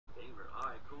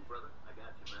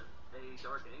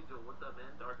Dark Angel, what's up, man?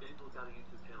 Dark Angel's got a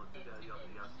YouTube channel too, guys. Y'all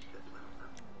should check him out, man.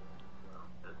 Well,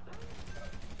 that's that.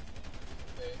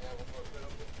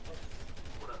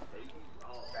 What up, baby?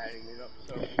 Oh, Batting it up,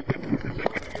 so.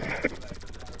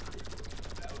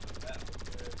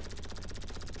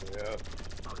 Yeah.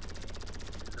 Oh,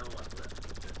 you know what?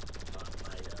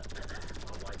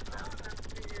 My wife found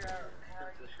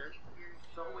the shirt.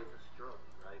 It's always a struggle,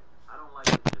 right? I don't like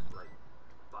to just like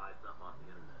buy something off the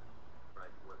internet,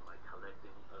 right? With like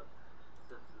collecting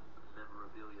Simpsons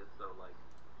memorabilia, so like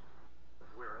if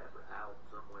we're ever out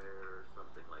somewhere or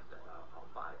something like that, I'll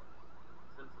buy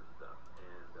Simpsons stuff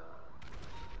and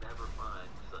never find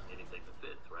anything that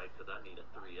fits, right? Because I need a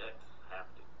 3X, have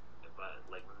to. If I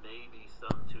like maybe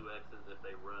some 2Xs if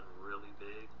they run really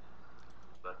big,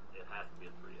 but it has to be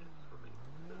a 3X for me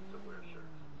to wear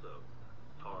shirts. So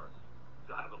it's hard.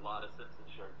 So I have a lot of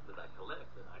Simpsons shirts that I collect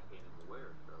that I can't even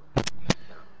wear. So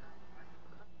yeah.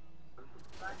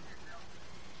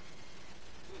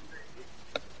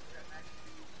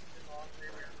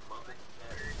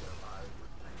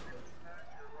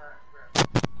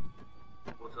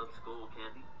 What's up, School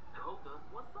Candy? Coca,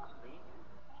 what's up, man?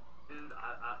 Dude,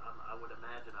 I would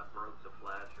imagine I broke the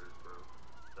flashers, bro.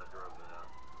 I drove it out.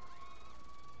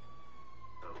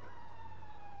 Okay.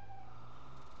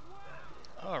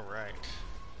 Alright.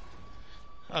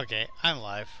 Okay, I'm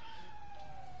live.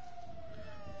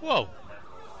 Whoa!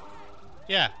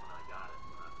 Yeah.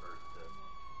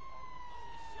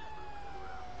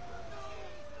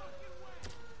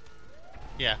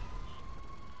 Yeah.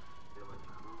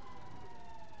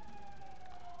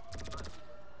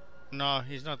 No,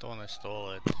 he's not the one that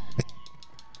stole it.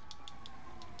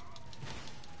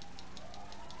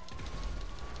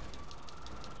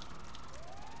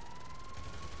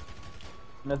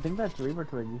 I think that's Reaper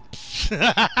Twiggy.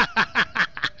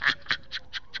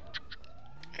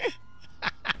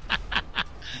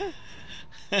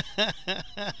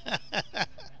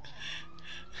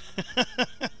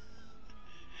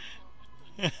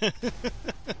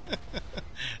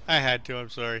 I had to, I'm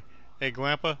sorry. Hey,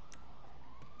 Grandpa?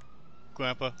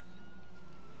 Grandpa?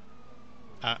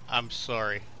 I'm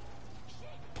sorry.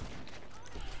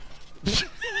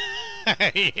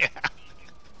 Yeah.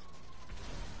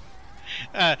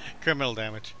 Criminal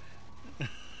damage.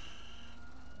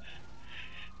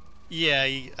 Yeah,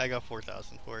 I got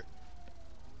 4,000 for it.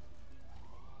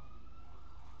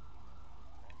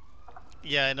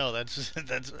 Yeah, I know. That's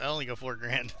I only got 4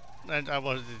 grand. I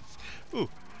was. Ooh,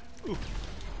 ooh.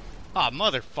 Ah, oh,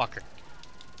 motherfucker.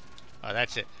 Oh,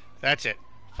 that's it. That's it,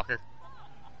 fucker.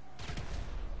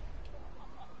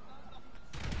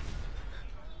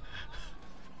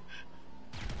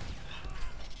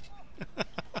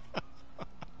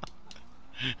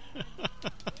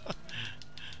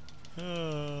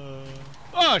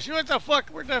 Oh, she what the fuck?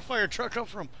 Where'd that fire truck come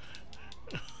from?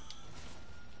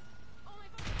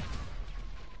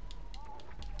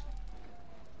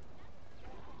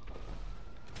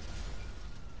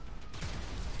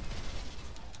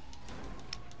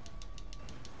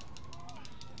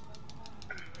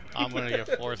 I'm gonna get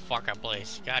 4th fucking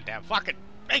place. Goddamn fucking.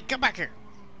 Hey, come back here.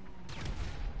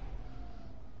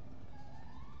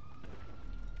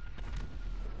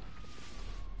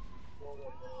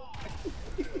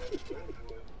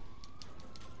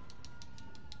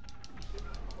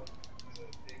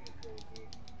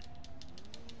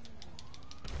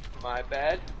 My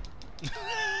bad.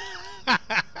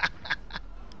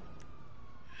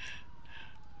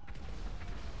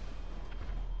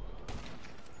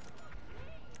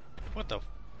 What the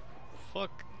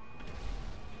fuck?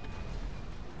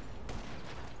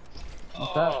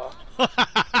 What's that?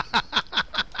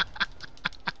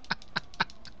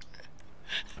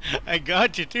 I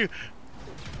got you too.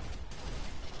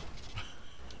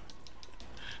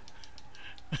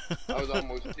 I was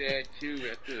almost dead too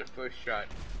after the first shot.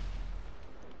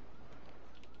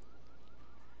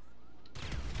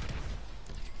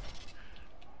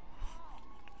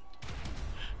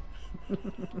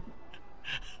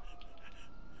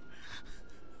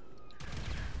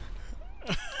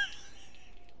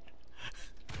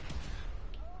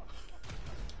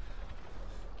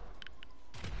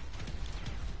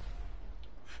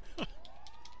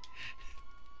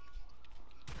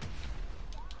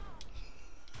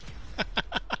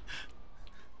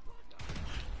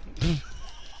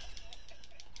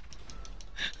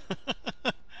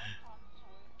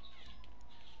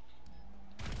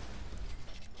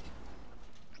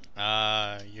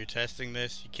 You're testing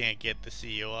this. You can't get the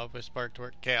CEO office part to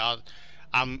work. Okay,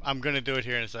 I'm gonna do it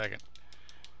here in a second.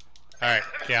 All right.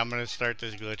 Okay, I'm gonna start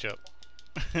this glitch up.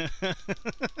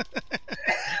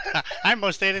 I'm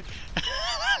most dated.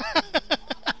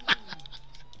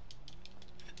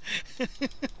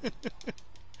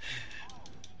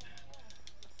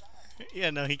 Yeah,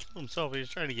 no, he killed himself. He was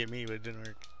trying to get me, but it didn't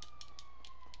work.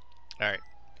 Alright.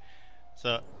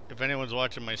 So, if anyone's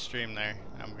watching my stream there,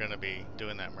 I'm gonna be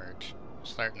doing that merge.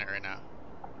 Starting it right now.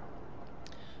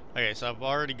 Okay, so I've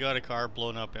already got a car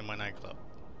blown up in my nightclub.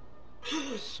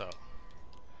 So,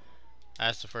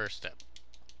 that's the first step.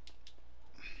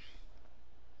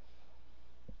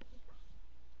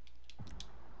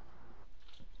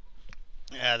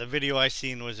 Yeah, the video I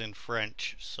seen was in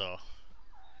French, so...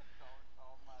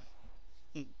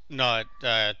 No,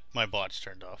 my bot's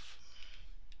turned off.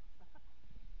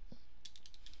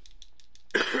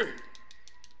 Alright.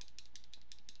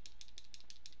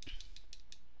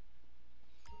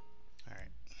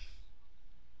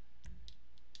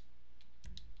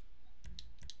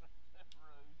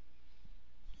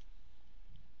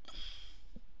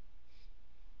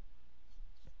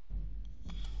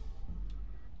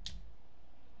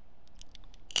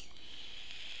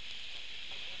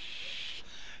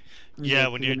 Yeah,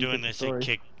 when you're doing this,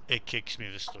 it kicks me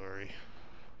the story.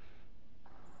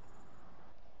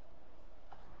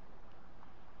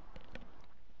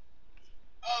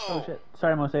 Oh shit.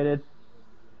 Sorry, Mosated.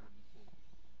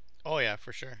 Oh yeah,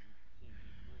 for sure.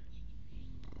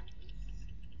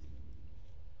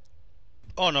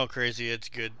 Oh no, crazy! It's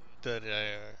good that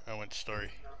I went story.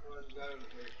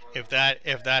 If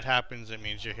that happens, it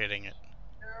means you're hitting it.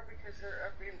 No, because they're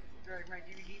up in my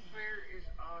DVD player is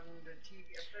on the TV.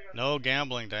 No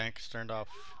gambling, Dank. It's turned off.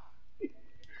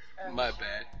 My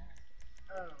bad.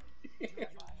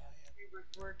 With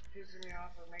work pissing me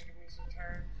off or making me so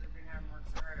tired because I've been having work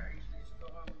so hard. I usually just go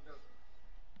home and go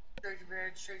straight to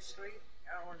bed, straight to sleep.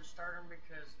 I don't want to start them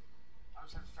because I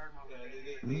just have to start them all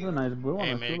day. This is a nice blue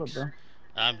Hey, on the tulip, Migs. though.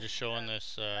 I'm just showing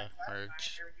this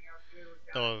merge.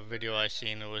 The video I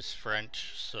seen, it was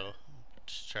French, so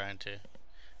just trying to.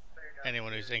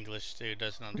 Anyone who's English who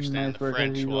doesn't understand Nice the work as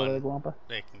French usual there, one, Guampa.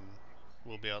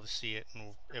 will be able to see it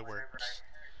and it works.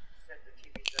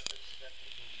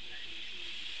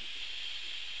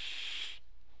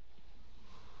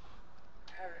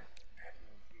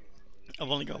 I've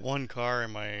only got one car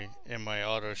in my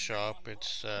auto shop.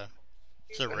 It's a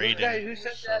Raiden. Who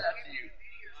said So that after you?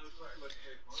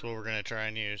 that's what we're gonna try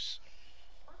and use.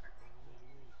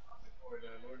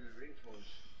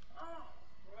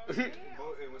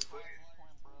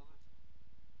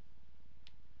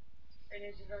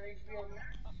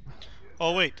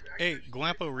 Oh wait, hey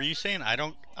Guampo, were you saying I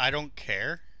don't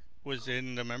care? Was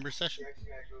in the member session?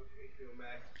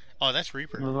 Oh, that's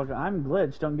Reaper. I was like, I'm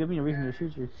glitched. Don't give me a reason to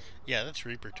shoot you. Yeah, that's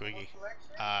Reaper Twiggy.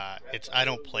 It's I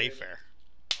don't play fair.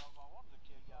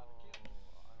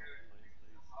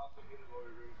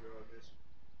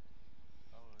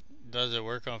 Does it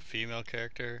work on female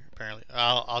character? Apparently,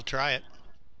 I'll try it.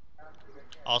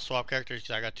 I'll swap characters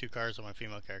because I got 2 cars on my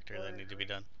female character that need to be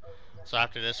done. So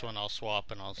after this one, I'll swap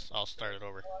and I'll start it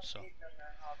over. So.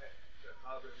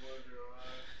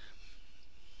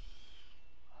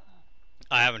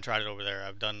 I haven't tried it over there.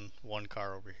 I've done 1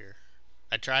 car over here.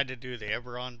 I tried to do the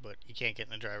Eberron, but you can't get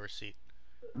in the driver's seat.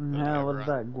 Yeah, what is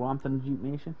that? Guampan Jeep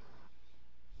Nation?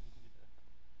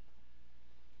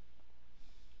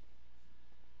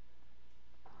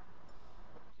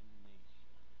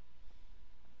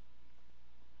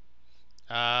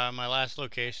 My last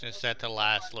location is set to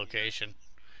last location.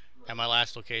 And my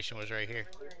last location was right here.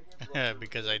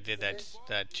 Because I did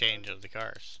that change of the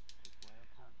cars.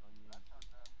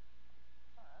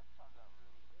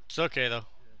 It's okay though.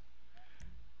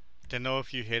 To know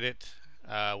if you hit it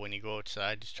when you go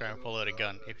outside, just try and pull out a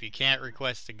gun. If you can't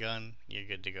request a gun, you're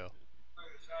good to go.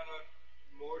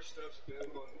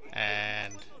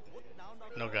 And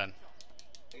no gun.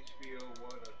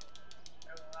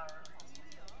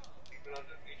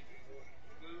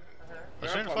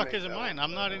 Which one the fuck isn't mine?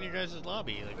 I'm not in your guys'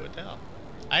 lobby. Like, what the hell?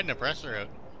 I had an oppressor out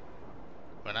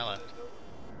when I left.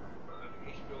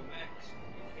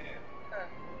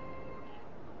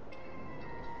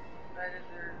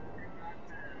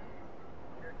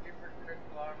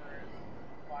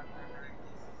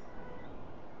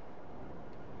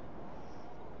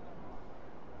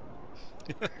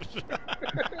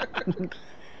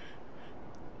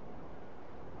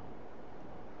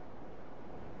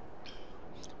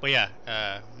 But yeah,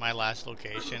 my last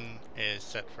location is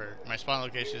set for my spawn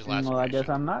location is last Well, I location. guess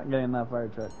I'm not getting that fire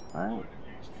truck. Alright.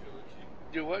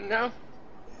 Do what now?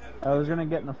 I was gonna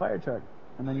get in the fire truck,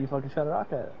 and then you fucking shot a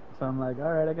rocket at it. So I'm like,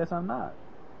 alright, I guess I'm not.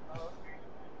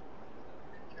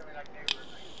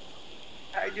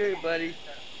 How you doing, buddy?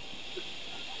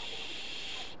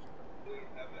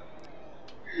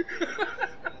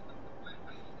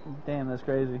 Damn, that's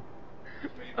crazy.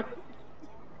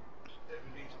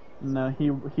 No, he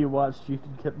watched you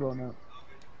and kept blowing up.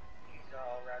 He's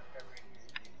all wrapped up in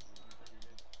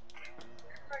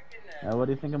fucking What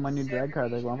do you think of my new drag car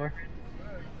there, 70s Glumper? book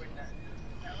when that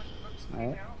was the books came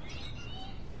Alright. out.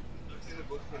 Since the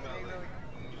book came out, They like, really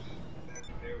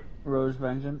they were, Rose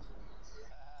Vengeance.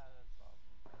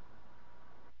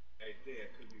 I think I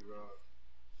could be wrong.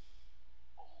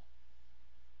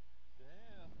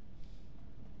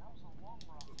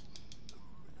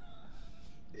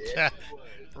 Yeah, it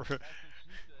was.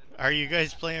 Are you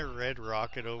guys playing Red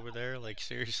Rocket over there? Like,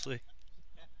 seriously?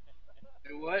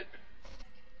 Do what?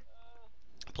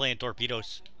 Playing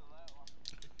torpedoes.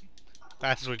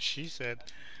 That's what she said.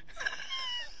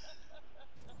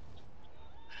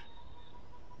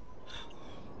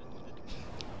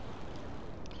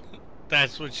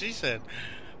 That's what she said.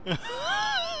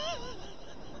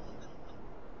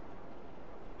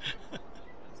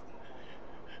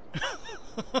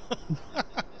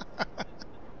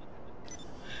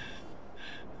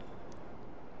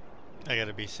 I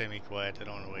gotta be semi-quiet. I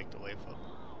don't want to wake the wife up.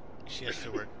 She has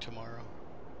to work tomorrow.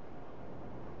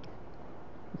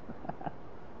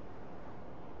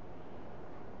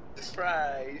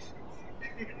 Surprise!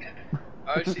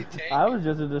 Oh, she tank. I was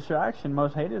just a distraction.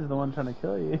 Most hated is the one trying to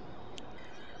kill you.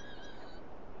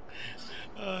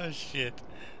 Oh, shit.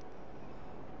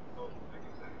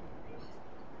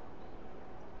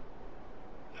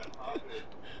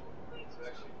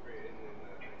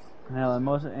 Hell,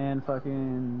 and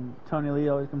fucking Tony Lee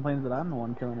always complains that I'm the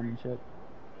one killing him and shit.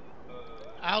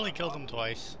 I only killed him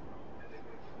twice.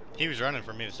 He was running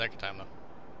for me the second time, though.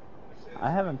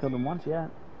 I haven't killed him once yet.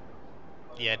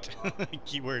 Yet.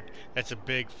 Keyword. That's a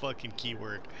big fucking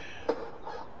keyword.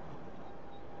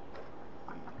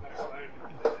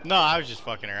 No, I was just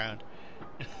fucking around.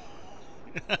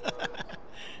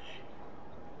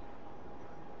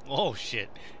 Oh shit.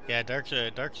 Yeah, Dark's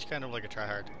kind of like a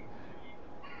tryhard.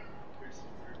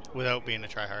 Without being a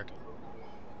tryhard.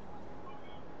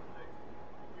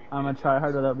 I'm a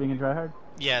tryhard without being a tryhard?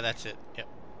 Yeah, that's it. Yep.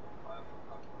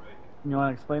 You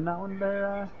want to explain that one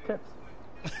there, Tips?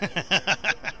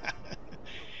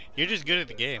 You're just good at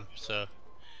the game, so.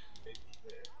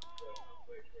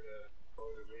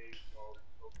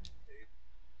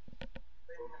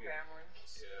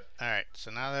 Alright, so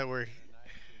now that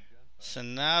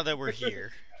we're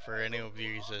here, for any of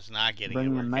you that's not getting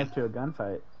Bringing it a working. knife to a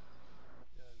gunfight.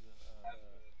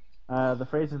 The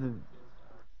phrase is...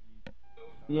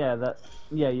 Yeah,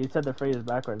 you said the phrase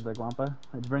backwards, like Wampa.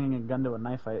 It's bringing a gun to a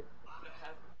knife fight.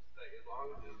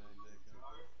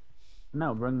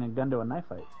 No, bringing a gun to a knife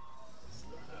fight.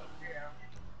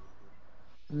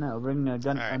 No, bringing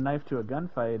a knife to a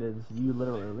gunfight is you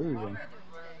literally losing.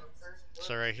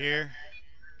 So right here,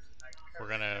 we're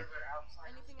gonna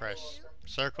press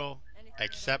circle,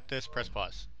 accept this, press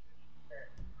pause.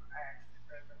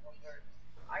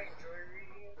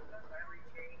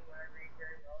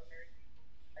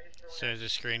 As soon as the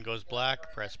screen goes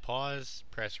black, press pause,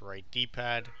 press right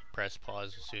D-pad, press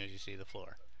pause as soon as you see the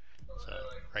floor. So,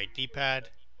 right D-pad,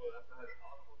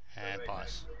 and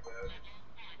pause.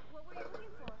 What were you looking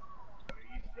for?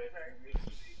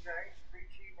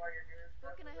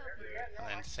 What can I help you with? And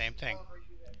then same thing.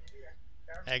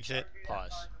 Exit,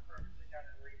 pause.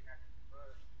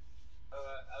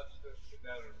 I'm just gonna sit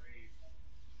down and read.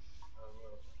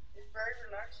 It's very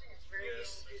relaxing.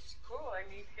 It's cool, and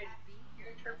you can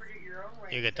interpret it your own way.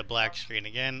 You get the black screen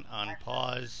again,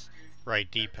 unpause, right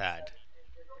D-pad.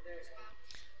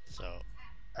 So,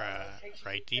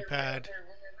 right D-pad,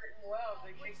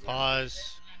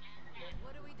 pause.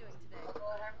 What are we doing today?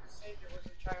 Well, I have to say there was a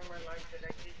time in my life that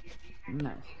I did get deep Nice.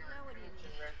 Now what do you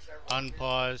need? read several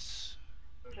Unpause,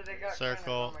 so they got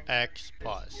circle, kind of on my X,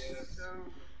 pause. So,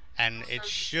 And it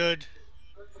should,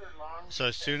 books are long. so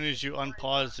as soon as you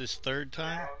unpause this third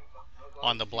time,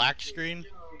 on the black screen,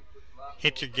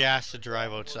 hit your gas to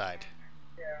drive outside.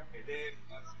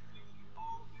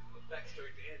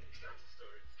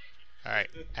 Alright,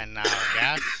 and now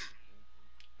gas,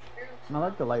 I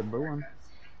like the light blue one.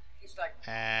 He's like,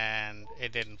 and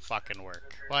it didn't fucking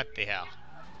work. What the hell?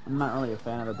 I'm not really a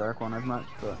fan of the dark one as much,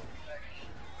 but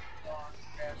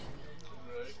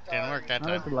Didn't work that I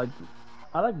like time. the light.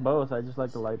 I like both. I just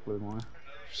like the light blue more.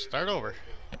 Start over.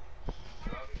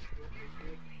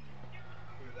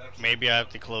 Maybe I have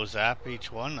to close app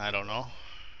each one, I don't know.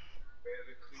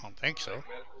 I don't think so.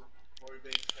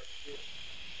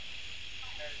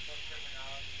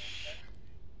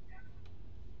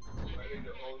 I think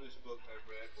the oldest book I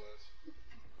read was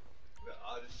The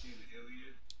Odyssey, the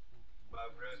Iliad.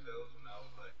 I've read those when I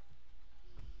was like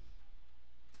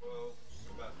 12,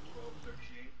 about 12,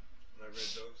 13, when I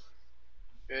read those.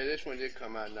 Yeah, this this one did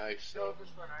come out nice. So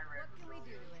this one I read What can we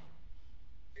do to it?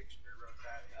 Shakespeare wrote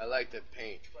that I like the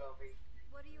paint. 12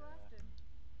 What are you after?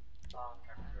 long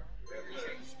time ago.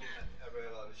 I read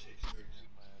a lot of Shakespeare.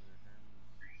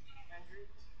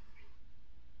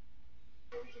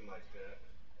 Something like that.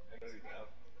 I know he's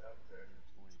out there.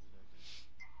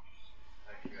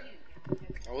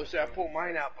 I wish I pulled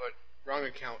mine out, but wrong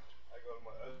account. I go to my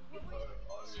What were you?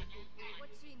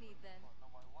 What's she need then?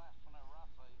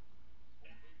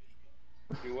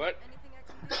 You what? Anything I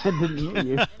can do? I didn't hear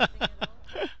you. Anything at all?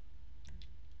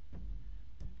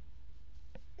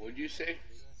 What'd you say?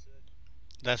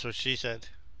 That's what she said.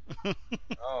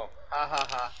 Oh, ha ha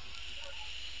ha.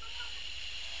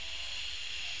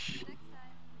 Next time.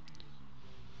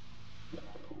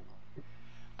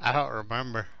 I don't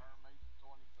remember.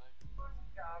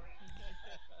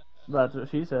 That's what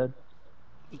she said.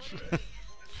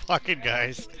 Fucking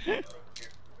guys. What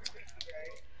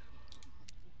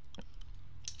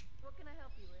can I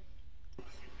help you with?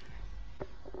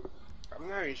 I'm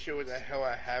not even sure what the hell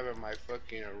I have in my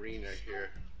fucking arena here.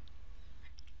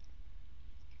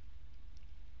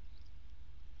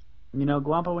 You know,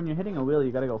 Guampa, when you're hitting a wheel,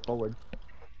 you gotta go forward.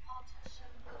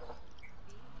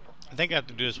 I think I have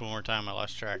to do this one more time. I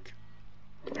lost track.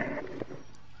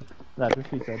 That's what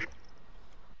she said.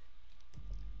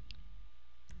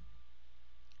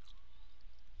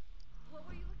 What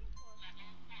were you looking for?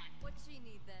 What's she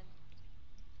need then?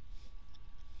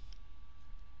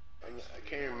 I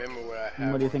can't remember what I have.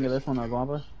 And what do you think of this one, though,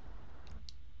 Guampa?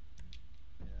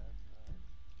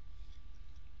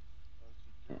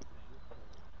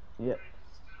 Yep.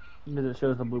 Because it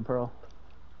shows the blue pearl.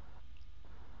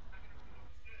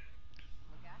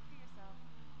 Look after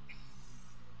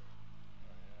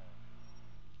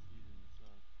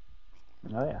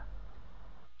yourself. Oh, yeah.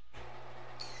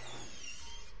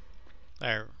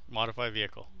 There, modify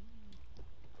vehicle.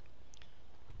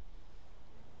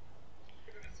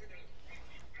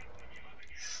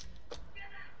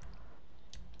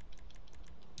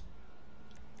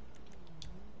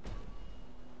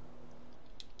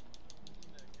 So,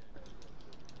 like a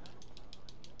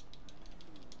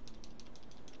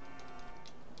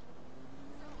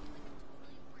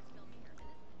totally worth film here, and this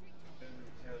country.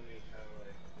 Tell me how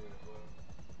like what it was.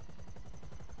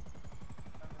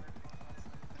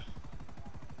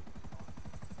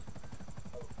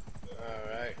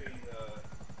 Alright.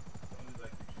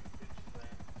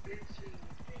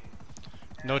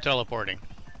 No teleporting.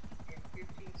 In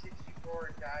 1564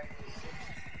 and died in 60.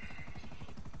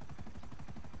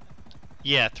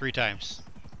 Yeah, 3 times.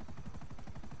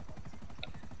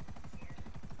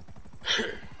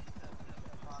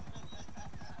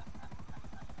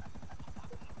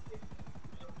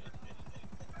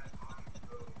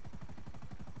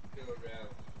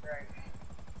 Right.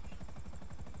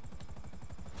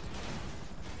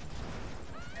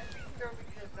 I think though,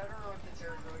 because I don't know if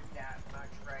they're really that much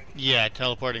right. Yeah,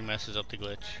 teleporting messes up the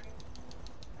glitch.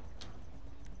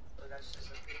 So that's just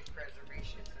a big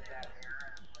preservation for that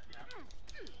era.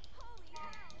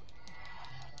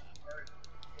 Or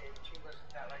she wasn't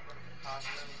that like when the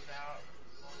Picasso was out,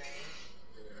 Monet.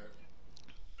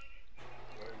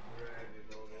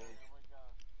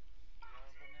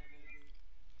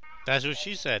 That's what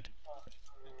she said.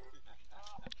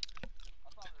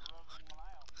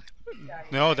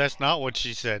 No, that's not what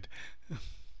she said. Who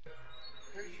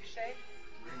did you say?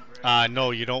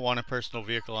 No, you don't want a personal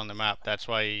vehicle on the map. That's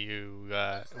why you,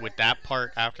 with that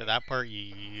part, after that part, you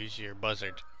use your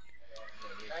buzzard. I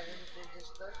didn't think this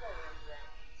does that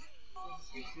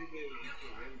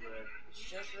Rembrandt. It's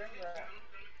just Rembrandt.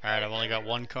 Alright, I've only got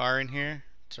 1 car in here.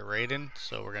 It's a Raiden,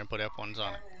 so we're gonna put F1s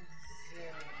on it.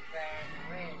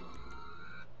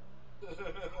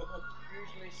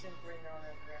 Usually simply known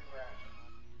as Rembrandt.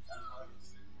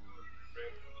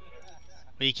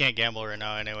 But you can't gamble right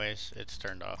now anyways. It's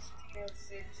turned off. 6 to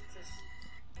 69.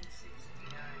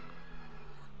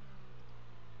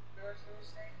 Who else did we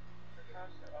say?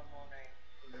 Picasso or Monet?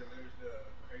 And then there's the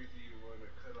crazy one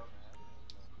that cut off.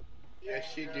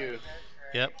 Yes, you do. That's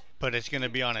right. Yep, but it's gonna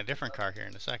be on a different car here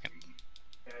in a second.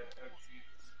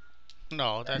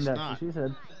 No, that's That's not. what she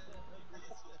said.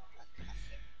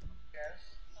 Yes.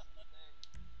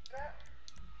 That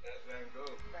That's Van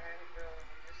Gogh. Van Gogh, you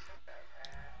just said that,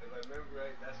 man. If I remember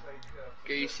right, that's why you cut off.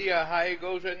 Okay, you see how high it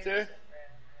goes right there?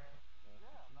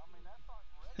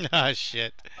 Ah,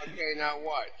 shit. Okay, now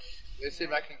watch. Let's see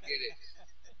if I can get it.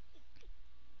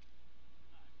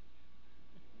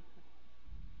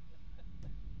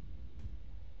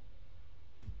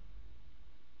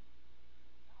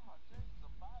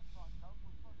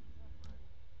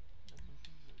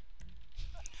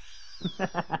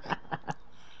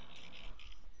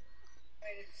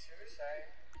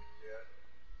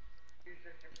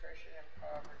 depression and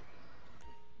poverty.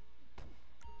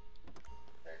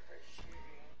 Start by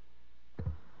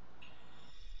shooting.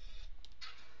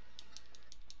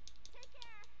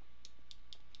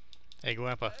 Hey,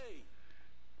 Gwampa.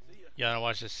 You wanna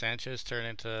watch this Sanchez turn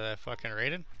into that fucking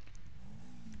Raiden?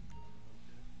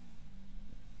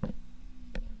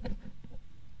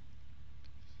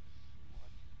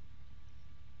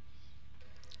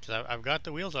 Cause I've got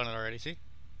the wheels on it already, see?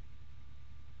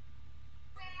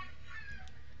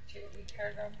 He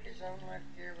cut off his own left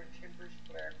ear with timbers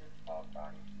flared and popped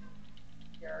on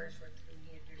yards with whom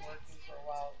he had been working for a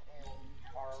while in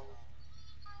Carl.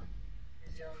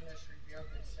 His illness revealed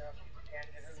itself. He began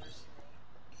to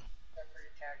hallucinate, suffered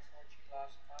attacks in which he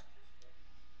lost consciousness.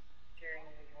 During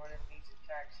one of these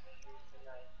attacks, he used the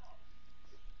knife.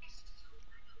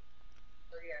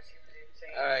 Oh, yes, he didn't say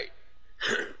Alright.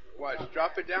 Watch,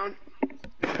 drop it down.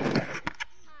 Hi.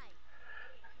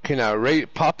 Can I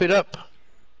pop it up?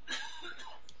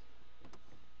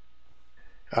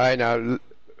 Alright, now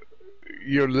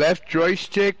your left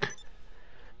joystick,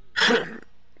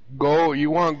 you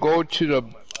want to go to the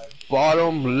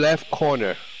bottom left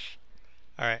corner.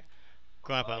 Alright.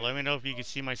 Gwampa, let me know if you can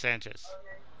see my Sanchez.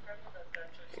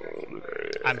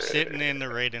 I'm sitting in the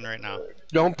Raiden right now.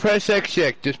 Don't press X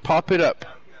yet, just pop it up.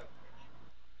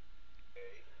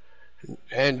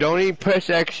 And don't even press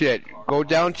X yet. Go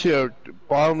down to the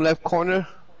bottom left corner.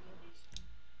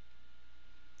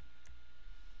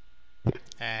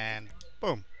 And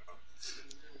boom.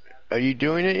 Are you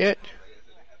doing it yet?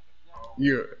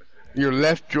 Your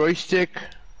left joystick.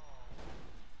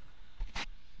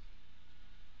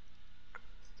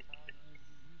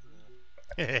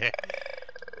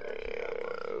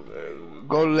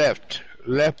 Go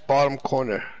left bottom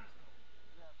corner.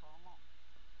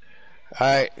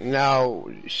 Alright, now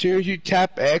as soon as you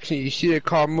tap X and you see the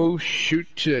car move, shoot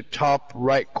to the top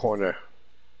right corner.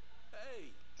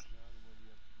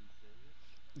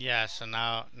 Yeah, so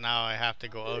now I have to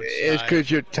go outside. It's because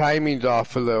your timing's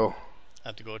off a little. I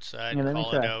have to go outside, Yeah, let me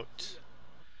call it try. out,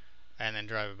 and then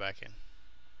drive it back in.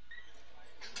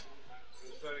 It's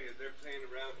funny, if they're playing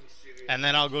around, he's sitting. And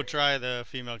then I'll go try the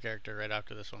female character right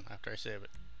after this one, after I save it.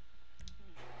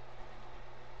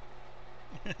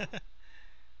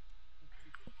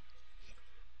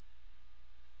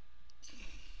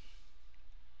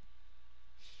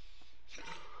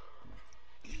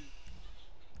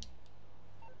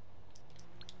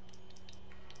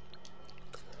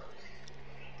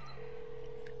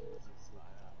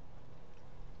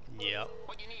 Yep.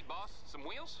 What you need, boss? Some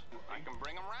wheels? I can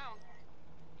bring them round.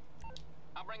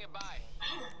 I'll bring it by.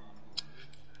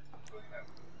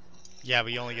 Yeah,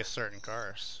 but you only get certain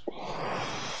cars.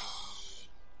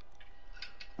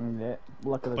 Yeah,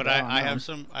 luck of the But draw on I that have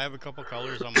one. I have a couple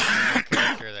colors on my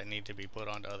character that need to be put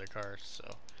onto other cars, so.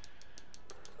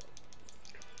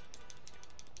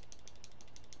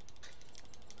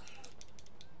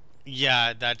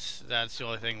 Yeah, that's the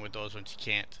only thing with those ones you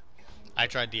can't. I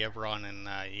tried the Everon and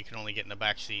you can only get in the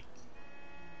back seat.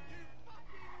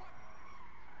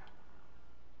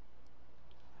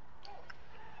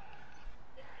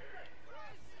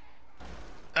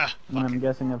 Ah, And fuck I'm it.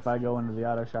 guessing if I go into the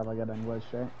auto shop, I get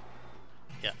unglitched, right?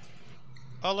 Yeah.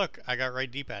 Oh look, I got right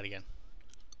D-pad again.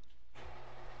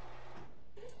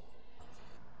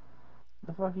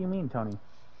 The fuck you mean, Tony?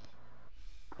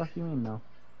 The fuck you mean, no?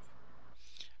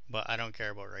 But I don't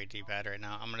care about right D-pad right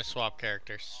now. I'm gonna swap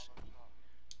characters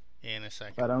in a If I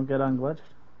second. don't get unglitched?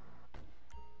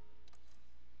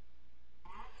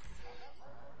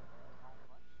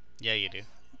 Yeah, you do.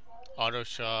 Auto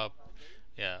shop.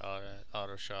 Yeah,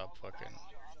 auto shop. Fucking.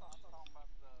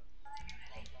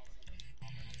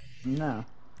 No.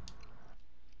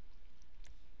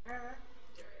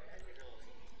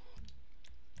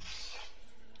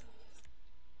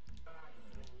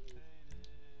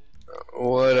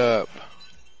 What up?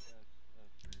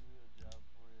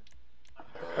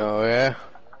 Oh yeah?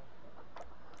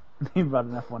 He bought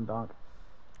an F1 donk.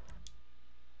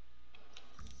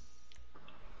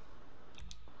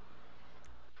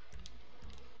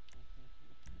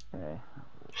 Okay.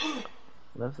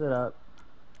 Lifts it up.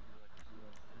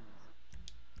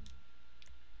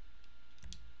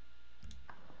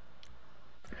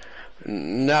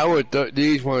 Not with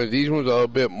these ones. These ones are a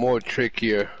bit more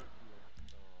trickier.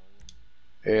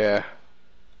 Yeah.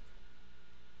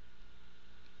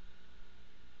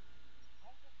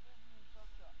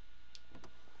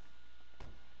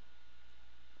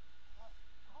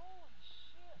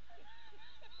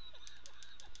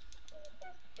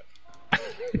 Hi.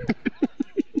 See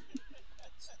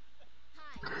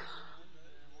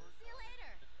you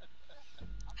later.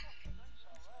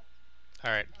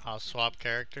 Alright, I'll swap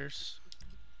characters.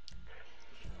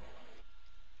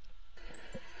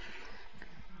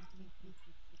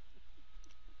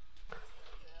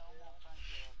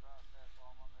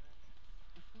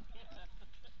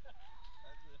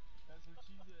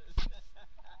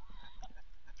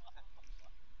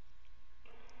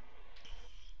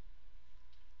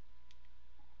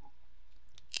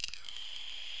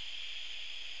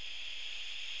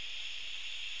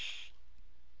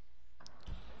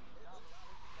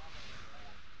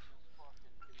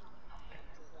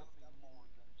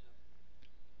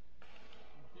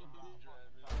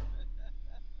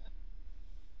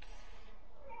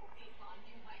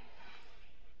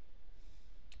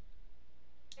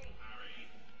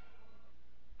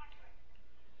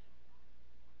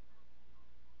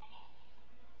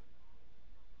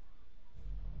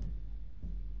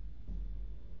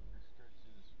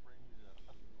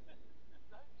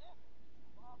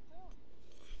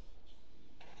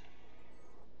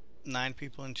 9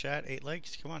 people in chat, 8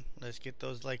 likes. Come on, let's get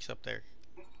those likes up there.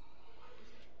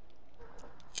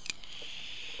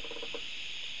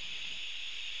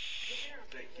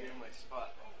 Take care of my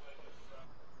spot.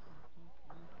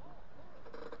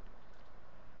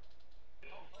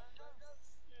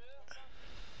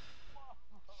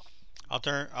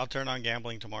 I'll turn on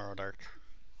gambling tomorrow, Dark.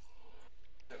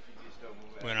 Except you just don't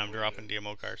move When I'm after dropping it.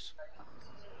 DMO cars.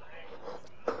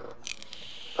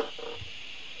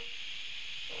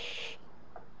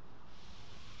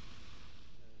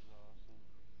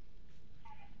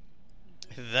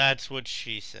 That's what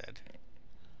she said.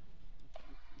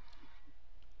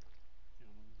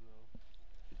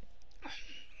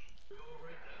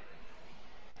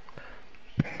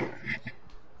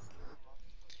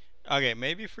 Okay,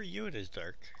 maybe for you it is,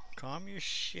 Dark. Calm your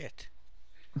shit.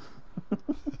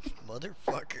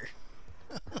 Motherfucker.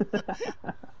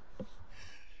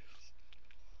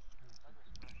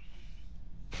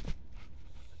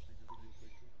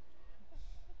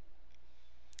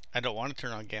 I don't want to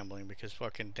turn on gambling because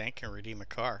fucking Dank can redeem a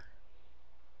car.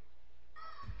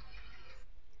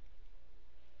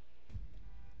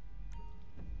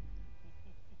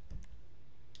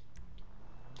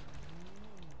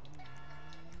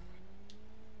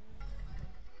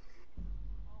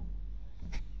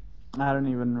 I don't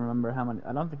even remember how many.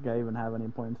 I don't think I even have any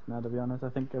points now, to be honest. I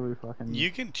think every fucking.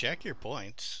 You can check your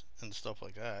points and stuff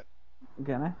like that.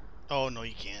 Can I? Oh, no,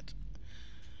 you can't.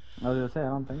 I was gonna say, I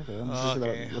don't think so. I'm pretty sure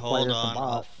Okay, the hold player's the on. I'll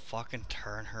bot. fucking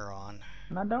turn her on.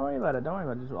 No, don't worry about it. Don't worry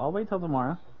about it. Just, I'll wait till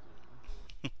tomorrow.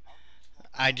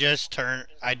 I just turned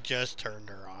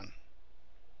her on.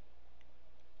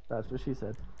 That's what she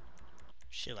said.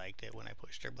 She liked it when I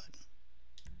pushed her button.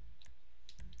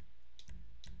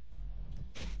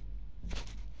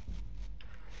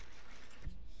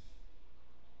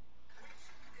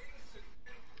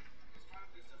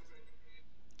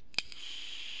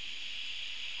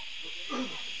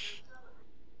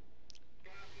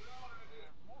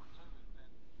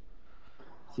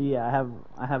 See, yeah,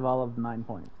 I have all of 9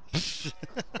 points.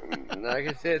 Like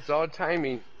I said, it's all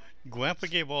timing. Gwampa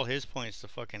gave all his points to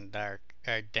fucking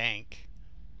Dank.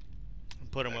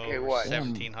 Put him Okay, over what?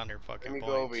 1,700 Let fucking me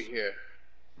points. go over here.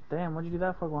 Damn, what'd you do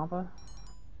that for, Wampa?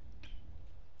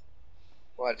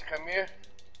 What? Come here.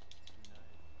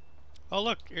 Oh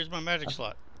look, here's my magic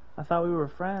slot. I thought we were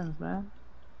friends, man.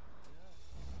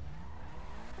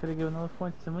 Could have given those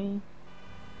points to me.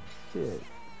 Shit.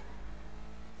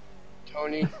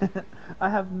 Tony. I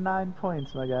have 9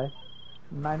 points, my guy.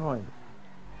 9 points.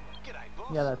 G'day,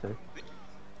 boss. Yeah, that's it.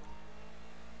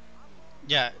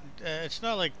 Yeah, it's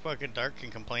not like fucking Dark can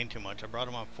complain too much. I brought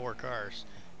him on 4 cars.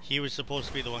 He was supposed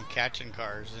to be the one catching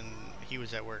cars, and he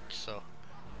was at work, so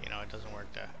you know it doesn't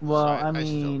work that. Well, so I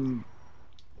mean,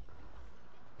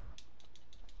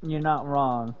 you're not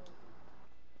wrong.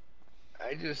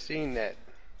 I just seen that.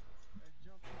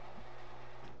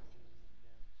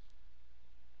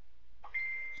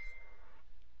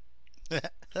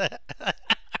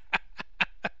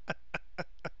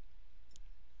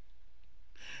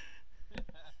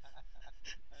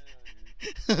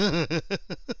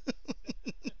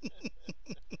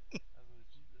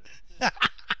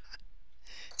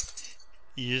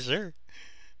 Yes, sir.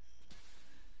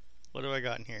 What have I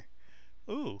got in here?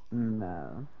 Ooh,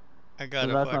 No. I got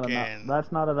a That's fucking.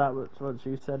 that's not a that was what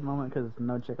she said moment, because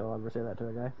no chick will ever say that to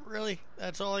a guy. Really?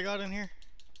 That's all I got in here?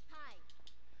 Hi.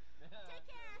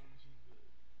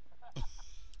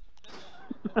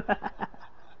 Take care.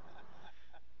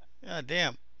 God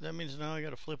damn. That means now I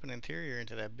gotta flip an interior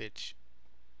into that bitch.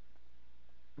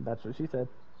 That's what she said.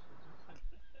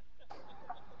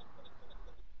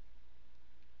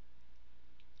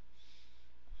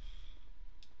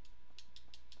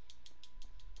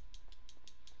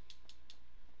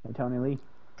 Hey, Tony Lee,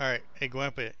 Alright, hey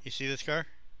Gwampa, you see this car?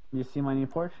 you see my new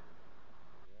Porsche?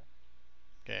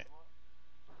 Okay.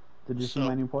 Did you see So-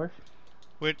 my new Porsche?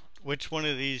 Which one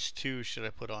of these two should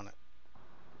I put on it?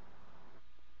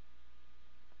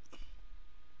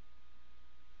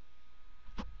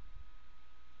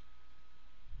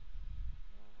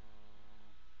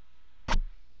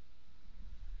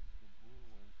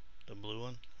 The blue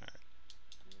one?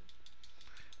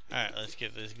 Alright, let's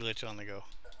get this glitch on the go.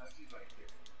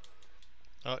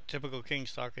 Oh, typical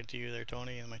King's talking to you there,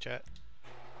 Tony, in my chat.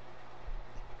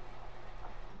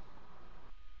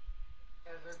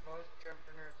 Yeah, they're both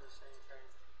jumping her at the same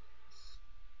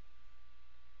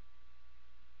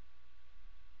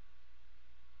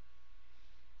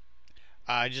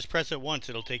time. Just press it once,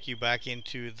 it'll take you back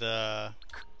into the...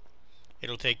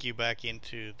 It'll take you back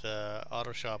into the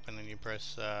auto shop, and then you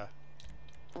press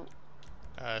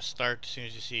start as soon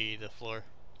as you see the floor.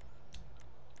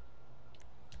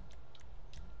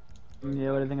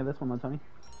 Yeah, what do you think of this one, though, Tony?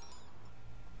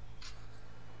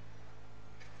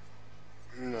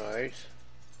 Nice.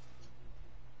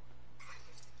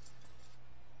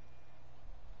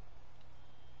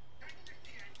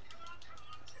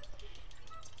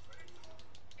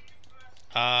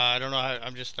 I don't know how.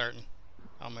 I'm just starting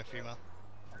on my female.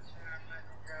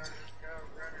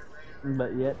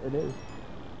 But yet, it is.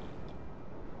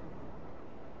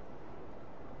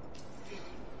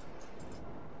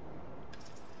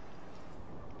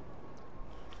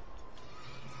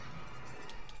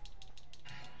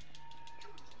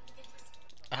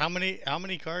 How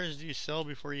many cars do you sell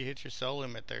before you hit your sell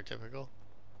limit there, typical?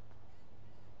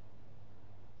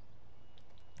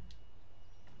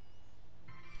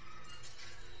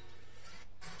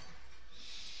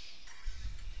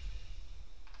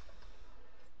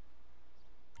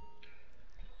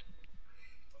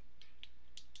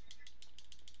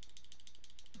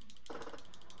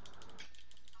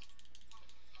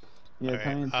 Yeah, Alright.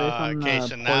 Tony, it's based on Okay,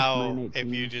 so Porsche now if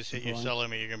you 918. just hit is the your one. sell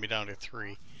limit, you're gonna be down to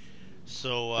 3.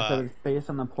 So I said it's based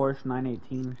on the Porsche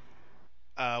 918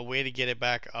 way to get it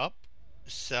back up,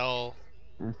 sell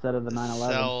instead of the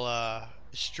 911. sell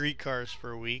street cars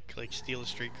for a week, like steal a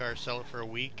street car, sell it for a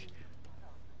week,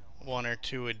 1 or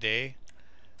 2 a day,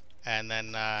 and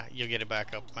then you'll get it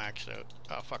back up maxed out.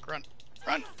 Oh fuck, run.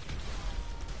 Run!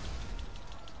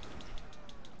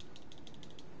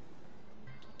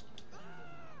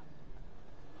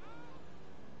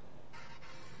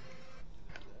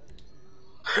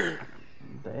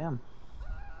 Damn.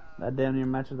 That damn near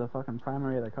matches the fucking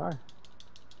primary of the car.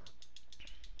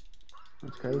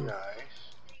 That's crazy. Nice.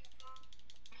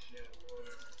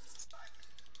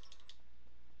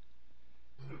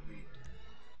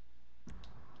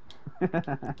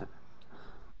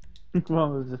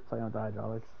 One was just playing with the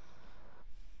hydraulics.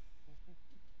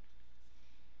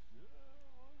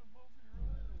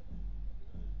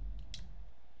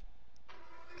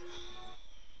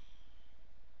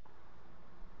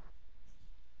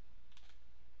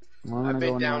 Well, I'm I've gonna been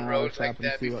go in down my auto roads like shop and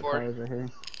that see what before. cars are here.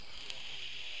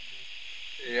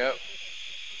 Yep.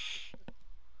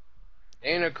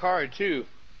 And a car too.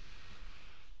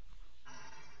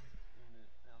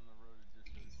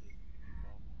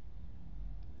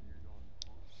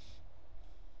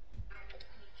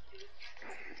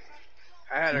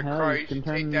 I had a Hell, car you used can to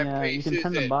take turn that the you can places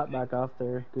turn the that bot back off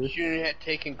there, Goose. shouldn't have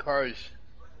taken cars.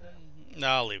 No,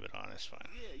 I'll leave it on, it's fine.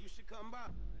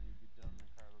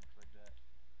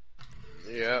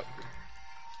 Yep.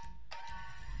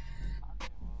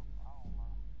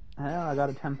 Hell, I got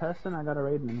a Tempest and I got a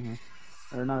Raiden in here.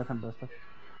 Or not a Tempesta.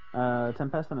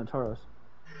 Tempest and a Tauros.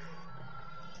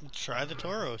 Try the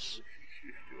Tauros.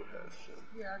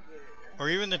 Or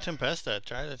even the Tempesta.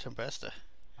 Try the Tempesta.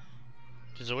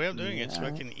 Because the way I'm doing it's Yeah.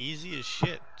 fucking easy as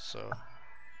shit, so.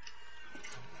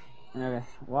 Okay,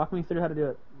 walk me through how to do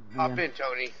it. Hop Again. in,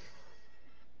 Tony.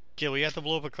 Okay, we have to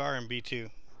blow up a car in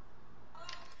B2.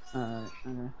 Alright,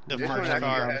 okay. The This first one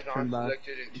car. actually has Turn on back.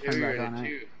 selected Turn interior back in on it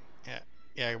it. too.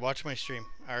 Yeah, watch my stream.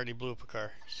 I already blew up a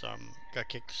car, so got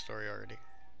kicked the story already.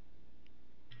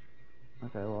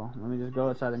 Okay, well, let me just go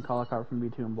outside and call a car from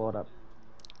B2 and blow it up.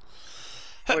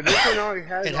 Well, this one already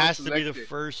has It on has to be the selected.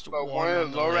 first But one one on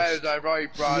of the the lowriders list. I've already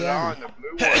brought Yeah. on, the blue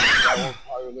one, that will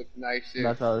probably look nice too.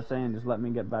 That's what I was saying, just let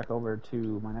me get back over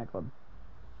to my nightclub.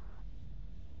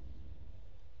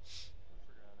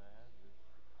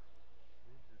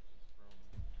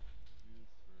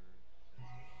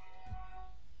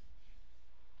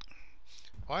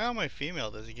 Why on my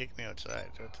female does he kick me outside?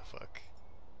 What the fuck?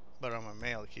 But on my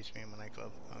male, it keeps me in my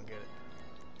nightclub. I don't get it.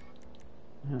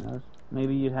 Who knows?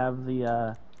 Maybe you'd have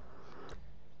the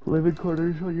living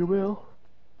quarters on your wheel.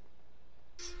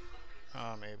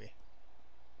 Oh, maybe.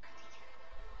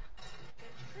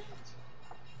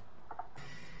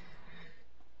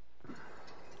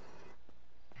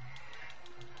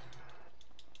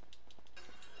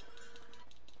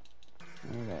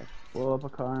 Okay, blow up a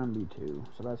car on B2.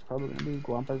 So that's probably going to be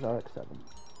Guampa's RX-7.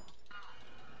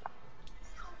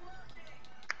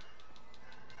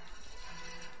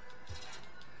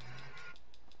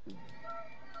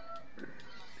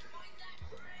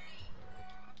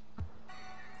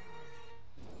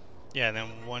 Yeah, and then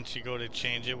once you go to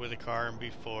change it with a car in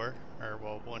B4, or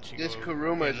well, once you This go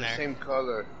Kuruma in is the there, same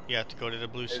color. you have to go to the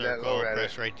blue Is that circle, lowrider?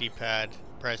 press right D-pad,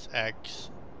 press X,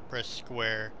 press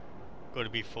square, go to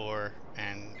B4,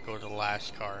 and go to the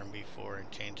last car in B4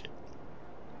 and change it.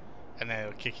 And then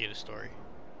it'll kick you to story.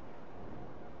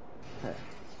 Okay.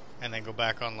 And then go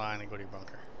back online and go to your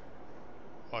bunker.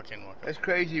 Walk in, walk out. That's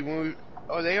crazy. When we,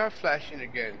 oh, they are flashing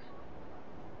again.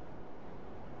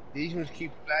 These ones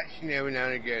keep flashing every now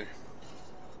and again.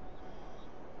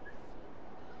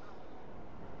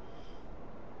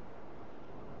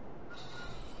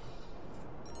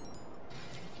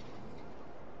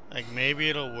 Like maybe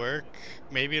it'll work.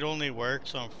 Maybe it only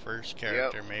works on first Yep.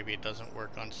 character. Maybe it doesn't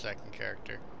work on second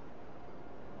character.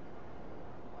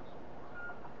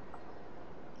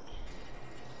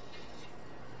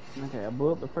 Okay, I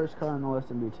blew up the first car on the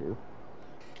list in B2.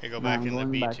 Okay, go Now back I'm in the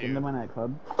going back B2. into my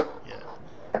nightclub.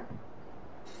 Yeah.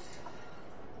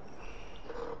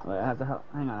 Wait, I have to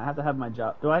hang on. I have to have my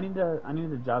job. Do I need to? I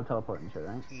need the job teleport and shit,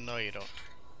 right? No, you don't.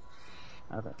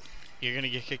 Okay. You're gonna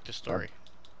get kicked to story.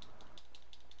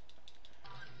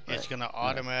 It's Right. gonna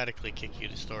automatically kick you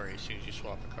to story as soon as you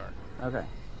swap a car. Okay.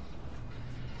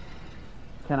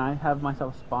 Can I have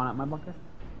myself spawn at my bunker?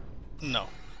 No.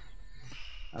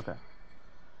 Okay.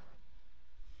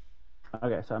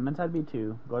 Okay, so I'm inside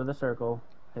B2. Go to the circle.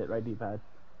 Hit right D-pad.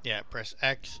 Yeah, press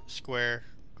X, square,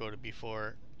 go to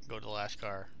B4, go to the last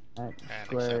car, X, and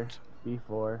square, accept.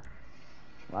 B4,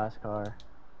 last car,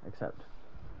 accept.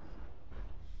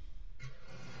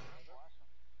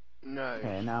 Nice.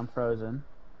 Okay, now I'm frozen.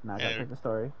 Now I gotta pick the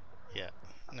story. Yeah,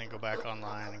 and then go back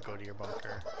online and go to your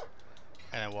bunker,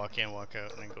 and then walk in, walk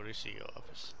out, and then go to your CEO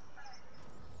office.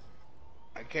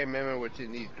 I can't remember what's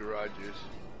in these garages.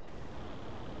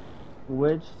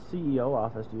 Which CEO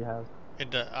office do you have?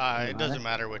 It doesn't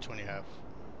matter which one you have.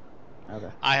 Okay.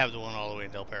 I have the one all the way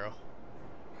in Del Perro.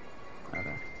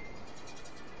 Okay.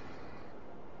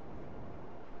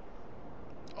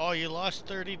 Oh, you lost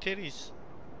 30 titties.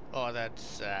 Oh, that's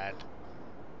sad.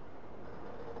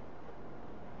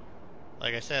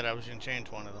 Like I said, I was gonna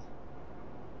change one of them.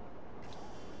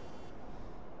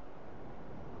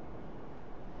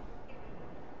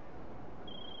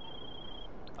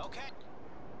 Okay.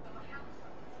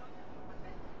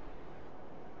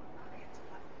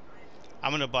 I'm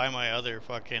gonna buy my other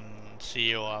fucking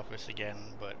CEO office again,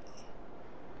 but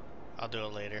I'll do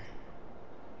it later.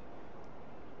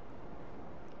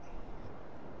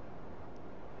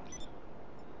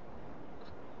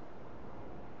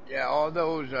 Yeah, all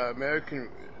those American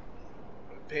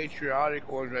patriotic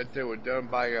ones right there were done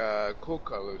by Cool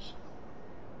Colors.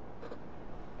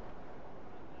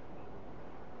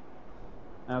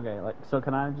 Okay, like, so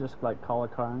can I just, like, call a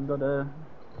car and go to,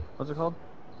 what's it called?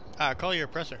 Call your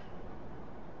oppressor.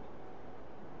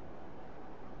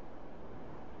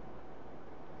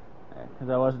 Because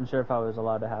I wasn't sure if I was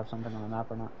allowed to have something on the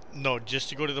map or not. No, just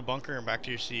to go to the bunker and back to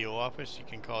your CEO office, you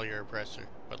can call your oppressor.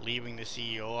 But leaving the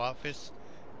CEO office,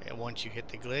 once you hit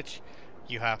the glitch,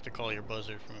 you have to call your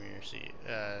buzzer from your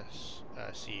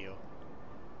CEO.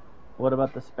 What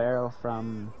about the Sparrow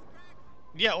from...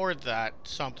 Yeah, or that.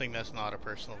 Something that's not a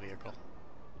personal vehicle.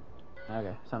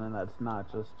 Okay, something that's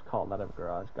not just called out of a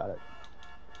garage. Got it.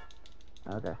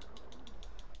 Okay.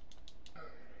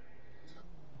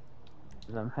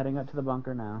 So I'm heading up to the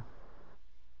bunker now.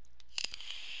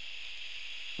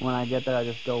 When I get there, I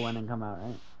just go in and come out,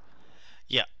 right?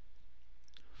 Yeah.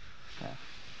 Okay.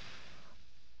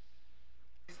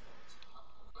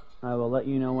 I will let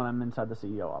you know when I'm inside the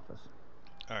CEO office.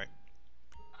 Alright.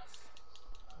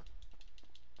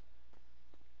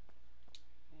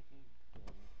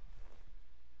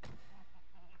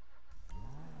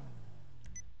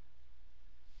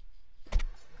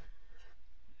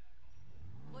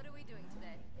 What are we doing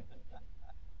today?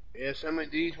 Yeah, some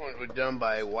of these ones were done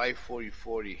by White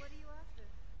 4040. What are you after?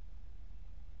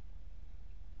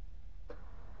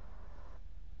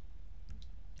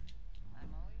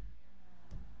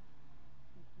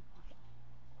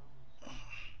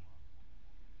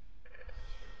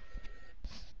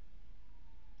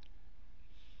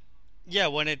 Yeah,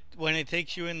 when it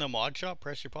takes you in the mod shop,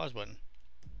 press your pause button.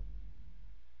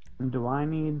 Do I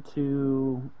need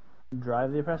to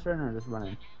drive the oppressor in or just run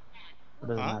in? It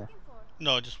doesn't matter.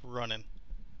 No, just run in.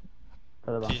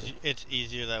 For the bunker. It's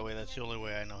easier that way. That's the only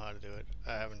way I know how to do it.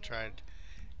 I haven't tried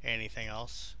anything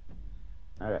else.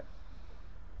 Okay.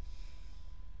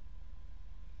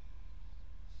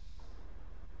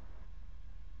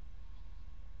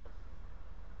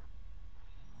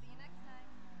 See you next time.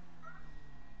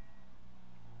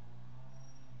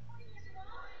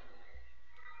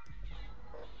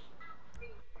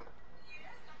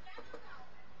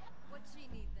 What's she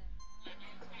need then?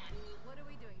 What are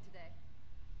we doing today?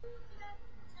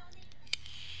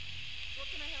 What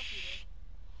can I help you with?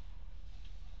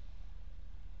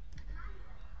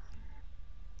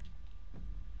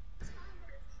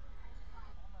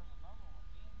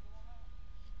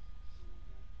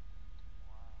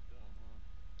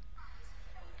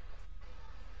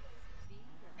 Be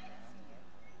your best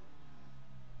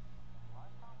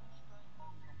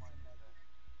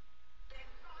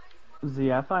you.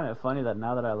 See, I find it funny that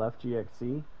now that I left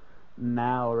GXC,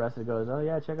 now Arrested goes, oh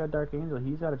yeah, check out Dark Angel,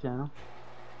 he's got a channel.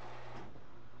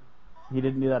 He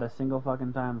didn't do that a single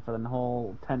fucking time for the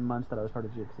whole 10 months that I was part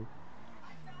of Gypsy.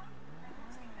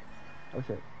 Oh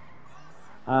shit.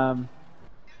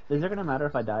 Is it gonna matter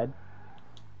if I died?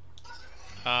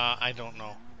 I don't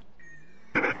know.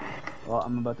 Well,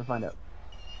 I'm about to find out.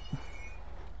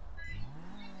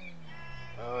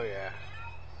 Oh yeah.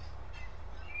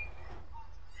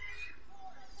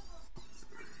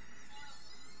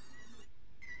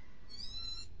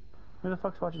 Who the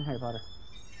fuck's watching Harry Potter?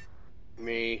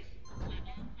 Me.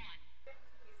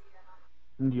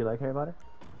 Do you like Harry Potter?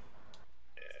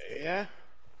 Yeah.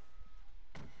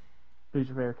 Who's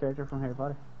your favorite character from Harry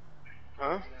Potter?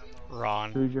 Huh?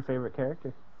 Ron. Who's your favorite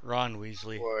character? Ron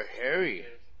Weasley. Or Harry.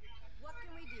 What can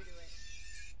we do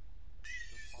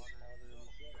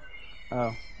to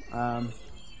it? Oh,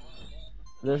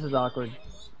 this is awkward.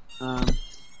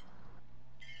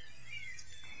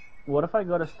 What if I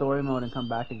go to story mode and come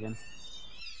back again?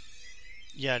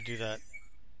 Yeah, do that.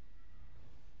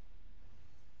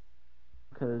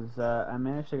 Because I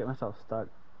managed to get myself stuck.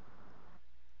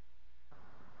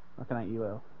 Looking at you,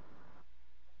 Will.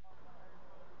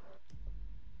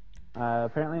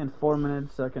 Apparently in 4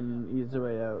 minutes I can ease the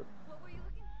way out. What were you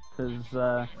looking for? Because,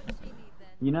 What'd she need then?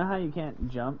 you know how you can't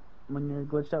jump when you're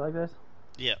glitched out like this?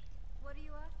 Yeah. What are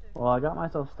you after? Well, I got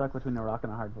myself stuck between a rock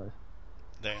and a hard place.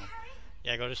 Damn.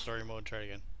 Yeah, go to story mode. Try it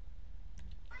again.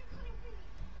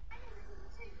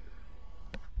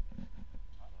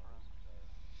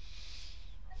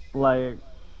 Like,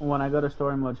 when I go to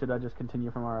story mode, should I just continue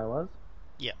from where I was?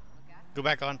 Yeah. Go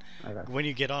back on. Okay. When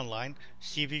you get online,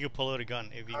 see if you can pull out a gun.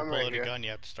 If you can I'm pull right out here. a gun,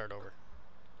 you have to start over.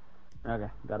 Okay,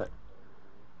 got it.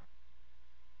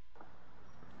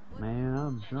 Man,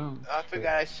 I'm drunk. I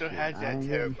forgot I still had I that ain't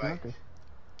getting terabyte. drunker.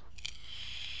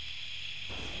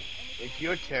 It's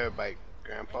your terabyte,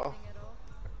 Grandpa. Anything at all?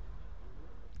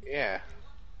 Yeah.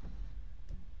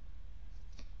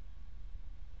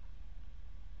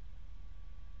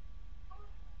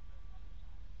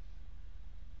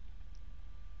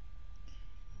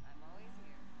 I'm always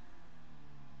here.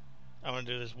 I'm gonna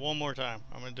do this one more time.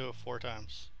 I'm gonna do it 4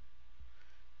 times.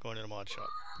 Going to the mod shop.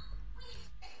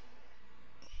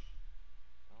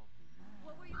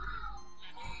 What were you looking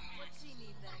for? What'd she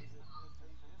need then?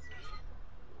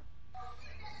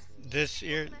 This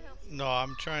here, Can I help you? no,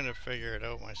 I'm trying to figure it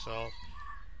out myself.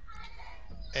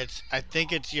 I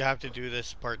think it's, you have to do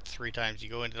this part 3 times. You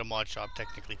go into the mod shop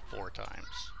technically 4 times.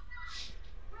 See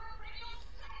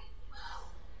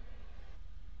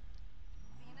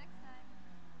you next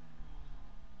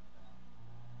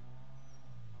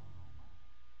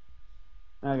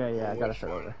time. Okay, yeah, I gotta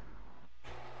start over.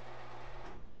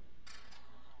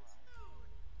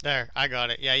 There, I got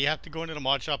it. Yeah, you have to go into the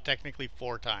mod shop technically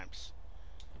 4 times.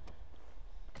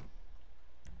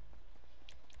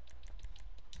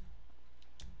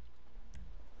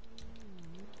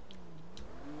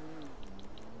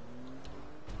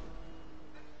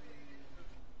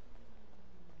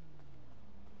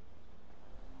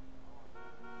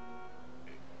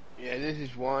 Yeah, this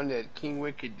is one that King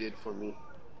Wicked did for me.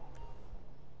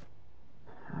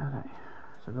 Okay,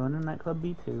 so go into nightclub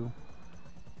B2.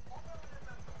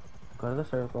 Go to the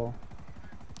circle.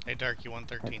 Hey, Darky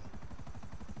 113.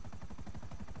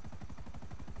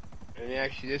 And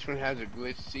actually, this one has a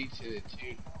glitch seats in it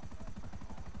too.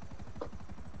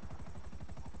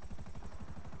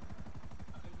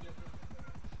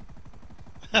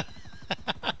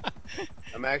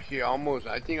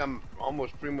 I think I'm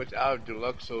almost pretty much out of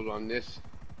deluxos on this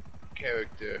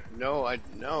character. No. I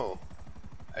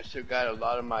still got a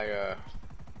lot of my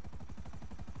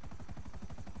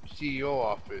CEO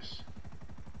office.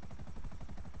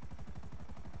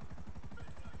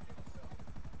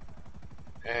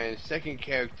 And second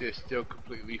character is still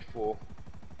completely full.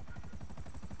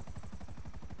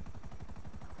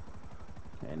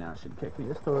 Okay, now it should kick me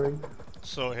a story.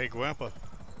 So, hey, Grandpa.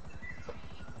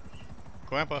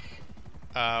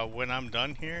 When I'm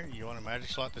done here, you want to magic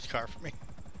slot this car for me?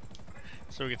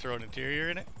 So we can throw an interior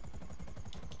in it?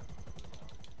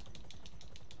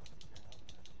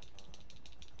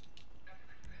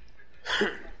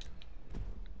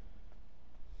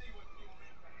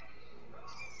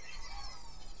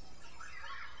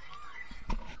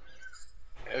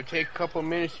 It'll take a couple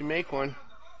minutes to make one.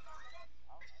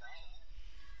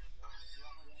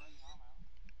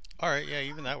 Alright, yeah,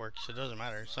 even that works. It doesn't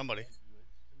matter. Somebody.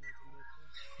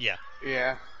 Yeah.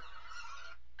 Yeah.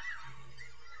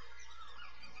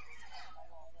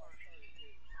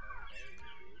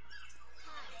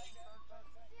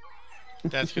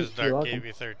 That's because You're Dark welcome. gave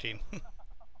you 13.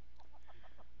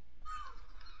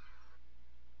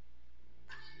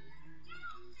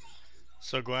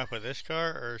 So go up with this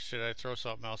car, or should I throw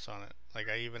something else on it? Like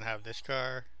I even have this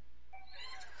car.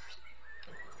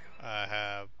 I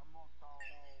have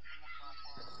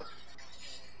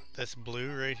this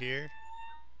blue right here.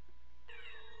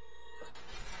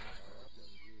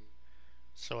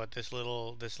 So what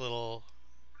little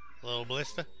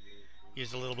blister?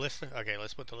 Use the little blister? Okay,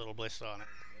 let's put the little blister on it.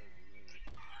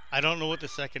 I don't know what the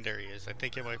secondary is. I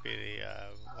think it might be the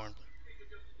warm blue.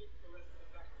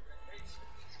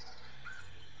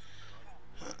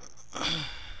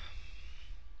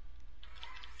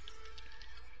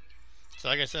 So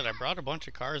like I said, I brought a bunch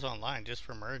of cars online just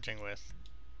for merging with.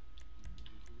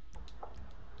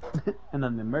 And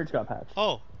then the merge got patched.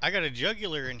 Oh, I got a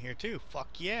jugular in here too. Fuck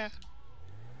yeah.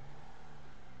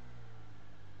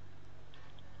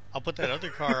 I'll put that other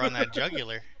car on that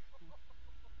jugular.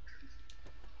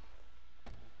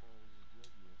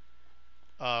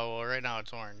 Well, right now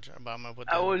it's orange, but I'm gonna put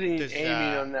I wasn't this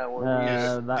aiming on that one.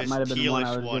 That this might have been the one I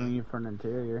tealish was one. giving you for an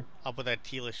interior. I'll put that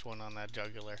tealish one on that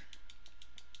jugular.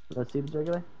 Let's see the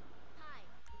jugular.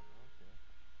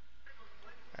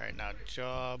 Alright, now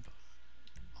job,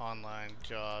 online,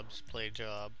 jobs, play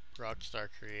job, Rockstar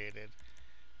created,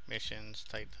 missions,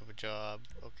 type of a job,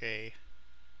 okay.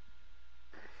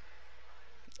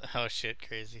 Oh shit,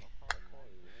 crazy.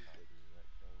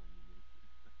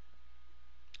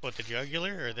 What, the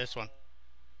jugular or this one?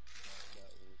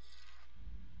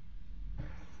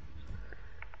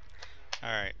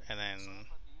 Alright, and then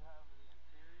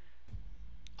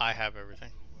I have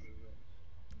everything.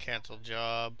 Cancel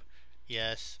job,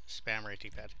 yes, spam right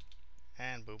D-pad.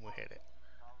 And boom, we hit it.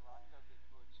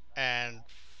 And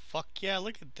fuck yeah,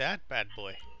 look at that bad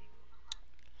boy.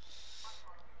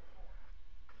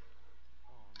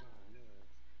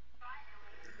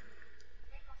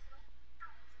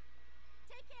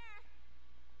 Take care.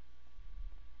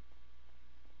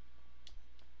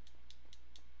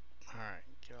 Alright,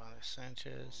 get on to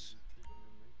Sanchez.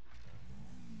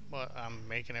 Well, I'm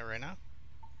making it right now.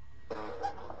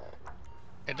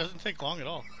 It doesn't take long at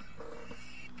all.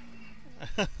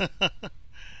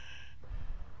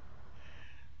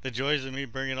 The joys of me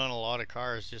bringing on a lot of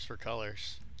cars just for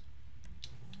colors.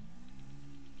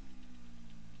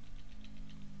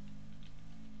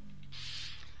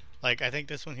 Like, I think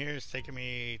this one here is taking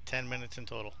me 10 minutes in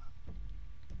total.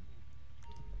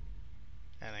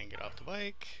 And then get off the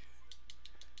bike.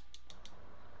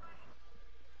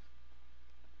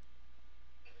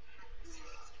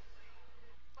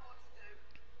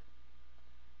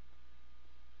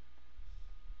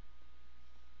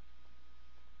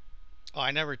 Oh,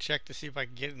 I never checked to see if I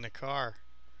could get in the car.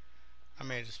 I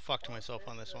may have just fucked myself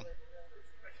on this one.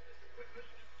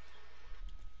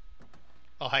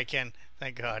 Oh, I can.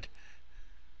 Thank God.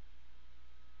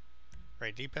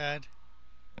 Right D-pad.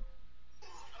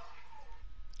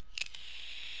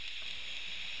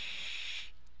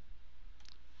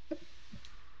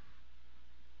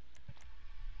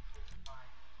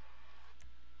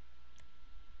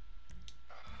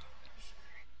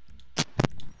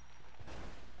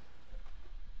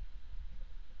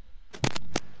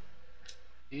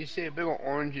 Did you say a big old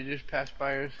orange you just passed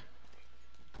by us?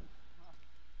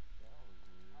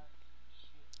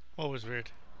 What was weird?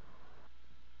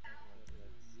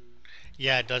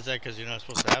 Yeah, it does that because you're not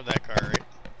supposed to have that car, right?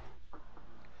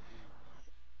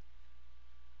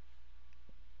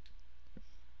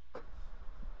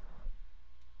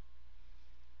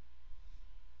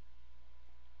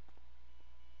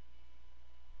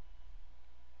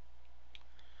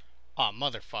 Aw,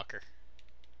 motherfucker.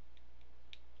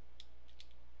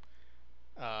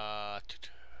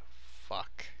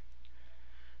 Fuck.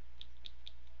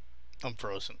 I'm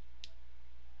frozen.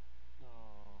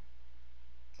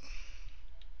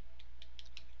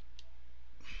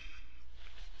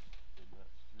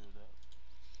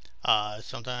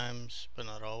 Sometimes, but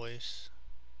not always.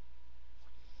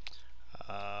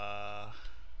 Yeah,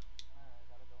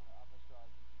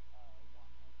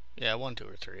 1, 2,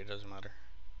 or 3, it doesn't matter.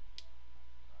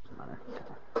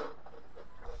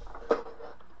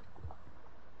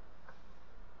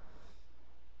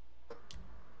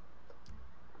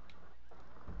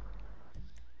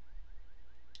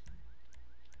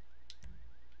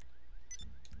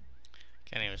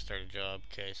 Can't even start a job.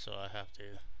 Okay, so I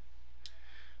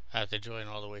have to join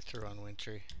all the way through on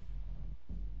Wintry.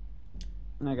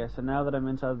 Okay, so now that I'm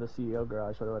inside the CEO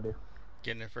garage, what do I do?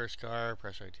 Get in your first car,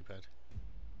 press right D-pad.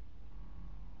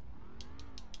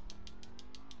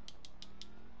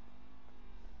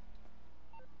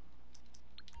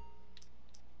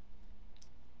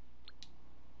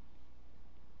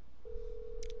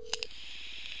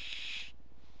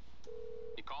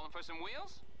 You calling for some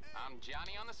wheels? I'm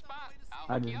Johnny on the spot. I'll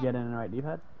I hook just you up. get in the right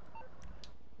D-pad?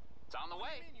 It's on the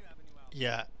way.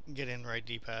 Yeah, get in right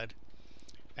D-pad.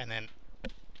 And then,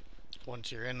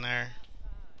 once you're in there,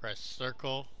 press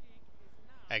circle.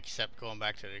 Except going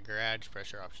back to the garage,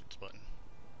 press your options button.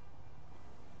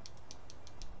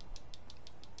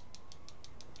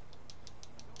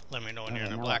 Let me know when you're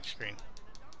in a now black what? screen.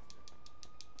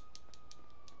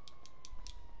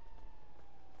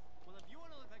 Well, if you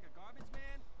want to look like a garbage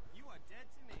man, you are dead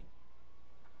to me.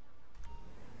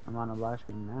 I'm on a black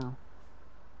screen now.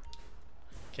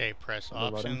 Okay, press The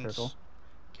loading circle. options.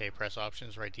 Okay, press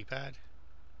options, right D-pad.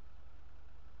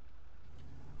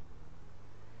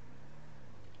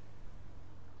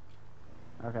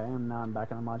 Okay, and now I'm back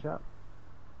in the mod shop.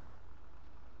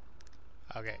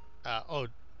 Okay. Oh,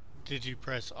 did you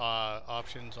press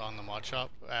options on the mod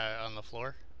shop on the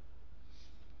floor?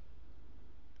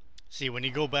 See, when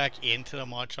you go back into the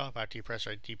mod shop after you press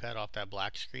right D-pad off that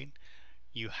black screen,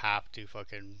 you have to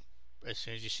fucking, as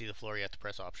soon as you see the floor, you have to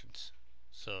press options.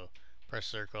 So press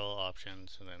circle,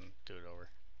 options, and then do it over.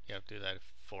 You have to do that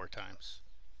 4 times.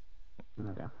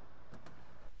 Okay.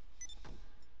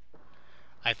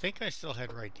 I think I still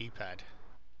had right D-pad.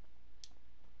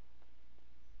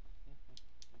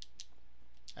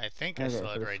 I think I Okay, still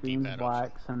so had the right screen's D-pad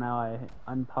black, option. so now I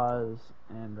unpause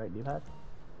and right D-pad?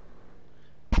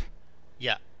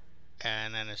 Yeah.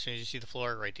 And then as soon as you see the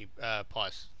floor, right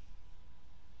pause.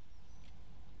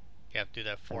 You have to do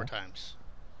that 4 Okay. times.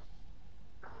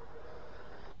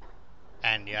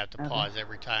 And you have to pause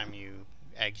every time you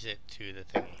exit to the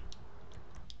thingy.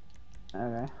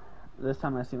 Okay. This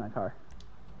time I see my car.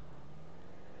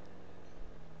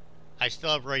 I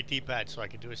still have right D-pad, so I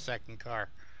can do a second car.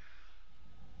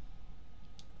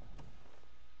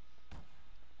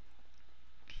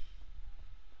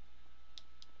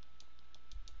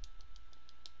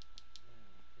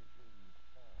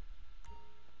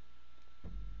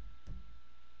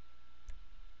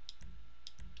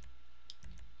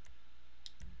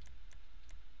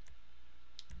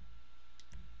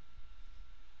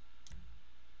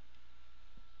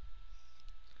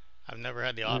 I've never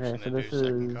had the option Okay, so to do this a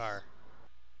second is... car.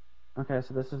 Okay,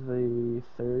 so this is the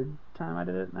 3rd time I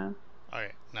did it now?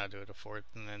 Alright, now do it a 4th,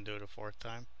 and then do it a 4th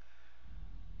time.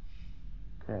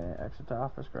 Okay, exit to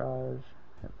office garage,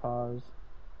 hit pause.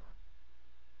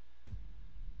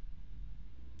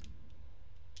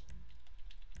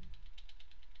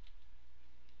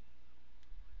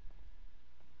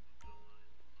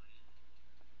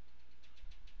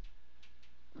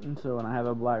 And so when I have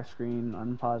a black screen,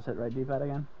 unpause, hit right D-pad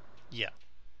again? Yeah,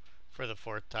 for the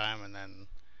 4th time,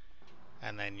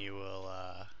 and then you will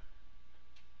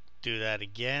do that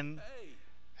again,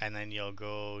 and then you'll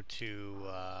go to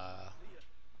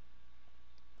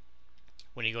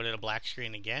when you go to the black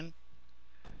screen again,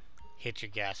 hit your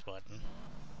gas button.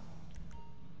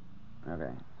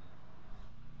 Okay.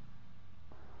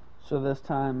 So this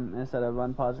time, instead of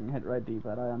unpausing, hit right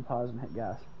D-pad, I unpause and hit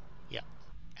gas. Yeah,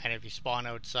 and if you spawn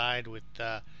outside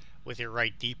with your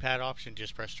right D-pad option,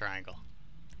 just press triangle.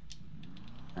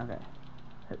 Okay.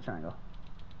 Hit triangle.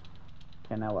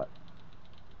 Okay, now what?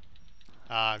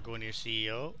 Go into your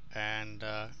CEO and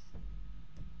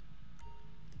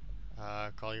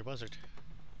call your buzzard.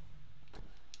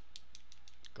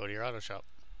 Go to your auto shop.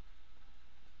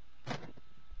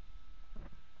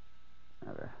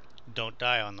 Okay. Don't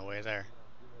die on the way there.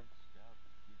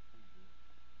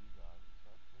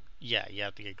 Yeah, you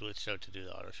have to get glitched out to do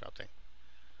the auto shop thing.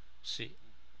 See,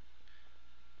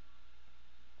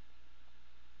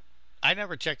 I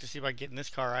never checked to see if I get in this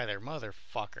car either,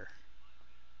 motherfucker.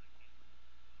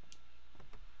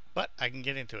 But I can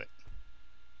get into it.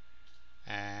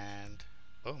 And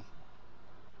boom.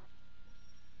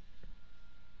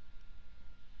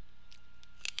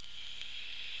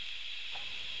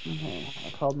 Okay,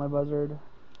 I called my buzzard.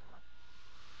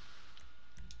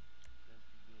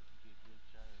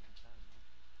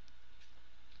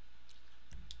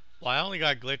 Well, I only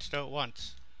got glitched out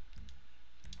once.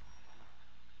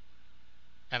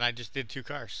 And I just did 2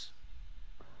 cars.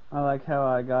 I like how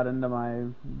I got into my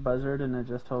buzzard and it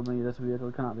just told me this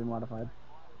vehicle cannot be modified.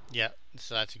 Yeah,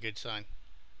 so that's a good sign.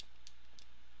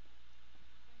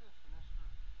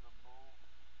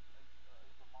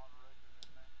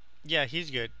 Yeah, he's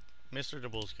good. Mr.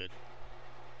 DeBull's good.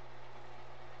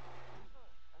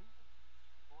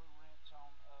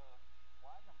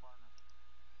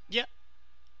 Yeah.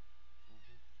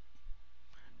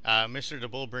 Mr.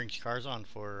 DeBull brings cars on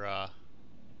for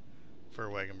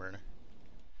Wagon Burner.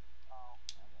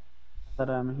 That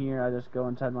I'm here, I just go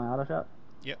inside my auto shop?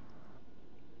 Yep.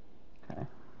 Okay.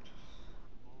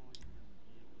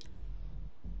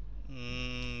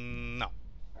 No.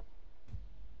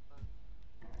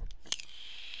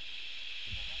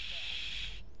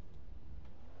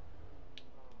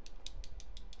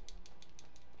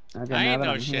 Okay, I now ain't that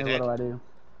no I'm here, what shithead. do I do?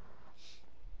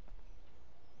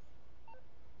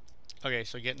 Okay,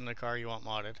 so get in the car you want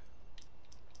modded.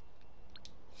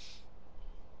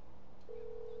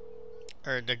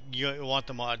 Or you want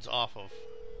the mods off of.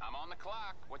 I'm on the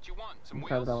clock. What you want? Some The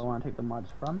car wheels? that I want to take the mods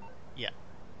from? Yeah.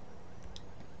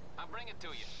 I'll bring it to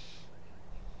you.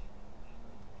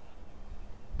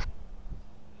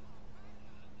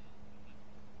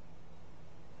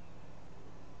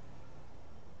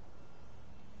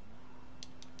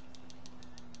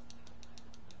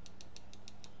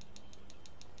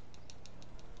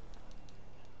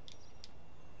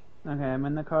 Okay, I'm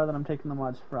in the car that I'm taking the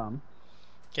mods from.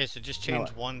 Okay, so just Now change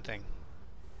what? one thing.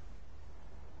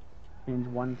 Change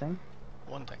one thing,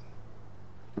 One thing.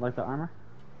 like the armor.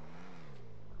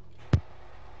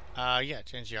 Yeah,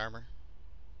 change the armor.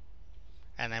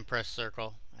 And then press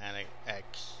circle and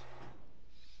X.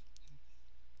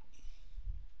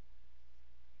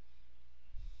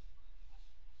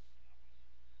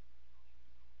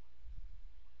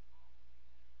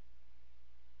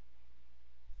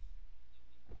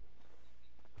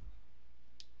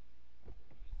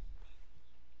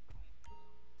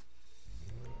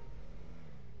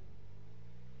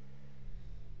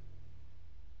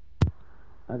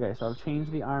 Okay, so I've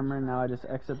changed the armor, now I just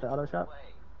exit the auto shop.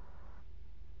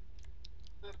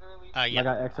 Yeah. Like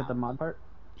I exit the mod part?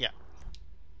 Yeah.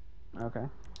 Okay.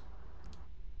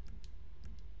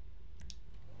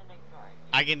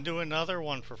 I can do another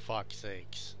one for fuck's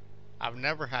sakes. I've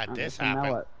never had Okay, this so now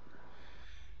happen. what?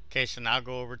 Okay, so now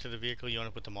go over to the vehicle you want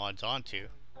to put the mods onto.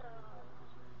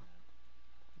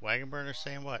 Wagon burner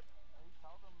saying what?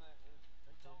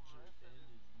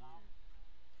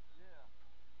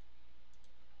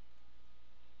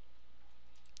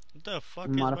 What the fuck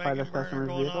is Modify Wagon this burner customer's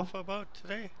going vehicle? off about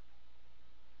today?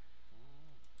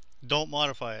 Don't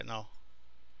modify it, no.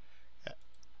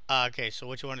 Okay, so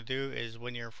what you want to do is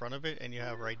when you're in front of it and you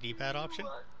have right D-pad option,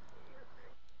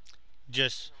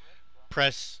 just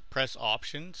press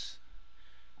options,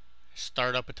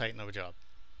 start up a Titan of a job.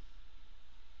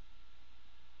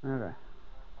 Okay.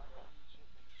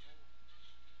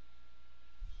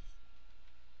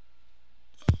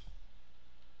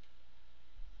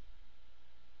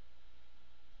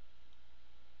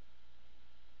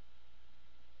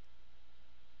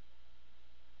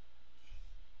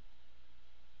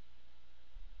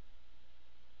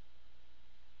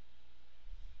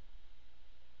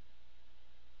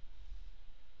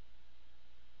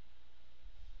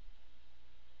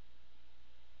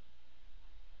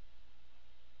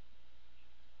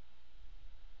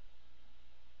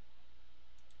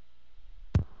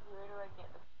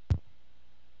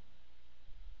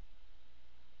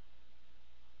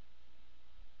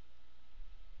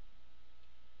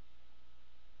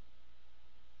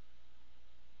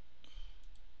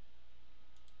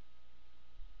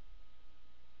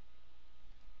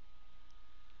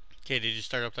 Okay, did you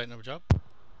start up Titan of a job?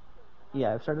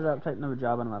 Yeah, I've started up Titan of a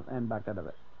job and backed out of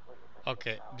it.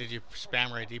 Okay, did you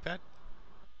spam right D-pad?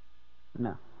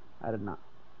 No, I did not.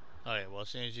 Okay, well as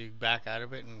soon as you back out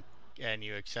of it and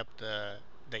you accept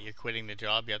that you're quitting the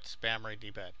job, you have to spam right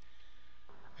D-pad.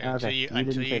 Okay, you Until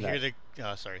didn't say you hear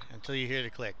that. until you hear the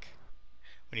click.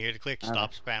 When you hear the click, Okay.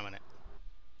 stop spamming it.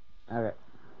 Okay.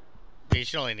 You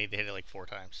should only need to hit it like 4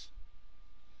 times.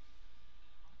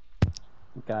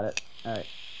 Got it. Alright,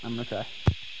 I'm gonna try.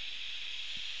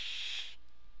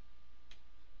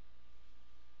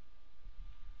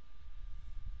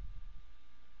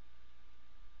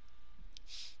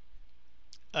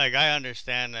 Like, I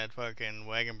understand that fucking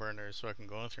Wagon Burner is fucking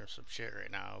going through some shit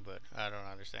right now, but I don't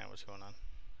understand what's going on.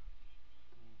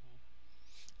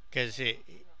 Because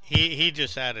he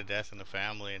just had a death in the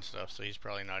family and stuff, so he's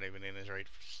probably not even in his right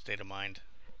state of mind.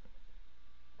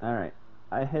 Alright,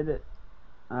 I hit it.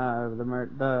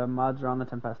 The mods are on the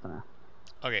Tempesta now.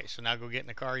 Okay, so now go get in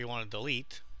the car you want to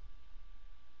delete.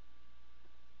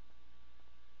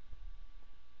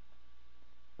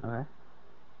 Okay.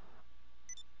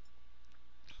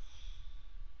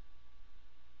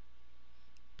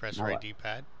 Press Now right what?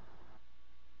 D-pad.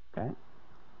 Okay.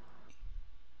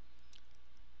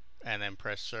 And then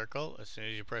press circle. As soon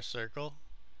as you press circle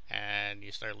and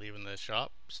you start leaving the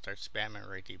shop, start spamming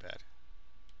right D-pad.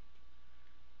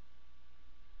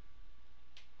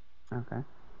 Okay.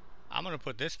 I'm gonna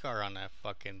put this car on that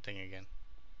fucking thing again.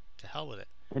 To hell with it.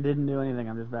 It didn't do anything,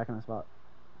 I'm just back in the spot.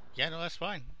 Yeah, no, that's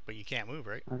fine. But you can't move,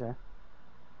 right? Okay.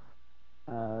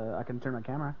 I can turn my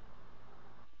camera.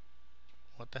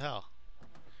 What the hell?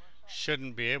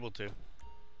 Shouldn't be able to.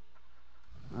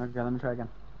 Okay, let me try again.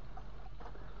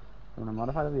 I'm gonna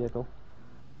modify the vehicle.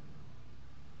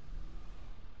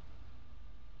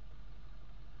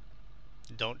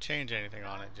 Don't change anything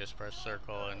on it. Just press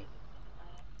circle and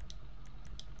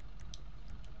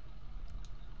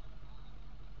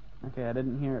Okay, I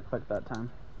didn't hear it click that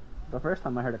time. The first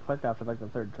time I heard it click after like the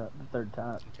third tap.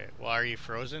 okay. Well, are you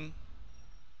frozen?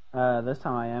 This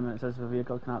time I am, and it says the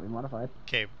vehicle cannot be modified.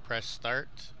 Okay, press start.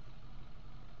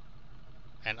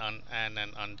 And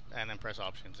then press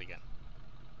options again.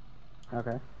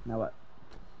 Okay, now what?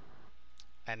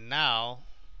 And now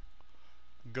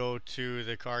go to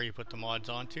the car you put the mods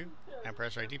onto and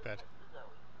press right D-pad.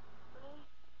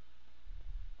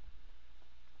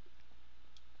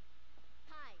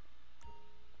 Hi.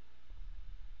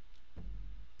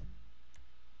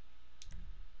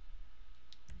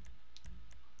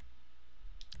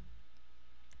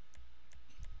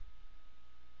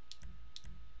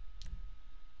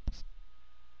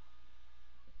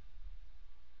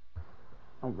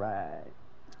 Alright.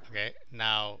 Okay,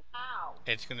 now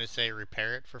it's going to say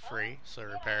repair it for free, so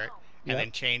repair it, and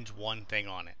then change one thing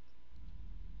on it.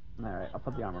 Alright, I'll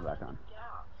put the armor back on.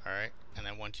 Alright, and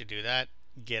then once you do that,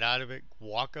 get out of it,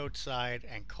 walk outside,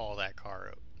 and call that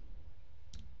car out.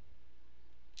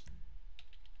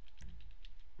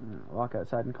 Walk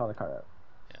outside and call the car out.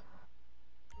 Yeah.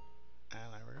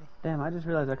 And there we go. Damn, I just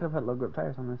realized I could have put low grip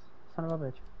tires on this. Son of a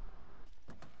bitch.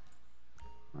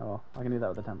 Oh well, I can do that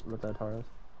with the Tauros.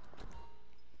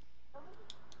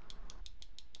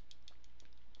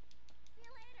 See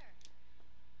you later.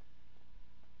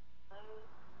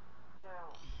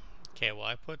 Okay, well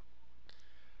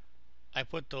I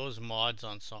put those mods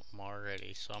on something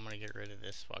already, so I'm gonna get rid of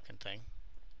this fucking thing.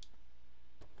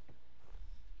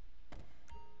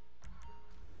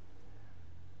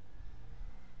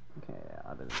 Okay,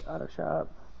 auto shop.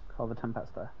 Call the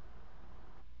Tempesta.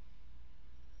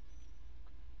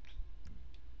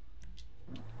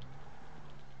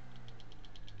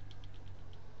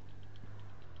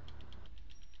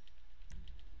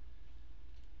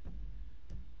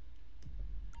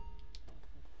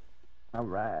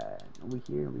 Alright, we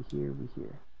here.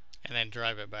 And then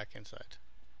drive it back inside.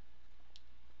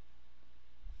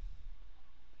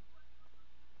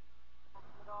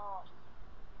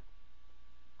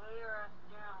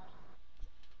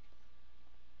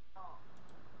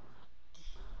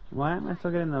 Why am I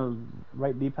still getting the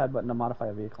right D-pad button to modify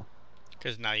a vehicle?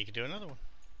 Because now you can do another one.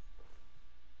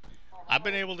 I've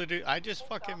been able to do, I just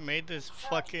fucking made this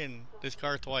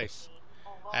car twice.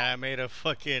 And I made a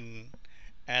fucking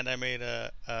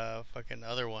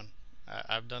other one.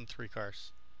 I've done 3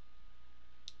 cars.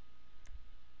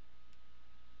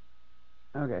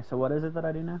 Okay, so what is it that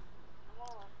I do now?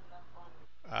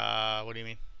 What do you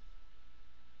mean?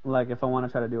 Like, if I want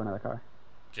to try to do another car.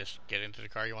 Just get into the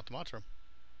car you want the mods from.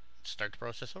 Start the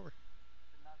process over.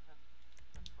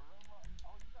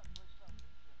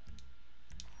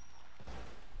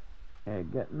 Okay,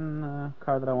 get in the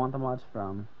car that I want the mods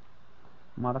from.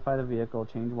 Modify the vehicle,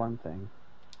 change one thing.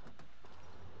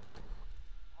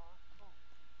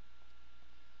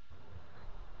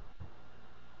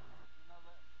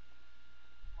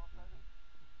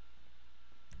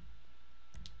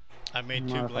 I made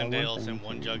 2 Modify one Glendales thing, and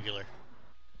 1 change. Jugular.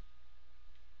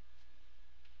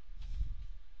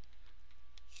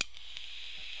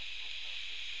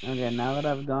 Okay, now that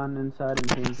I've gone inside and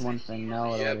changed one thing, now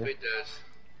what do I Yep, do? it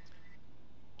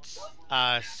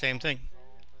does. Same thing.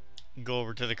 Go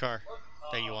over to the car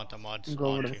that you want the mods Go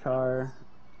over onto. to the car,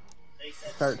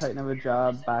 start tightening up a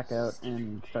job, back out,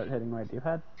 and start hitting right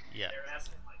D-pad? Yeah. They're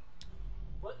asking like,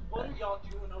 what are y'all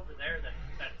doing over there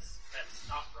that's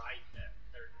not right that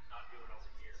they're not doing over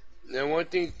here? Now one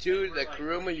thing too, the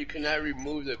Kuruma, you cannot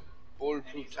remove the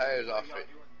bulletproof tires off it.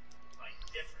 Like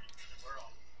different in the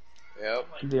world.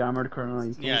 Yep. The armored Kuruma,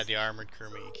 you can't. Yeah, the armored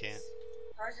Kurma you can't.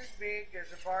 Cars is big.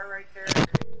 There's a bar right there.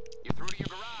 You're through to your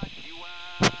garage. You,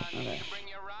 need me to bring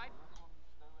you a ride?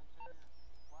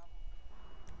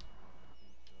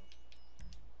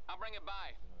 I'll bring it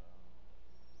by.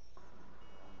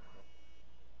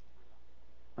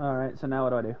 Alright, so now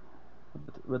what do I do?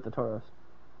 With the Tauros?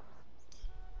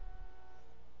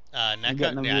 Net I'm cut?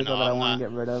 getting the Yeah, vehicle no, that I I'm want not.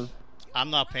 to get rid of. I'm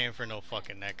not paying for no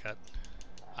fucking net cut.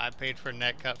 I paid for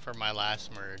net cut for my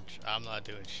last merge. I'm not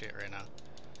doing shit right now.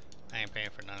 I ain't paying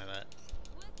for none of that.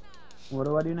 What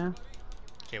do I do now?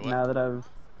 Okay, what? Now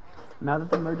that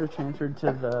the merge was transferred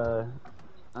to the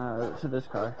to this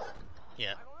car,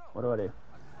 Yeah. what do I do?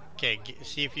 Okay,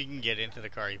 see if you can get into the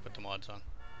car you put the mods on.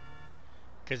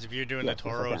 Because if you're doing Yes, the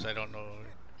yes, I Toros, can. I don't know.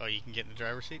 Oh, you can get in the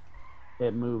driver's seat?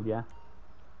 It moved, yeah.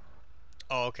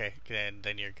 Oh, okay.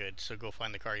 Then you're good. So go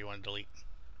find the car you want to delete.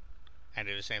 And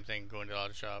do the same thing. Go into the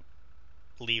auto shop.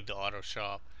 Leave the auto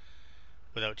shop.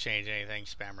 Without changing anything,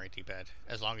 spam right D-pad.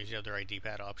 As long as you have the right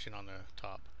D-pad option on the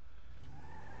top.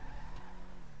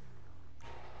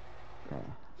 Okay.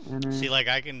 Enter. See, like,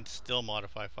 I can still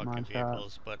modify fucking Mod shop.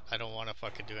 vehicles, but I don't want to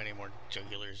fucking do any more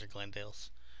Jugulars or Glendales.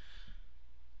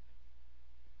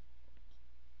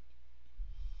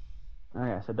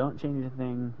 Okay, so don't change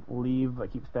anything. Leave,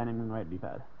 but keep spamming right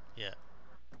D-pad. Yeah.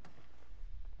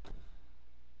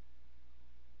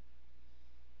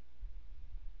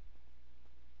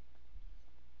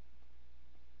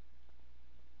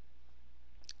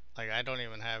 Like, I don't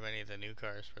even have any of the new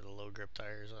cars for the low grip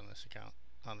tires on this account,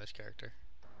 on this character.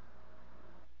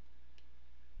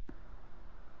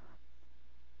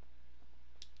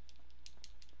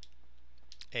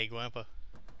 Hey, Gwampa.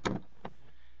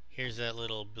 Here's that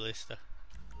little ballista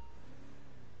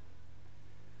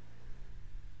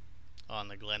on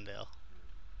the Glendale.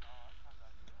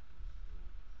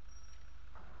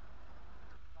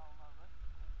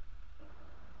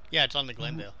 Yeah, it's on the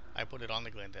Glendale. I put it on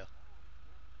the Glendale.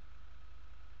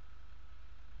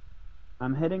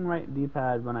 I'm hitting right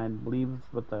D-pad when I leave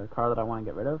with the car that I want to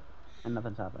get rid of, and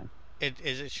nothing's happening.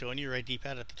 Is it showing you right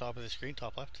D-pad at the top of the screen,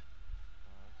 top left?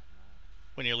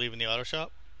 When you're leaving the auto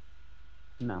shop?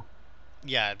 No.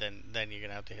 Yeah, then you're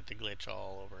gonna have to hit the glitch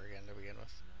all over again to begin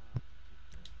with.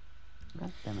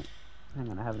 God damn it. Hang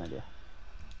on, I have an idea.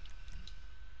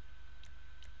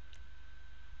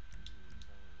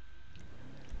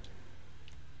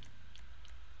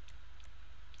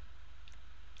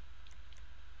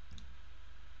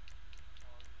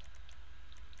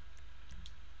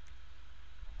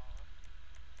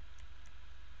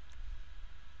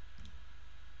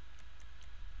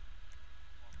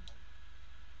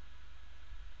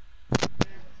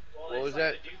 Well, What was it's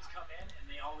like that? the dudes come in and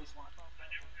they always want to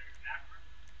back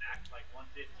like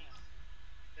 150s.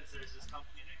 Because there's this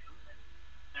company that comes in,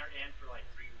 they're in for like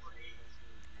 3 4 days.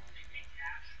 They pay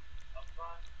cash up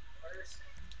front first,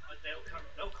 but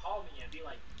they'll call me and be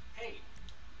like, "Hey,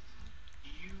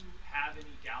 do you have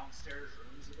any downstairs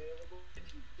rooms available? If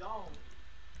you don't,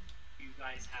 do you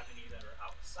guys have any that are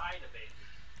outside available?"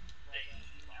 They,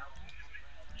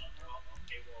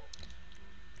 okay,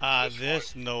 well,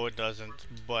 This, no it doesn't,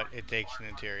 but it takes an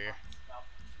interior. stuff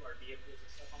to our vehicles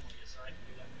and stuff. I'm like, yes, sir, I can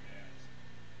do that for you guys.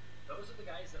 Those are the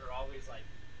guys that are always like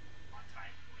on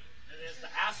time for you. And there's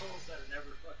the assholes that are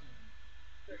never fucking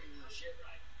doing their shit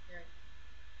right. Yeah.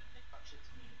 And they fuck shit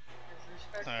to me. There's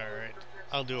respect for Alright. workers.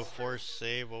 I'll do a force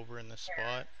save over in this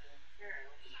spot.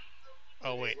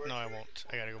 Oh wait, no I won't.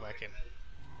 I gotta go back in.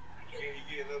 Can you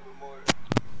get a little bit more?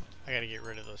 I gotta get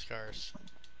rid of those cars.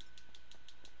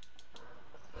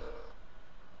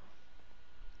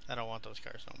 I don't want those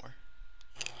cars no more.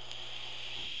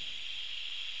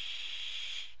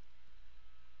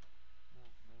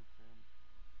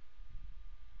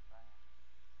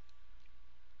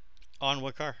 On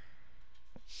what car?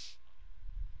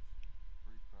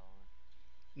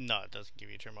 No, it doesn't give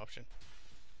you a trim option.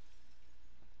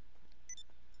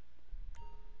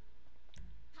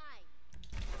 Hi.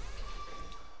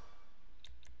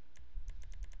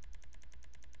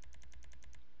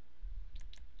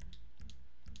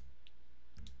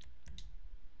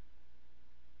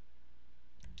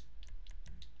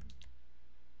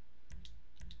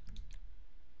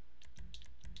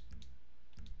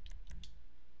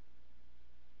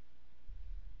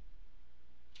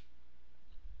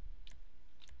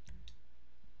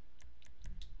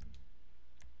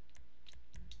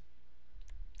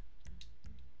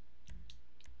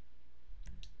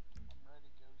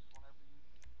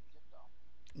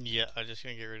 Yeah, I'm just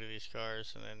gonna get rid of these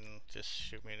cars and then just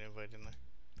shoot me an invite in there.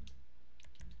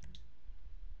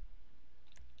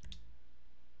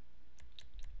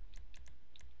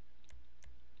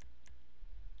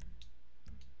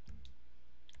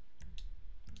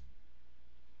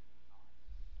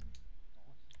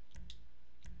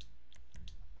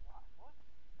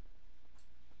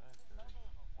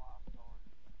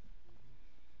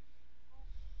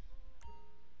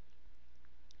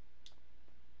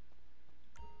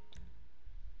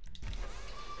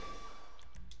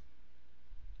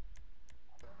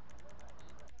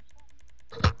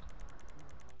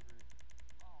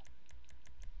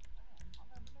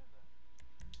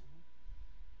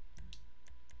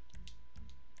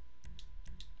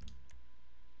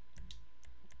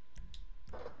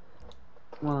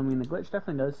 Well, I mean, the glitch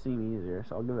definitely does seem easier,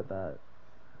 so I'll give it that.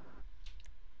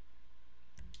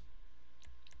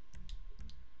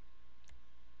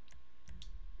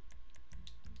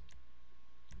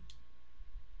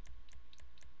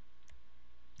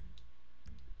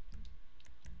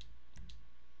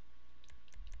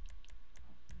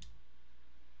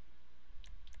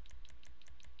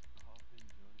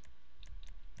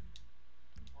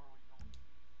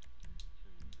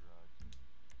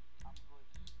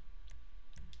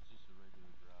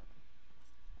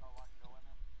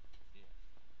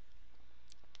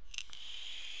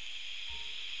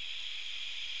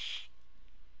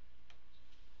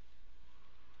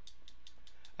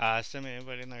 Send me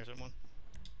anybody in there, someone.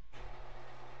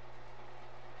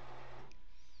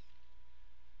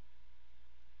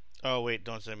 Oh, wait,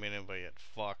 don't send me an invite yet.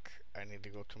 Fuck. I need to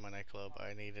go to my nightclub.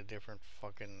 I need a different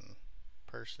fucking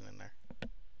person in there.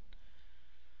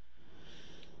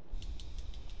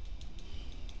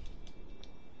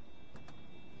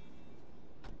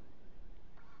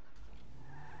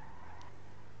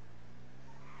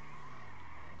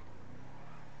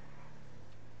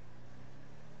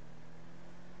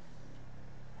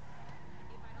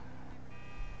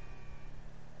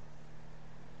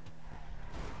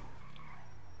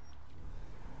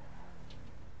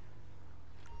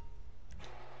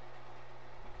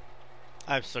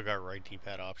 I've still got right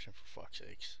D-pad option, for fuck's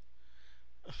sakes.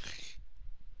 That's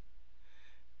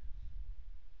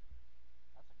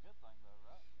a good thing, though,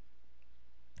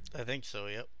 right? I think so,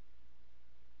 yep.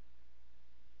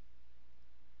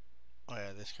 Oh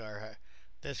yeah, this car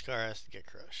has to get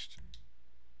crushed.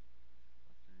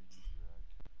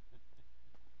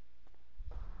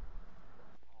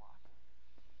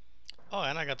 Oh,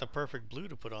 and I got the perfect blue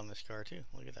to put on this car too.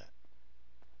 Look at that.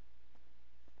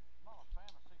 I'm not a fan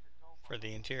of secret code. For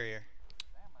the interior.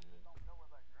 Damn it, it don't go with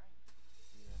that green.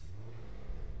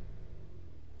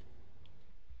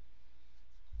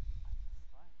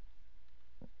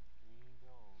 Green and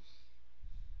gold.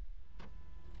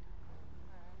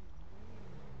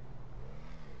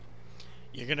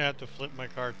 You're gonna have to flip my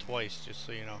car twice, just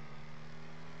so you know.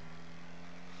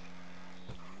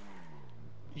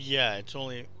 Yeah, it's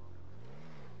only...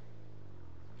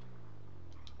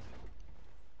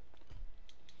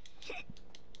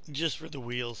 just for the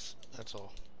wheels, that's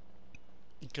all.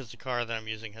 Because the car that I'm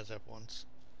using has F1s.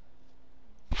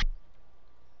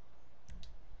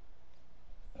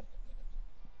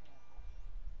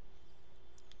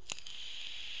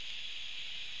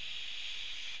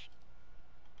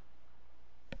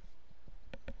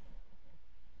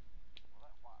 Well,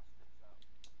 that white sticks out.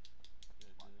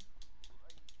 It like did.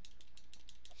 Crazy.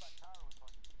 That back tire looks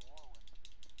like it's blowing.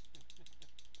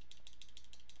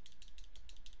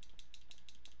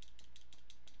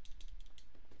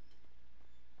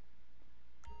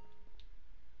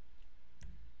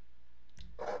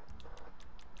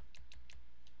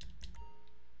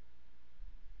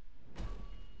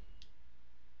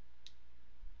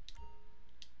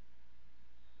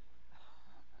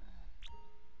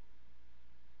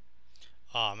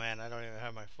 Aw, man, I don't even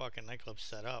have my fucking nightclub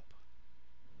set up.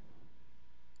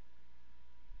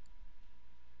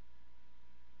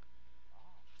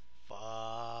 Fuck.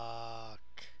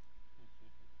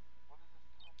 What is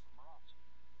this called for Mirage?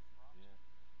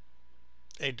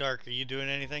 Yeah. Hey, Dark, are you doing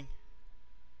anything?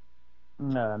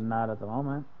 No, not at the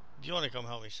moment. Do you want to come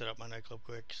help me set up my nightclub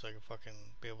quick so I can fucking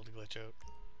be able to glitch out?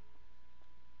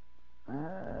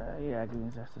 Yeah, give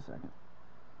me just a second.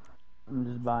 I'm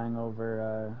just buying over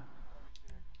a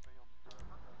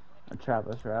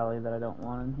Travis rally that I don't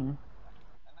want in here. And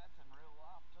that's in real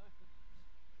life, too.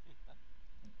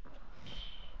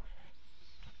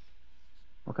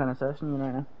 What kind of session you in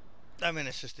right now? I'm in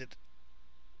assisted.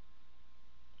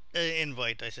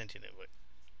 Invite, I sent you an invite.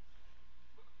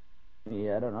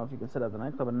 Yeah, I don't know if you can set up the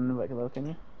nightclub and invite hello, can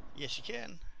you? Yes, you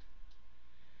can.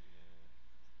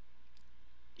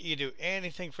 You can do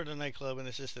anything for the nightclub and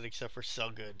assisted except for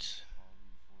sell goods.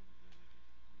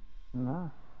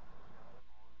 No.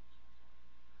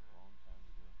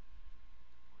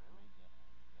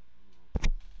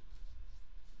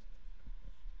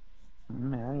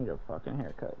 Man, I need a fucking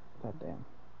haircut. God damn.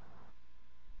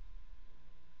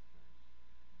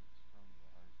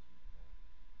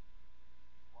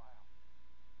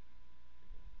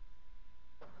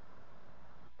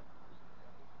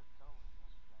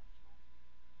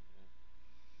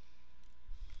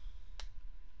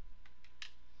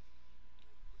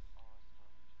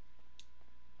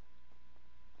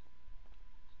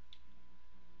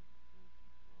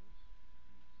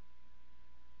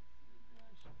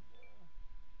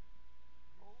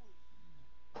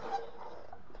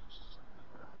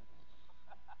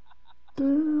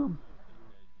 Damn.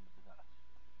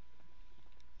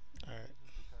 Alright.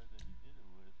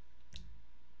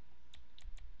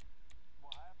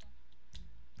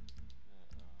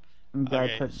 Guy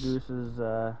Okay. took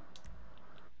Goose's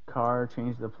car,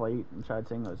 changed the plate, and tried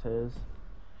saying it was his.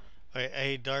 Okay,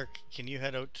 hey, Dark, can you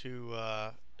head out to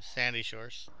Sandy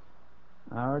Shores?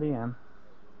 I already am.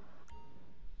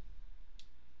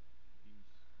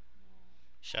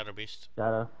 Shadow Beast.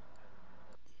 Shadow.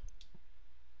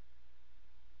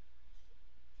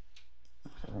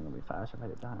 I think it'll be faster if I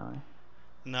hit the highway.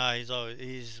 Nah,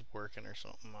 he's working or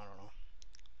something. I don't know.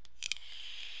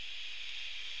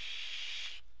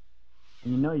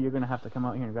 You know you're gonna have to come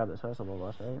out here and grab this festival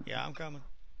bus, right? Yeah, I'm coming.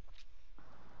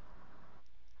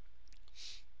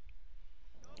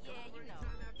 Yeah, you know, a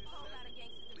whole lot of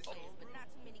gangsters and players, but not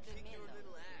too many good men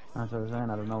though. That's what I'm saying.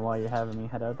 I don't know why you're having me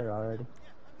head out there already.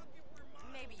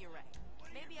 Maybe you're right.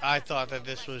 Maybe I'm I not thought ready that for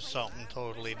the this right was place. something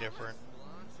totally different.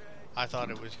 I thought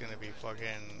it was gonna be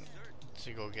fucking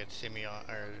to go get Simeon,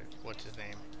 or what's his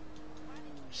name.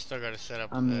 Still gotta set up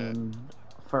I the. mean,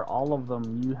 for all of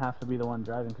them, you have to be the one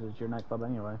driving because it's your nightclub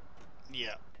anyway.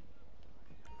 Yeah.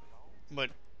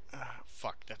 But,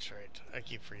 fuck, that's right. I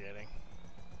keep forgetting.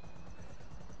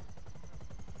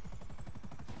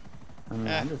 I mean,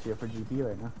 I'm just here for GP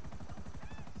right now.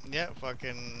 Yeah,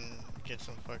 fucking get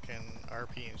some fucking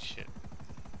RP and shit.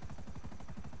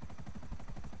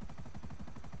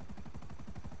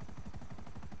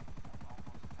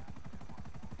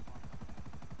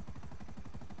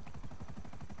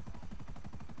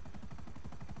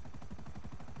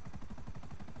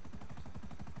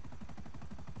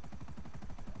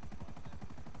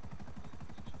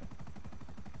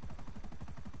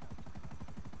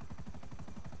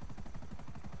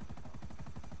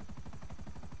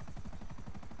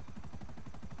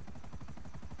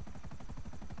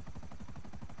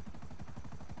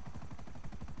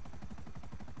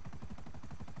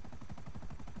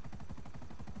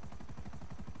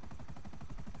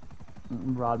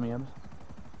 Rod me up.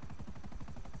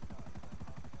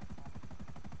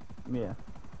 Yeah.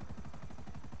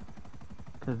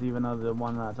 Because even though the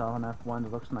one that's on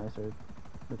F1 looks nicer,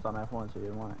 it's on F1, so you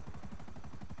didn't want it.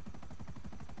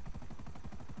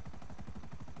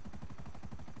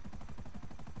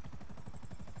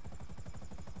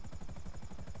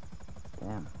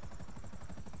 Damn.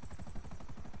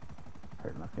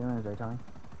 Hurt my feelings there, Tony.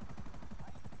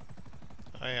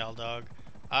 Hey, Al dog.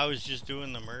 I was just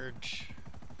doing the merge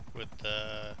with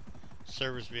the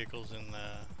service vehicles in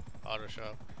the auto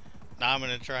shop. Now I'm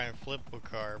gonna try and flip a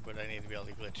car, but I need to be able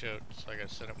to glitch out, so I gotta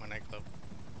set up my nightclub.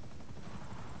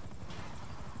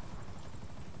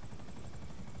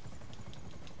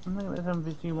 Look at this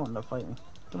MVC wanting to fight me.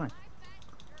 Come here.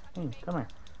 Hey, come here.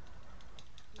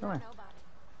 Come here.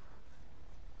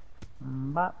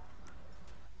 Bop.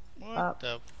 What Bop.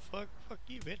 the fuck? Fuck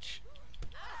you, bitch.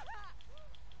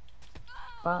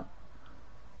 Bop.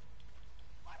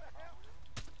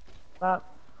 Bop.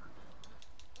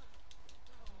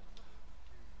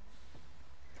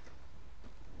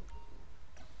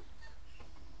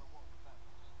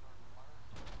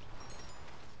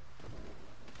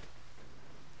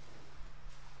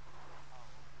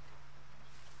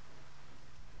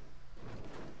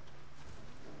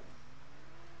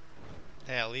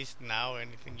 Hey, at least now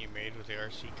anything you made with the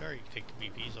RC car, you can take the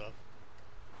BPs off.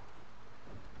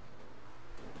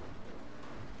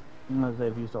 I'm gonna say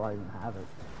if you still even have it.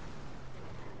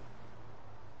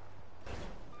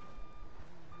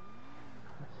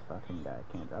 This fucking guy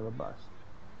can't drive a bus.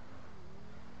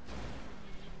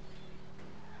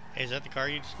 Hey, is that the car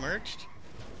you just merged?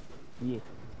 Yeah.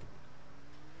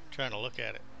 Trying to look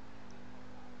at it.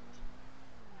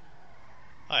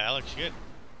 Oh, yeah, that looks good.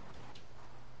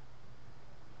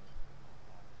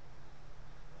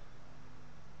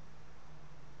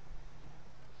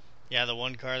 Yeah, the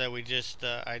one car that we just,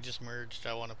 I just merged,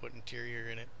 I want to put interior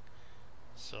in it.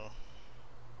 So,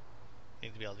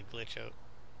 need to be able to glitch out.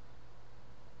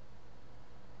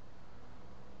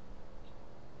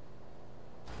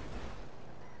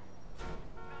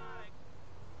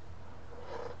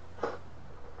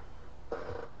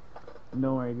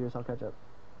 Don't worry, Goose, I'll catch up.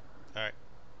 Alright.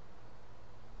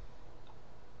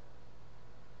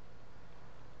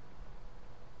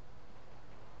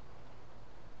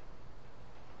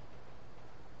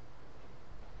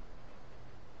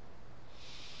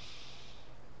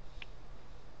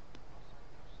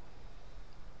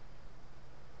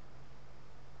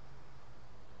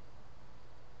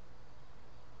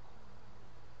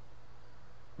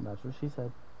 That's what she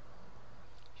said.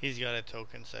 He's got a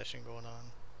token session going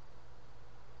on.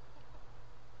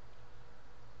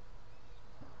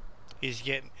 He's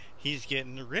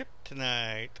getting ripped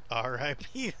tonight.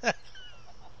 R.I.P.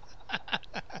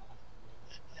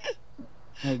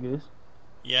 Hey, Goose.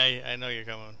 Yeah, I know you're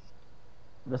coming.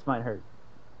 This might hurt.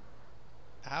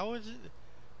 How is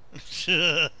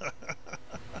it?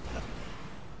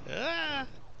 Ah.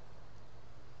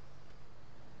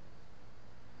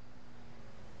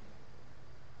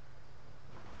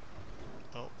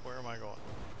 Oh, where am I going?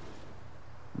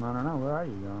 I don't know. Where are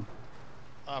you going?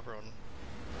 Off-roading.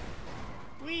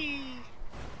 Whee!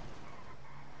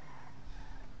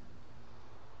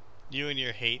 You and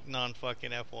your hating on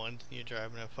fucking F1s. You're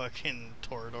driving a fucking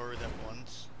Torador with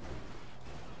F1s.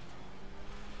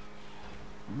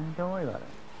 Man, don't worry about it.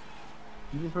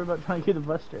 You just worry about trying to get the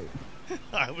bus straight.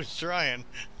 I was trying.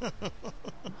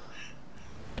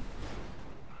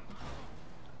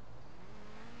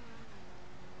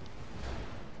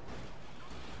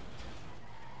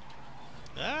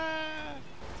 Ah!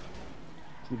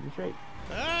 Keep it straight.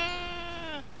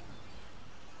 Ah!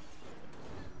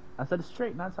 I said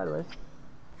straight, not sideways.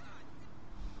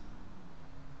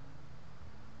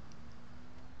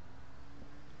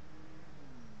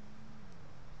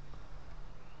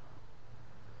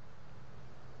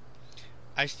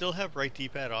 I still have right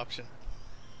D-pad option.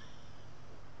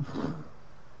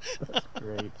 That's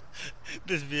great.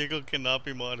 This vehicle cannot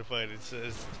be modified, it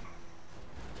says.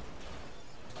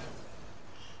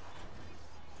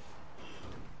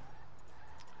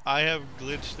 I have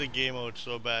glitched the game out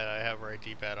so bad I have right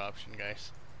D-pad option,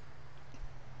 guys.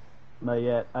 Not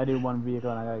yet. I do one vehicle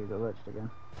and I gotta get glitched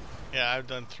again. Yeah, I've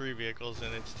done 3 vehicles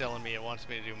and it's telling me it wants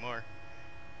me to do more.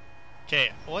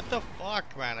 Okay, what the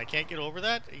fuck, man? I can't get over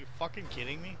that? Are you fucking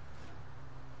kidding me?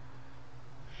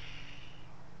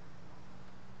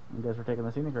 You guys were taking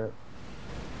the scenic route.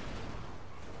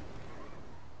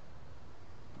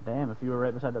 Damn, if you were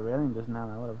right beside the railing just now,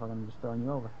 I would have fucking just thrown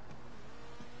you over.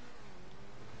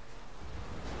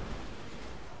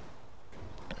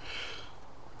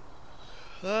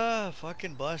 Ah,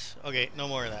 fucking bus. Okay, no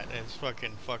more of that. It's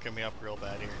fucking me up real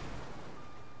bad here.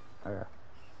 Okay.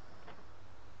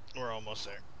 We're almost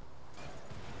there.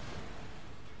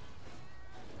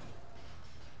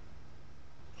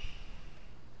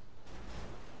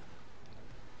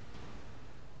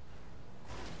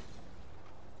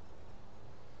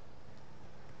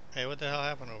 Hey, what the hell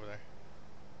happened over there?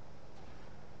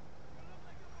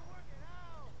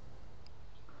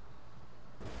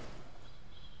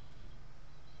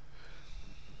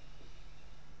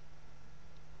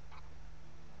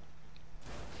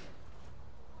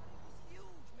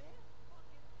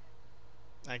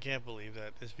 I can't believe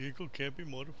that. This vehicle can't be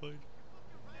modified.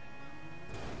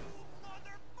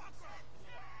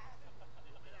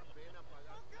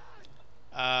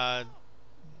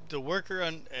 The worker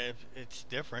on it's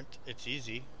different. It's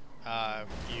easy.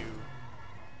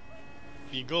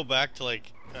 You go back to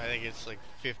like I think it's like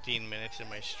 15 minutes in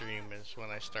my stream is when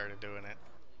I started doing it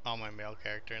on my male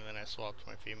character, and then I swapped to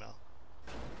my female.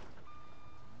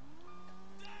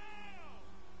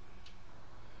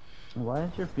 Why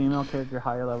is your female character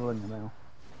higher level than your male?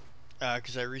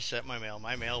 Because I reset my male.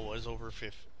 My male was over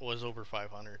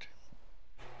 500.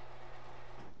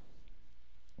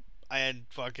 I had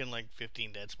fucking like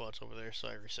 15 dead spots over there, so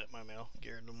I reset my male,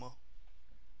 geared them all.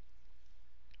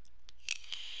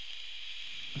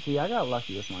 See, I got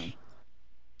lucky with mine.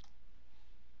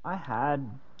 I had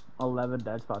 11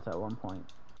 dead spots at one point.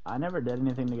 I never did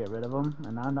anything to get rid of them,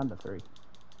 and now I'm down to 3.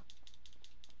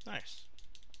 Nice.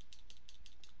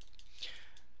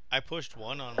 I pushed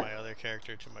one on my other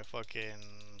character to my fucking...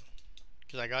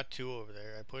 Because I got 2 over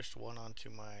there. I pushed one onto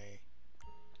my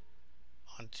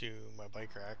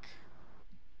bike rack.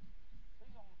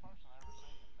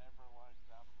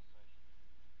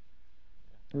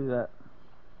 Who's that?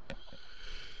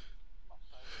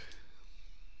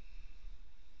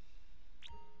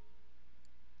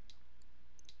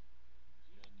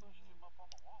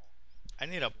 I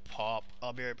need a pop.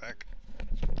 I'll be right back.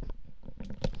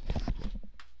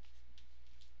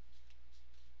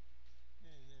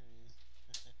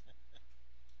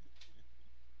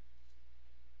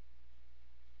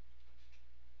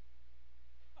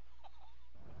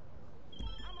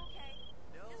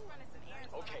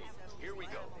 Okay, here we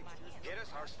go. Get us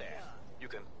our staff. You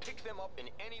can pick them up in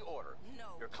any order.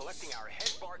 You're collecting our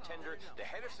head bartender, the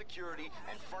head of security,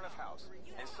 and front of house,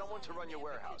 and someone to run your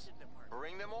warehouse.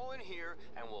 Bring them all in here,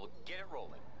 and we'll get it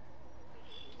rolling.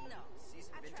 No,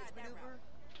 I tried that route.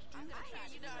 I hear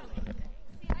you, darling.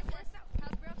 See, I said so.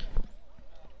 How's Brooklyn?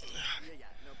 Yeah,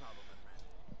 no problem, my friend.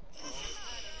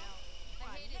 I don't know.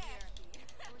 I hate it here.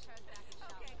 I wish I was back in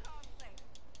Charlotte. Okay, call me later.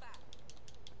 Bye.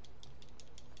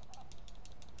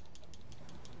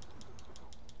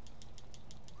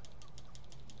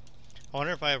 I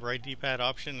wonder if I have right D-pad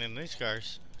option in these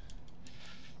cars.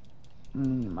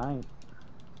 Might.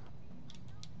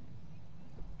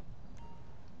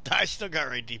 I still got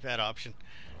right D-pad option.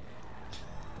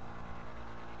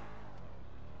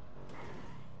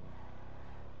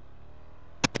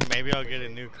 Maybe I'll get a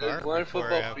new car. There's one before I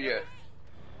football have field.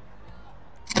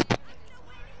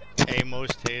 a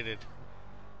most hated.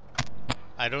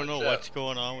 I don't know What's up? what's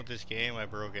going on with this game. I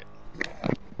broke it.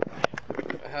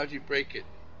 How'd you break it?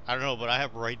 I don't know, but I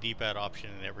have right D-pad option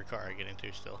in every car I get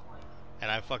into still. And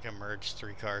I fucking merged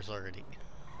 3 cars already.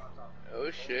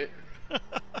 Oh shit.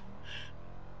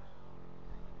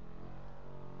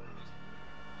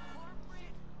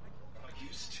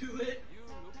 used to it. You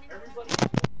looking for Everybody.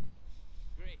 something?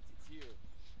 Great, it's you.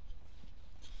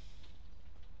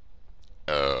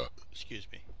 Excuse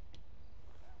me.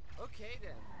 Okay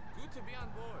then, good to be on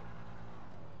board.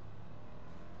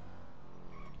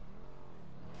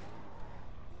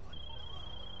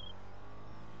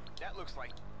 That looks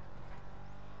like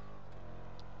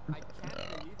I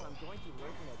can't believe I'm going to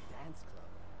work in a dance club.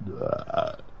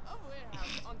 A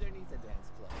warehouse underneath a dance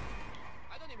club.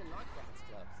 I don't even like dance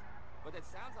clubs, but it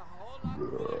sounds a whole lot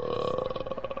cooler than a sorting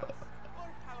warehouse. Or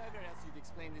however else you'd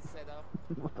explain this setup.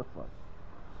 What the fuck?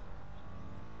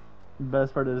 The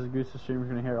best part is Goose's stream is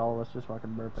gonna hear all of us just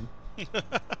fucking burping.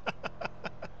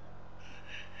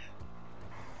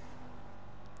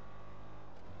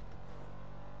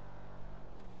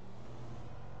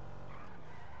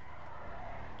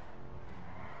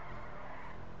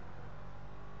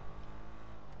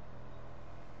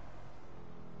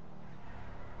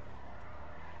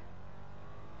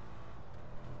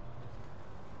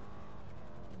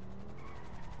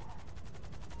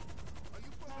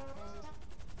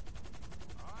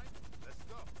 Alright, let's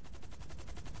go.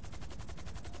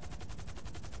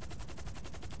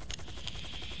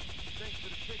 Thanks for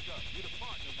the pickup. You're the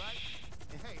partner, right?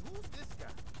 And hey, who's this guy?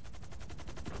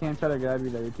 Can't try to grab you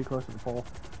there, you're too close to the pole.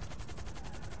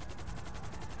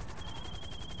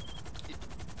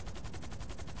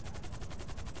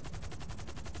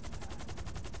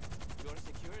 You're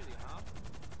security, huh?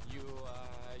 You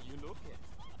look it.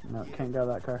 No, can't grab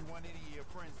that car. You want any of your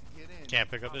friends to get in? Can't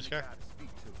pick up this I'm the car? guy to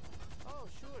speak to. Oh,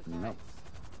 sure, thanks. Nope.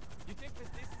 You think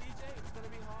with this DJ it's gonna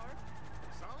be hard?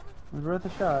 Solomon? It was worth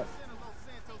a shot. Santa Los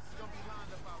Santos is gonna be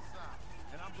lined up outside,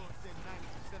 and I'm gonna send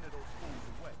 90% of those fools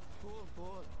away. Cool,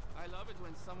 cool. I love it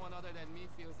when someone other than me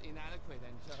feels inadequate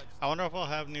and judged. I wonder if I'll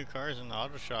have new cars in the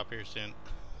auto shop here soon.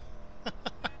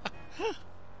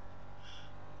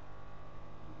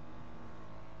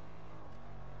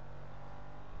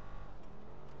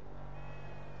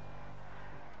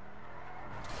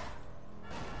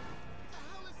 What the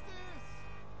hell is this?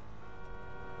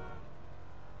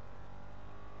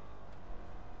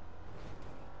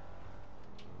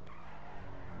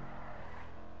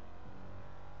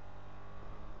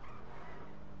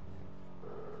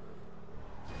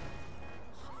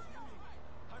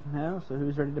 Yeah, so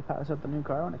who's ready to pass up the new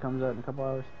car when it comes out in a couple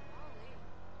hours?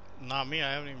 Not me,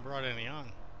 I haven't even brought any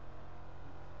on.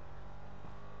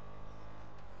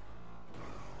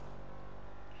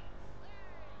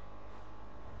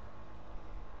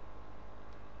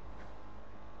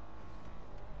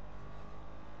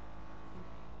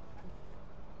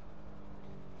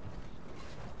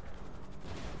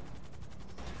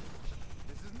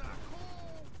 This is not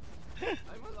cool.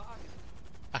 I'm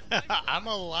alive. I'm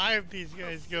alive, these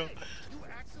guys go. You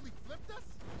actually flipped us?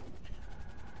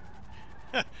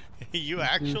 You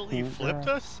actually can't flipped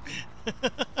drive. us? Are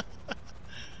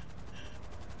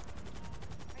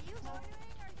you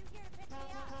loitering or are you here to pick me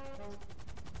up?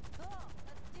 Cool,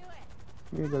 let's do it.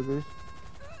 Here you go, Goose.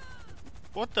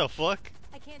 What the fuck?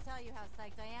 I can't tell you how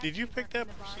psyched I am. Did to you be pick working that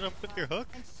the bar person up this with long. your hook?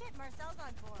 And shit, Marcel's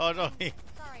on board. Oh no, And-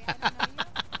 sorry, I don't know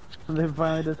you. They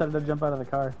finally decided to jump out of the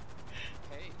car.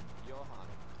 Hey, Johan.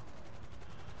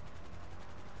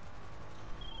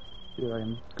 See if I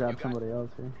can grab somebody else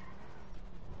here.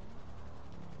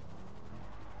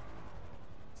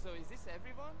 So is this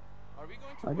everyone? Are we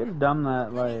going to Like, work? it's dumb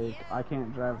that, like, I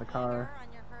can't drive the car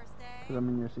On your first day? because I'm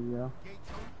in your CEO.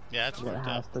 Yeah, that's It fucked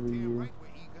has up. to be you.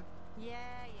 Yeah,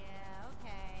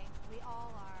 okay. We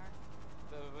all are.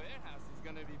 The warehouse is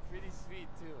gonna be pretty sweet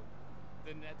too.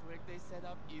 The network they set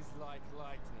up is like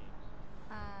lightning.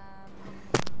 Huh?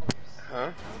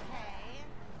 Okay.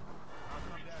 I'll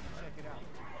come down and check it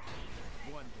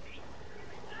out. One day.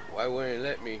 Why wouldn't it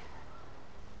let me?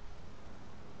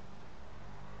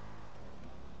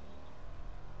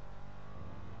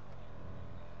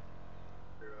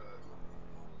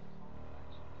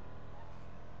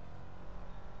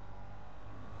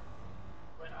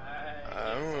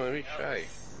 I don't know, let me try.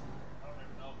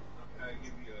 I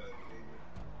give you a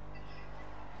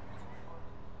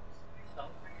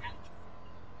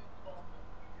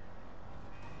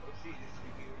oh see, this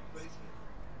could be a replacement.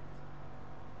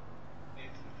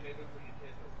 It's potato for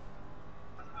potato.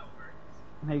 How it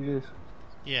works. Hey, Goose.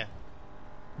 Yeah.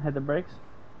 Hit the brakes.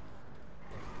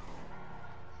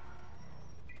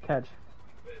 Catch.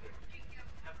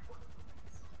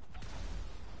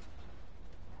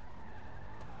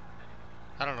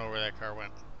 I don't know where that car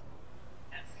went.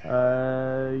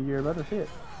 You're about to see it.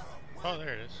 Oh,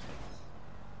 there it is.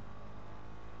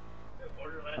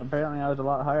 Apparently I was a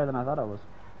lot higher than I thought I was.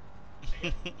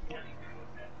 Hey,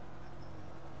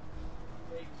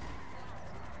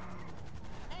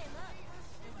 look.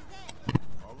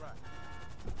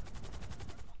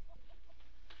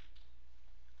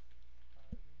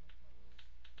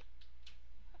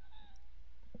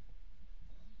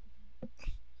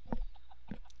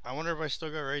 I wonder if I still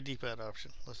got right D-pad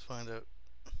option. Let's find out.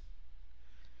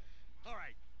 All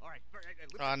right.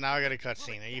 Oh, now I got a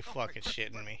cutscene. Are you fucking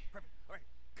shitting me? Perfect. All right,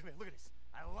 come here. Look at this.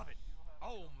 I love it.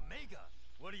 Omega.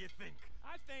 What do you think?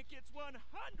 I think it's 100.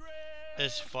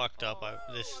 This fucked up.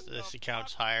 This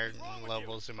account's higher in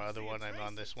levels than my other one. I'm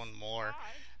on this one more,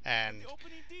 and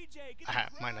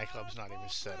my nightclub's not even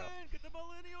set up.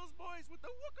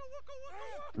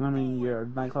 I mean, your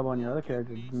nightclub on your other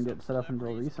character didn't get set up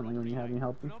until recently when you had me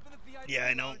help you. Yeah,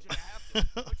 I know.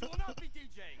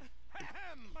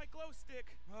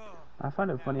 I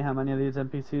find it funny how many of these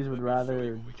NPCs would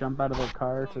rather jump out of their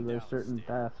car to their certain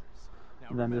death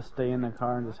than just stay in their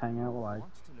car and just hang out while I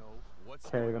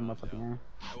carry them up in the air.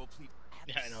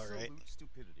 Yeah, I know, right?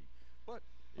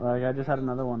 Like, I just had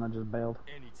another one that just bailed.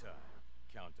 Anytime.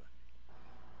 Counter.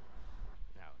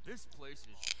 Now, this place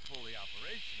is fully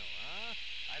operational, huh?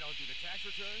 I don't do the tax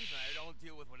returns, and I don't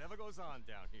deal with whatever goes on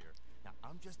down here. Now,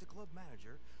 I'm just a club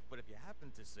manager, but if you happen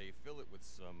to, say, fill it with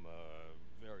some,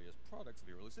 various products of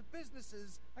your illicit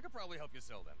businesses, I could probably help you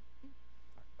sell them.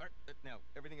 All right, now,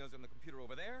 everything else on the computer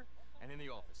over there, and in the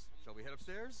office. Shall we head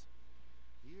upstairs?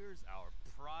 Here's our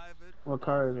private What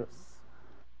car is it?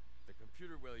 The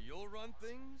computer where you'll run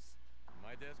things.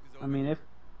 My desk is over. I mean, if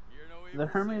You're no the evil,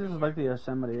 Hermes say is no like the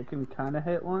Yosemite, it can kind of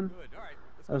hit one, Good. All right.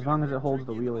 as long as it holds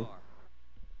the wheelie.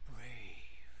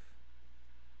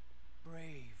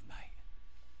 Brave, mate.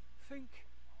 Think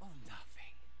of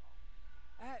nothing.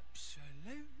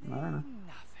 Absolutely I don't know.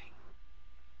 nothing.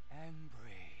 And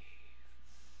brave.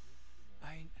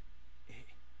 Ain't it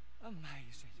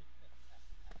amazing?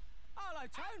 Hello,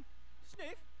 Tone.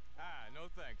 Sniff. Ah, no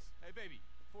thanks. Hey, baby,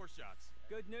 4 shots.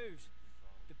 Good news.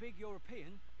 The big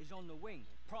European is on the wing.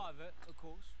 Private, of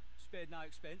course. Spared no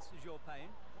expense as you're paying.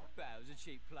 Well, it was a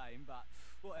cheap plane, but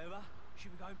whatever.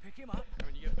 Should we go and pick him up? And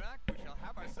when you get back, we shall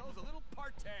have ourselves a little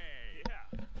party.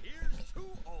 Yeah. Here's to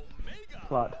Omega.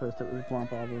 Plot twist, it was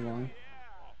Blump all along.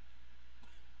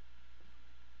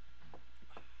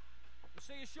 We'll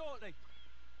see you shortly.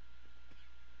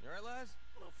 You alright, Laz?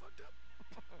 A little fucked up.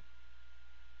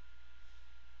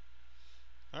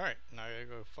 Alright, now I gotta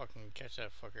go fucking catch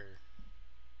that fucker.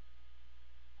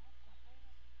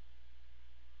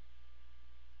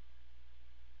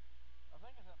 I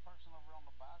think it's that person over on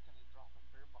the balcony dropping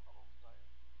beer bottles there.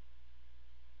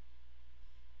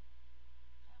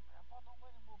 Damn, Grandpa, don't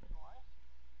let him whoop your ass.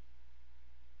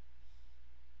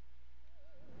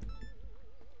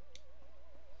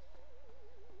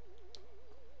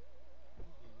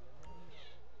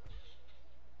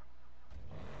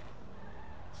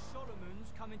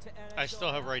 Solomon's coming to LA. I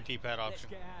still have right D-pad option.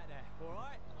 Let's get out there,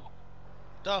 alright?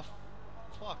 The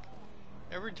fuck?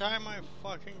 Every time I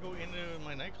fucking go into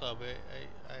my nightclub,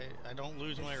 I don't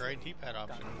lose my right D-pad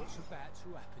option. What's about to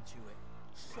happen to it?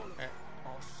 Solomon,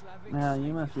 our Slavic Yeah,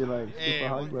 you must be like Hey, super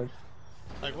hard glitch.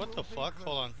 Like, what the fuck?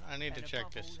 Hold on, I need to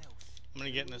check this. I'm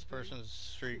gonna get in this person's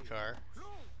streetcar.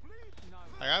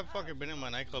 Like, I've fucking been in my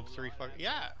nightclub 3 fucking...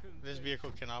 Yeah! This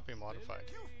vehicle cannot be modified.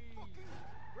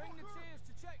 Bring the tears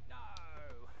to check. No.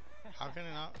 How can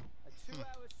it not? A 2-hour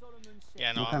Solomon set.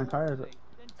 Yeah, no, What kind of car is it?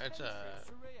 Then It's 10 a... trips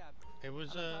to rehab. It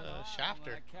was And a about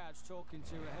shafter. that couch talking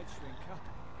to a head shrinker.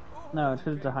 Oh, No, it's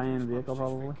 'cause it's a getting high-end goosebumps vehicle, just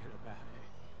probably. thinking about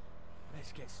it.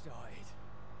 Let's get started.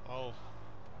 Oh.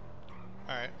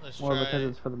 Alright, let's Or try... because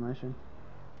it's for the mission.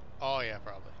 Oh, yeah,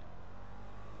 probably.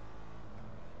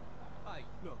 Hey,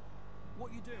 look.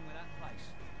 What you doing with that place?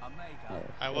 Omega.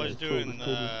 Yes, I was yes, doing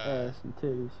cool, ass and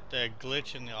titties. the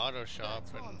glitch in the auto shop,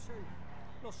 and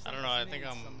I don't know, I think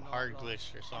I'm hard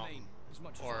glitched or something.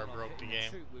 Or broke the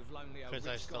game. Because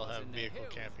I still have vehicle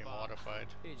can't be modified.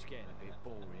 It's getting a bit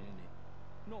boring, isn't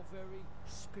it? Not very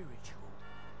spiritual.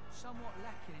 Somewhat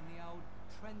lacking in the old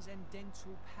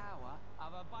transcendental power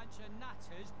of a bunch of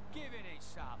nutters giving it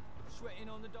some. Sweating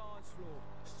on the dance floor.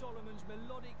 Solomon's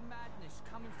melodic madness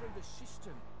coming through the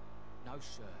system. No,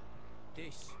 sir.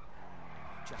 This,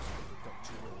 just what the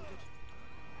doctor ordered.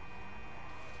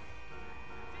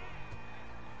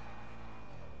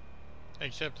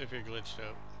 Except if you're glitched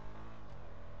out.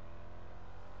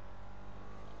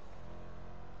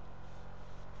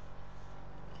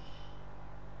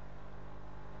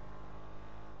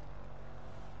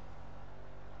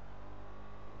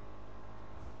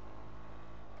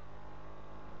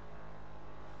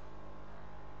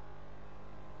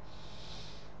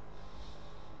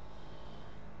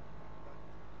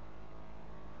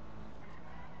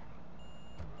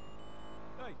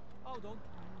 Hey, hold on.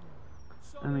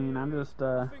 I mean, I'm just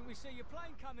Think we see your plane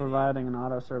coming in? providing an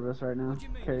auto service right now, What do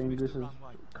you mean, carrying Mr. Goose's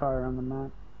Runway? car around the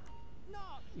map. No,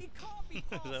 it can't be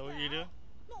Is that what you do?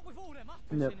 Not with all them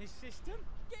uppers Yep. in his system.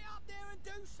 Get up there and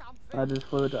do something. I just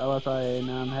flew to LSIA and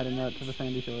now I'm heading out to the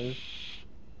Sandy Shores.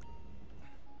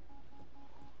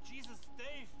 Jesus,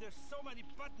 Dave, there's so many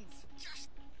buttons. Just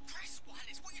press one.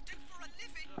 It's what you do for a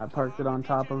living. I parked it on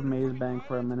top of Maze Bank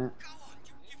for a minute. Go on,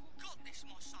 you've got this,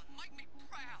 my son. Make me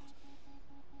proud.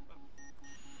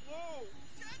 Whoa!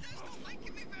 That's not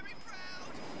making me very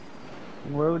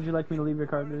proud. Where would you like me to leave your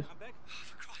car, Goose? I'm back.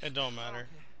 It don't matter,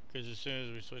 because as soon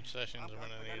as we switch sessions, I'm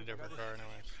gonna need a different car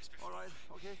anyways. Alright,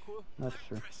 okay, cool. That's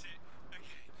true.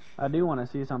 I do want to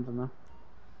see something though.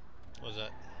 What's that?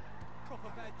 Proper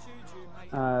bad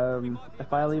juju, mate.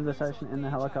 If I leave the session in the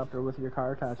helicopter with your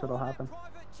car attached, what'll happen?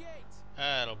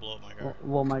 It'll blow up my car.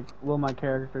 Will my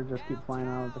character just keep flying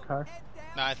out of the car?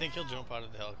 Nah, I think he'll jump out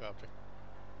of the helicopter.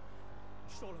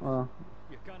 Well,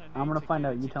 I'm gonna find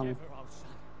out. You tell me.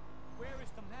 Where is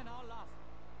the man I love?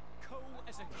 Cool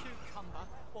as a cucumber,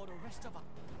 or the rest of them?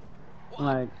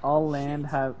 Like I'll land.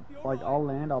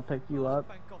 I'll pick you up.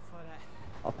 Thank God for that.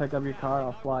 I'll pick up your car.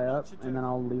 I'll fly up, and then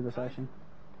I'll leave the session.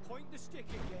 Point the stick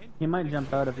again. He might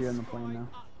jump out if you're in the plane though.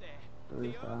 Up there. There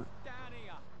is The that. earth down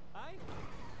here, eh?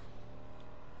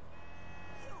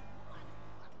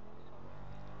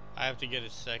 I have to get a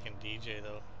second DJ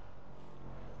though.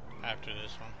 After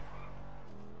this one.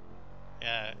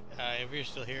 Yeah, if you're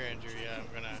still here, Andrew, yeah, I'm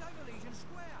gonna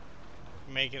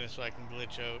make it so I can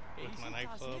glitch out with my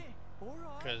nightclub.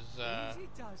 Because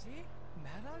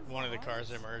one of the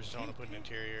cars I merged, I want to put an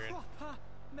interior in. Proper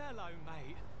mellow,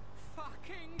 mate.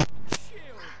 Fucking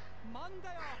chill.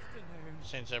 Monday afternoon.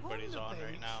 Since everybody's on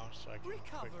right now, so I can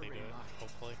quickly do it,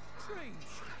 hopefully. Dream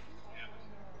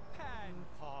pan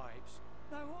pipes.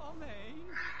 Know what I mean?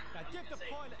 Now give the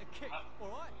pilot a kick,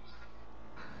 alright?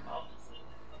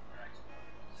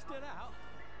 Still out?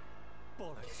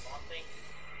 Bollocks.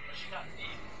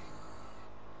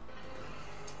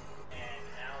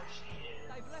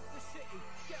 They've left the city.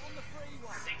 Get on the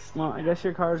freeway. Well, I guess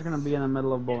your car is gonna be in the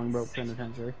middle of Bolingbroke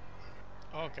Penitentiary.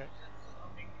 Oh, okay.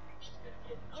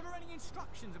 What are any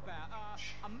instructions about?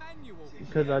 A manual?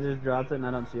 Because I just dropped it and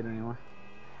I don't see it anymore.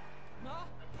 No?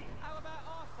 How about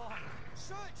iPhone?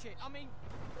 Search it. I mean,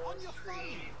 on your phone.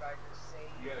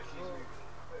 Yeah, she's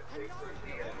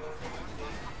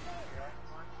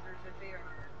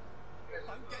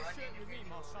Don't get shit with me,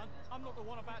 my son. I'm not the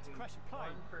one about to crash a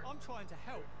plane. I'm trying to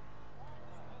help.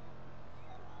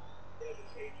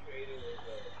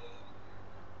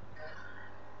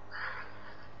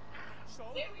 So,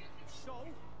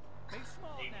 be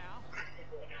smart now.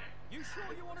 You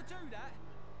sure you want to do that?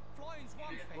 Flying's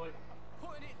one thing,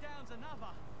 putting it down's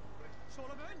another.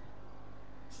 Solomon?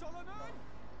 Solomon?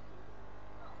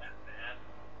 Not that bad.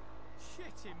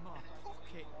 Shit in my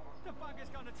pocket. The bugger's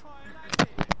gonna try and land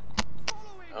it.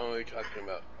 Follow him. I don't know what you're talking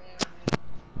about.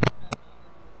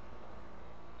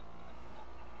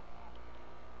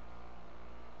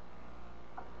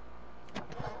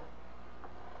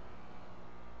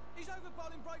 He's over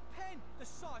Bolingbroke Pen, the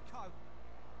psycho.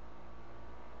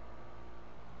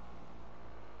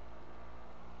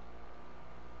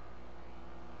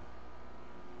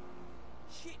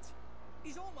 Shit!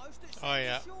 He's almost at Oh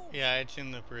yeah, Sandy Shores. yeah, it's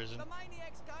in the prison. The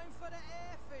maniac's going for the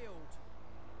airfield.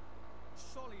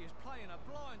 Solly is playing a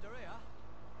blinder here.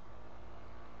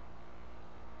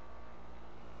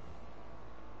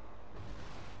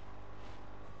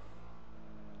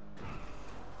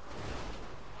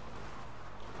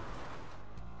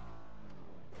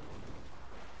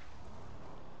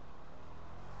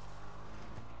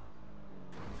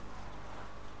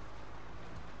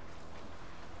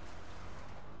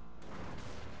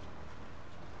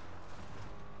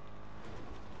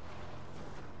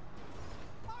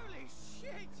 Holy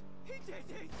shit! He did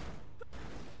it!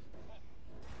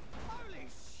 Holy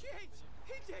shit!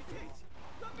 He did it!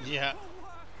 The Yeah. miracle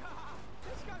worker!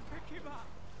 Let's go pick him up.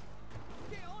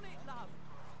 Get on it, love.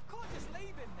 Can't just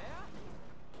leave him there.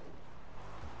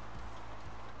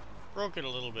 Broke it a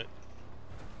little bit.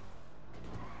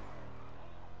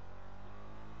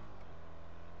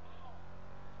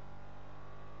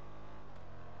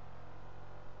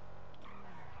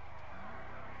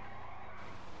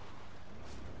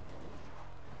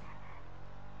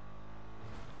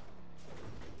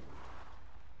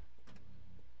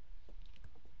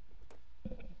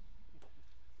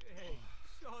 Hey,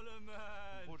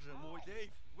 Solomon! Bonjour, moi, Dave.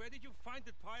 Where did you find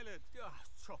the pilot?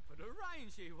 Top of the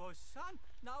range he was, son.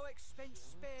 No expense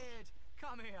spared.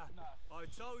 Come here. I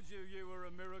told you you were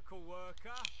a miracle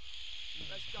worker.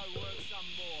 Let's go work some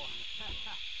more.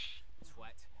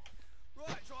 Twat.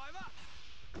 Right, driver.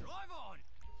 Drive on.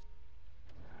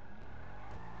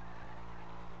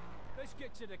 Let's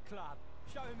get to the club.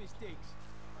 Show him his digs.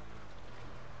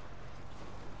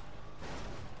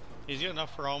 He's got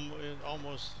enough for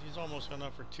almost. He's almost got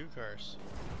enough for 2 cars.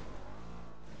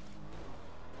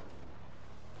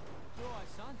 You alright,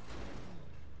 son?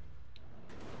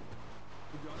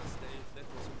 To be honest, Dave, that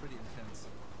was pretty intense.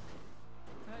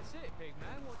 That's it, big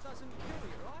man. What doesn't kill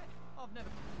you, right? I've never...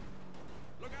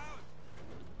 Look out!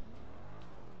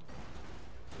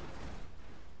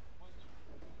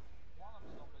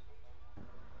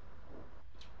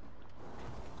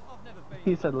 I've never been...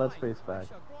 He said, let's face back.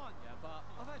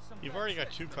 You've already got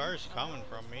 2 cars coming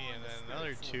from me, and then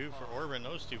another 2 for Orban.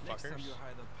 Those 2 Next time fuckers. you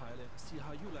hire the pilot, see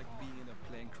how you like being in a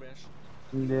plane crash.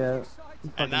 Yeah.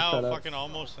 And now setup. fucking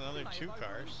almost another 2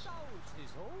 cars.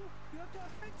 You have that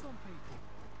effect on people.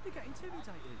 They get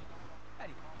intimidated.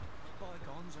 Anyway,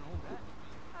 bygones and all that.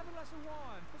 Have a glass of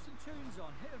wine, put some tunes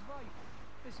on, hit a vape.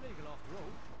 It's legal after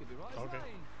all. You'll be right as Okay.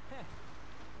 rain.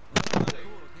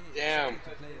 Damn.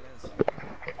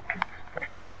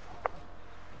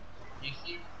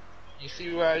 You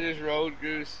see where I just rode,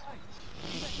 Goose?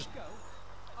 Let's go.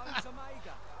 Owns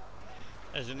Omega.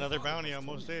 There's another bounty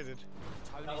almost dated.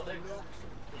 Tony's the look.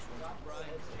 This one's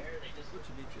brains. Good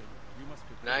to meet you. You must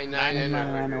be 99 and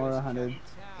 99 or 100. 100.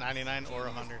 99 or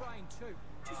 100.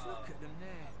 Just look at them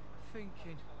there,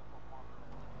 thinking.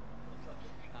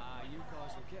 You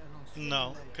guys will get along.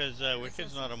 No, because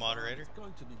Wicked's not a moderator. It's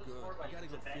going to be good. I got a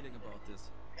good feeling about this.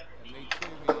 Me too,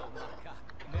 me old mucker.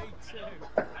 Me too.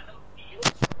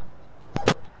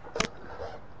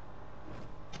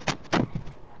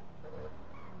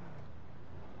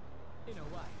 In a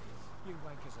way, you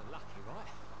wankers are lucky, right?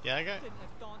 Yeah, I got Didn't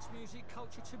have dance music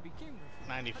culture to begin with.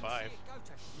 95. And see it go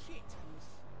to shit.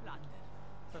 London.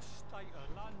 The state of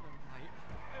London, mate.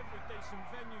 Every decent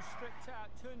venue stripped out,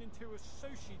 turned into a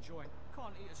sushi joint.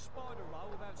 Can't eat a spider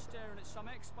roll without staring at some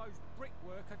exposed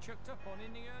brickwork I chucked up on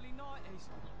in the early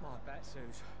 90s. My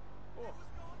batsus. Oh,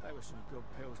 they were some good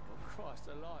pills, but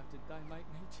Christ alive, did they make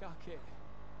me chuck it.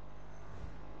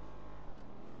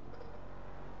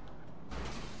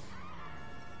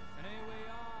 And here we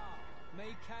are.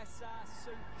 Mi casa,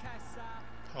 su casa.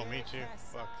 Oh, me too.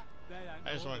 Fuck.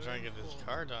 I just want to try and get this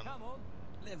car done. Come on.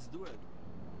 Let's do it.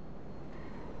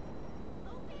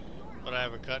 But I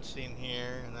have a cutscene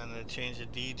here, and then I change the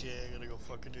DJ. I gotta go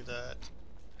fucking do that.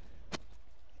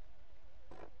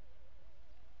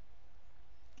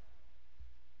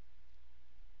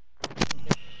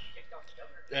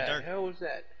 Hey, Dark. The hell was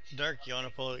that? Dark, you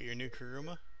wanna pull out your new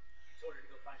Kuruma?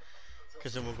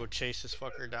 Because then we'll go chase this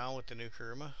fucker down with the new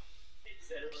Kuruma.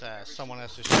 Someone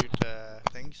has to shoot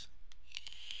things.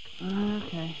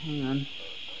 Okay, hang on.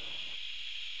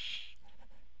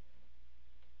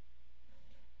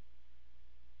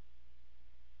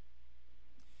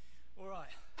 Alright,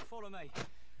 follow me.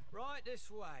 Right this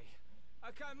way.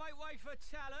 Okay, make way for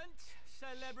talent.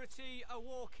 Celebrity a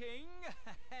walking.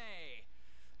 Hey.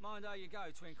 Mind how you go,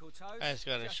 Twinkle Toes. I just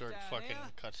got a Just short down fucking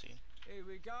here. cutscene. Here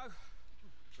we go.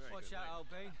 Watch out, old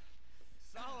bean.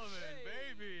 Solomon,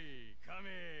 baby, come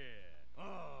here.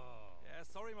 Oh. Yeah,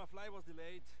 sorry my flight was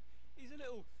delayed. He's a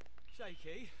little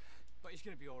shaky, but he's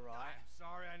gonna be alright. I'm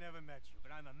sorry I never met you,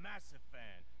 but I'm a massive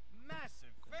fan.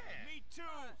 Massive fan. Me too,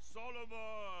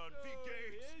 Solomon. Wie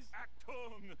geht's?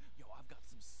 Achtung. Yo, I've got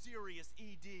some serious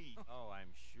ED. Oh,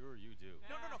 I'm sure you do.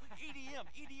 No.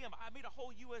 EDM. I made a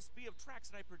whole USB of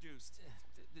tracks that I produced.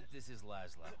 This is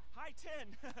Laszlo. High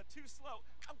 10. Too slow.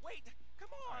 Wait, come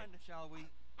on. Right, shall we?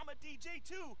 I'm a DJ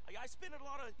too. I spin at a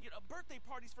lot of birthday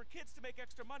parties for kids to make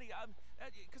extra money.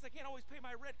 Because I can't always pay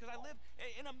my rent because I live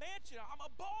in a mansion. I'm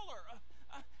a baller.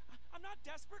 I'm not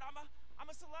desperate. I'm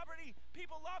a celebrity.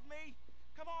 People love me.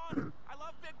 Come on. I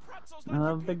love big pretzels like I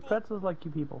love you big people. pretzels like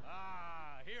you people.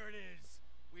 Ah, here it is.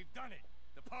 We've done it.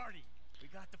 The party. We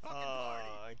got the fucking party.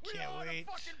 I We can't are wait.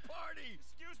 the fucking party.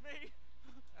 Excuse me.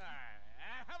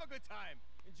 Have a good time.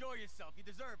 Enjoy yourself. You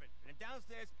deserve it. And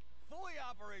downstairs, fully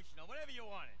operational. Whatever you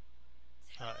wanted.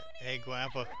 Hey,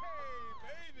 Grandpa.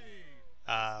 Hey, baby.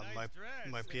 My Nice dress.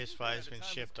 my PS5 has been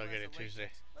shipped. I'll get it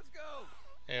Tuesday. Let's go.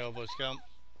 Hey, Obos, come.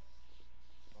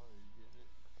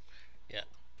 Yeah.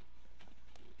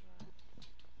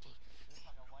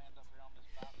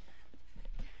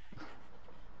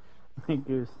 Hey,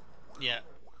 Goose. Yeah.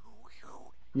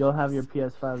 You'll have your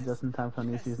PS5 just in time for a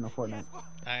new season of Fortnite.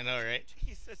 I know, right?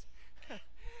 Jesus.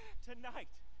 Tonight,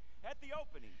 at the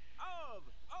opening of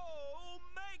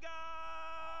Omega!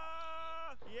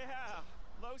 Yeah,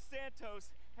 Los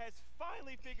Santos has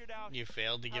finally figured out You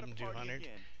failed to how give him party 200?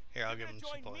 again. Here, I'll You're give him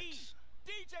gonna some join me, points.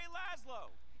 DJ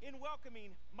Laszlo, in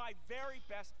welcoming my very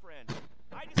best friend.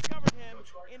 I discovered him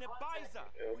in Ibiza,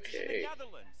 which is in the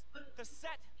Netherlands. The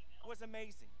set was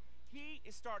amazing. He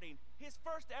is starting his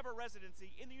first ever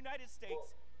residency in the United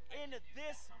States in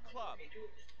this club.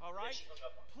 All right?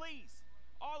 Please,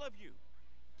 all of you,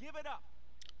 give it up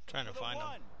Trying to for the find him.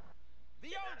 one,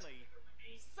 the only,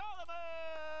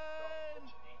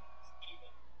 Solomon!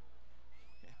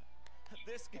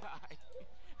 This guy.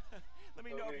 Let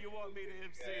me know if you want me to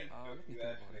MC. Let me think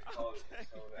about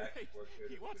it. Okay, great.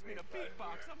 He wants me to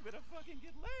beatbox. I'm gonna fucking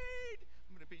get laid.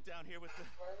 I'm gonna be down here with the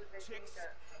chicks.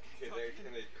 Shit, every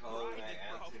time they call and I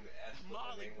answer and ask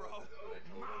what my name was, that's what I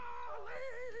told them.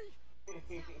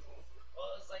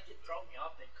 Well, it's like it drove me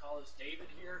off. They call us David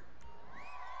here.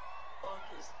 Fuck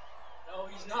is.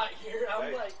 No, he's not here.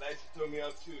 I'm like. Nice threw me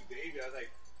out too, David. I was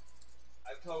like,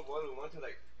 I told one time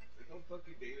like, there's no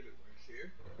fucking David that works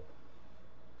here.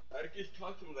 I just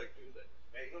talked to him like, dude,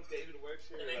 ain't no David works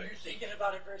here. And then like, you're thinking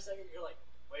about it for a second. You're like,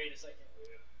 wait a second.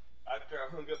 After I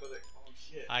hung up, I was like, oh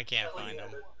shit. I can't find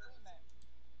him.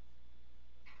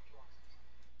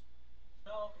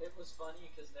 No, it was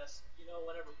funny because that's, you know,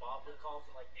 whenever Bob would call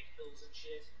for like dick pills and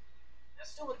shit, that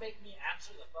still would make me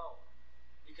answer the phone.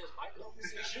 Because my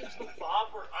conversations with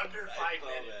Bob were under 5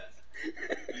 minutes.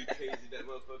 You crazy that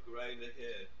motherfucker right in the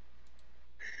head.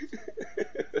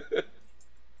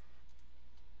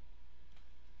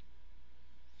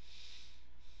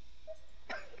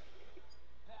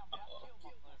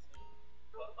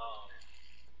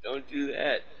 Don't do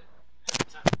that.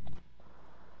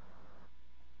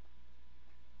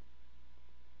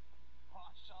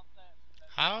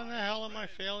 How in the hell am I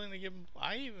failing to give him?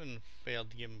 I even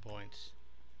failed to give him points.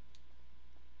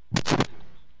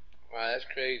 Wow, that's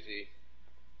crazy.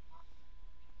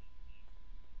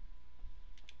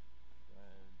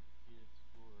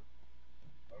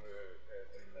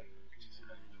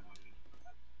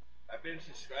 I've been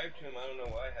subscribed to him. I don't know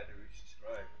why I had to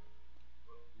resubscribe.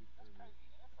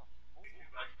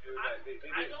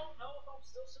 I don't know if I'm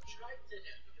still subscribed to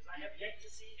him because I have yet to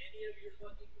see any of your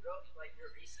fucking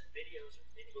your recent videos or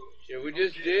videos. Yeah, we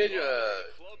just did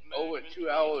over 2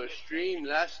 hour stream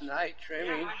last night,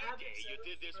 trimming. You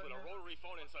did this with a rotary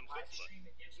phone and some chutzpah.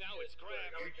 Now it's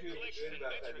grabs, clicks, and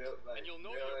metrics, and you'll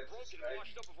know you're broken and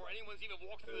washed up before anyone's even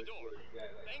walked through the door.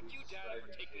 Thank you, Dad,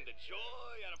 for taking the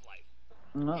joy out of life.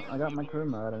 No, I got my crew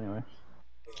mode anyway.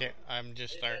 Okay, I'm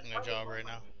just starting a job right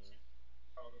now.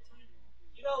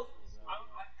 You know, I'm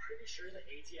pretty sure that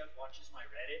ATF watches my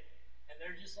Reddit, and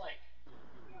they're just like,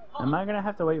 Am I gonna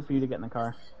have to wait for you to get in the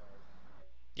car?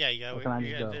 Yeah, you gotta Or can I wait.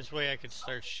 just Yeah, go? this way I could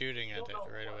start shooting at it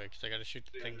right away, because I gotta shoot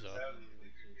the things off.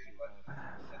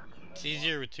 It's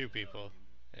easier with 2 people.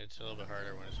 It's a little bit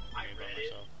harder when it's me by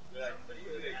myself.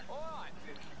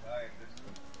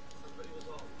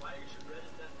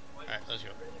 Alright, let's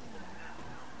go.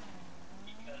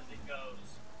 Because it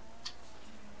goes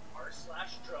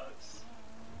r/drugs,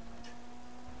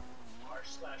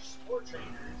 r/sport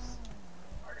trainers,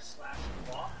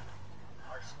 r/cloth,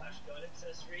 r/gun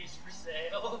accessories for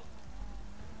sale,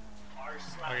 r/.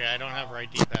 Okay, I don't have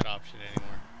right D-pad option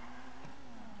anymore.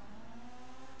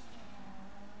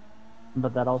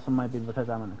 But that also might be because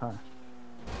I'm in the car.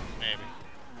 Maybe.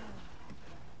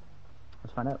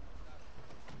 Let's find out.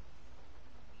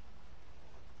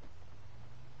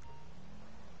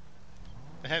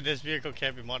 This vehicle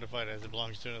can't be modified as it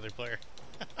belongs to another player.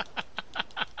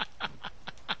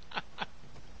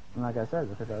 And like I said,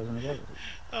 because I was in the car.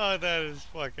 Oh, that is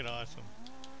fucking awesome.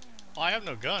 Oh, I have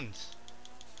no guns.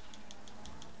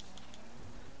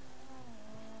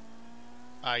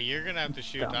 You're gonna have to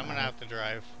shoot. I'm gonna have to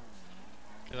drive.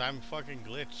 Because I'm fucking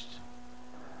glitched.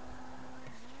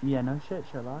 Yeah, no shit,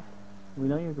 Sherlock. We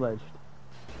know you're glitched.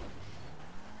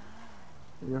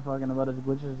 You're fucking about as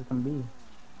glitched as it can be.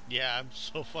 Yeah, I'm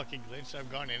so fucking glitched. I've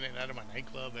gone in and out of my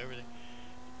nightclub, everything.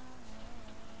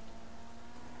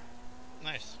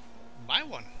 Nice. Buy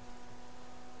one.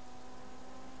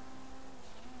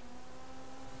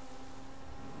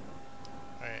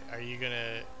 Alright, are you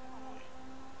gonna...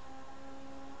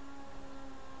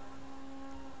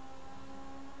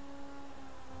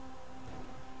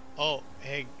 Oh,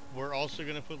 hey, we're also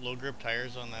gonna put low grip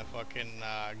tires on that fucking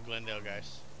Glendale,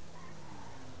 guys.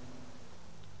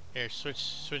 Here,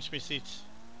 switch me seats.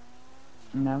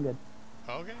 No, I'm good.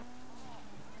 Okay.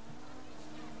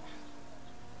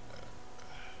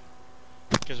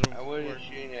 Because I wasn't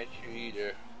shooting at you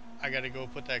either. I gotta go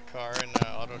put that car in the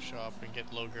auto shop and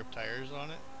get low grip tires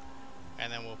on it,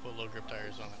 and then we'll put low grip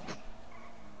tires on it.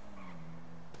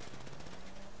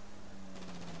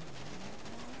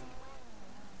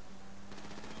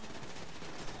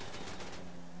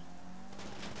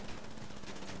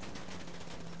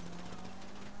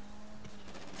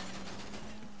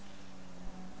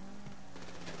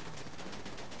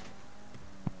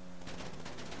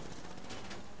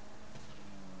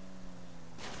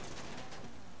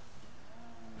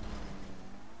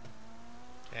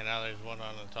 one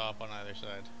on the top on either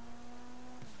side.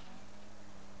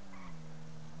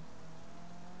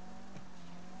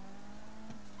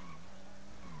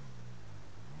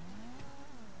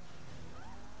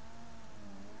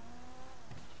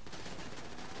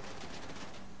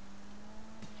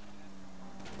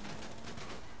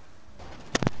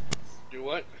 Do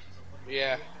what?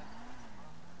 Yeah.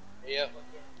 Yep.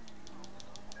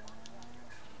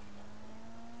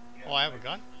 Oh, I have a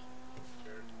gun?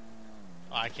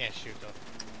 Oh, I can't shoot though.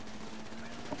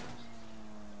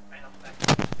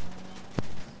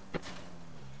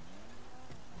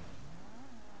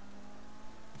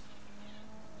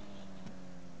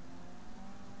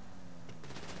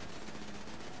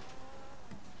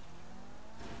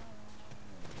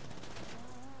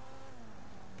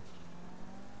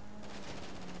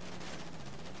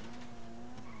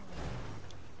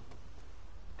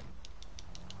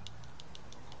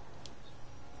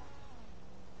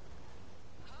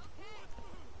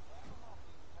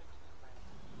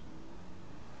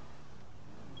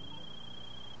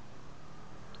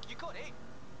 You got it?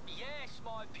 Yes,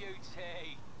 my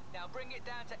beauty. Now bring it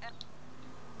down to...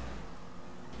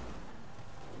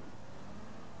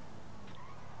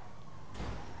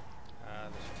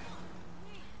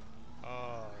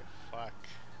 Oh, fuck.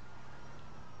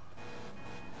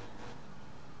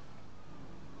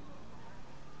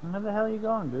 Where the hell are you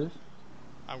going, Goose?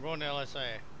 I'm going to LSA.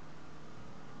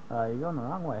 You're going the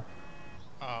wrong way.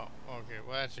 Oh, okay.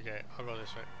 Well, that's okay. I'll go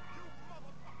this way.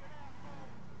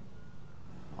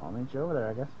 I'll meet you over there,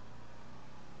 I guess.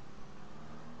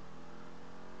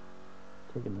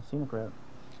 Taking the scenic route.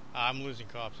 I'm losing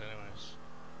cops anyways.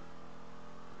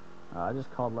 I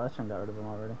just called Lester and got rid of him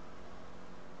already.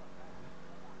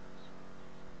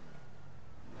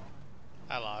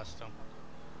 I lost him.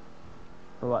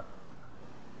 For what?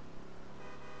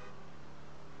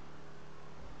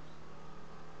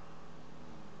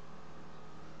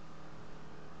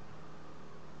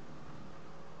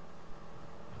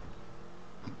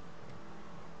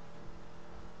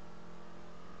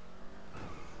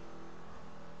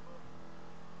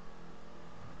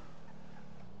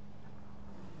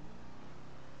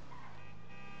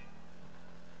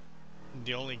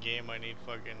 The only game I need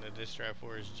fucking the disc drive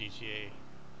for is GTA.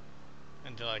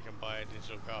 Until I can buy a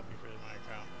digital copy for my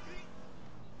account.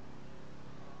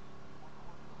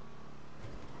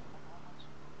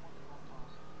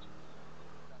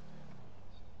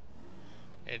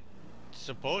 It's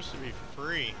supposed to be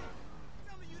free.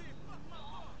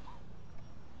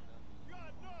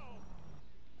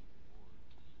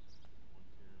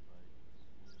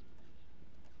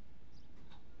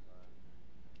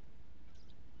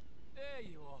 There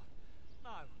you are.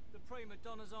 No, the prima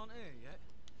donnas aren't here yet.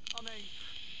 I mean,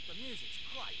 the music's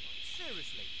great, like,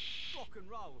 seriously. Rock and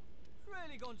roll. It's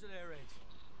really gone to their heads.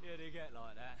 Yeah, they get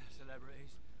like that, celebrities.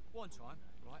 One time,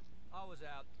 right, I was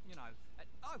out, you know, and,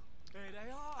 oh, here they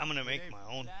are. I'm gonna make my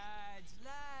own. Lads,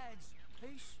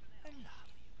 peace and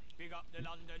love. Big up the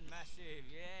London Massive,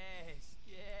 yes,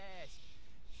 yes.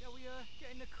 Shall we,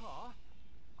 get in the car?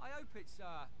 I hope it's, good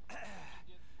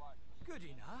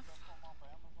enough.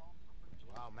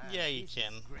 Wow, man, Yeah, you this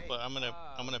can, is great. but I'm gonna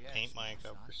Yes, paint my nice.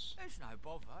 covers. There's no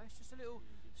bother. It's just a little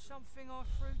something I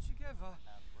threw together.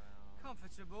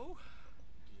 Comfortable.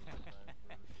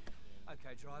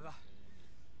 Okay, driver.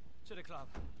 To the club.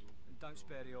 And don't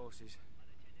spare the horses.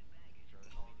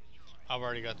 I've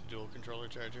already got the dual controller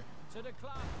charger. To the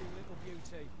club, you little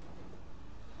beauty.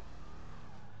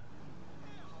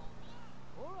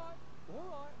 All right.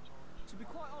 To be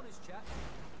quite honest, chap,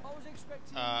 I was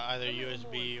expecting Either a little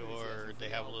USB more or enthusiasm they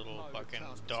for have a the little old mode of fucking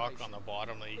dock on the transportation.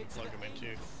 bottom that you can It's plug the them into.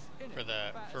 innit?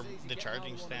 For About as easy the getting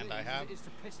charging hold of stand one I of these have, as it is to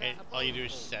piss it, out a all you do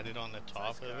is bowl. set it on the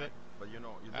top of it, But you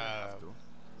know, you don't have to.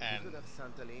 and You could have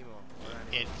Santa Limo or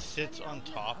anything. it sits on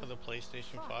top of the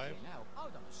PlayStation 5, Fucking hell,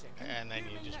 hold on a second. and then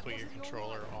you mean just that put your wasn't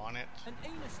controller wife? on it, And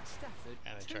Enos at Stafford,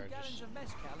 and it 2 charges. gallons of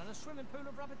mezcal and a swimming pool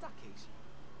of rubber duckies.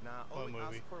 Nah, all What we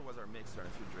movie? asked for was our mixer and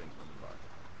a few drinks from the bar.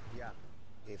 Yeah,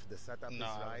 if the setup No, is I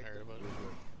haven't right, heard about it. we're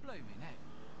good. Blooming heck.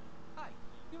 Hey,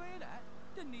 you hear that?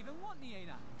 Didn't even want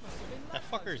Niena. Must have been That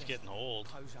leftovers. fucker's getting old.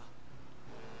 Poser.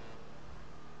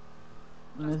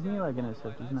 Isn't he like in his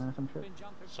 50s now or some shit? Been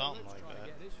jumping for Something roots like trying to that.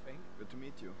 get this thing. Good to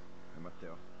meet you. I'm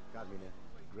Matteo. Carmine,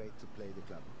 great to play the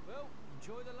club. Well,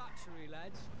 enjoy the luxury,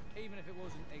 lads. Even if it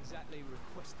wasn't exactly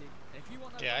requested. And if you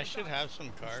want those Yeah, I other should ducks, have some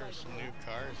you cars, say some them new all.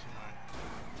 cars in my...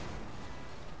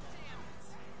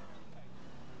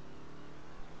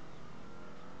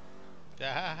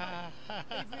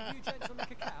 Either of you gents on the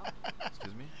cacao?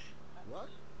 Excuse me? What?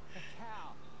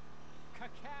 Cacao.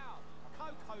 Cacao.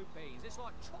 Cocoa beans. It's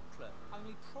like chocolate,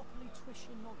 only properly twist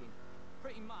your noggin.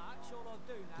 Pretty much all I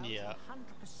do now Yeah. is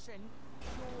 100%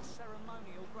 pure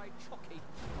ceremonial grade chocky.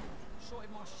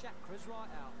 Sorted my chakras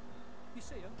right out. You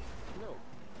see them? No.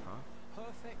 Huh?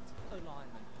 Perfect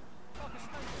alignment. Like a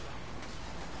snake around.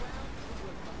 Ground to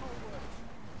work the whole works.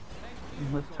 Thank you.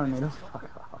 This for tornado, this. fuck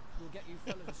off. We'll get you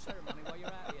fellas a ceremony while you're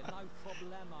out here, no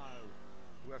problemo.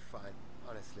 We're fine,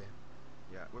 honestly.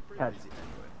 Yeah, we're pretty Catch. busy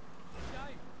anyway.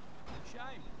 Shame.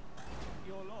 Shame.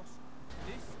 You're lost.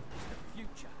 This is the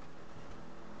future.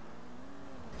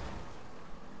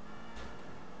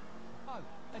 Oh,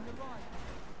 and you're right.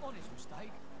 Honest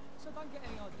mistake. So don't get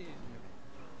any ideas with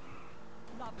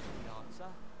it. Love is the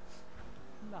answer.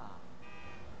 Love.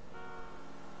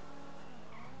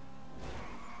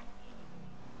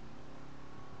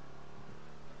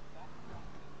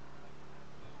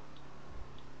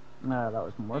 Nah, that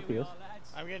was Morpheus.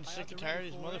 I'm getting sick and tired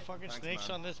of these motherfucking snakes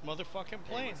on this motherfucking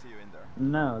plane. See you in there.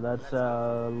 No, that's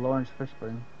Lawrence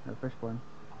Fishburne. Or Fishburne.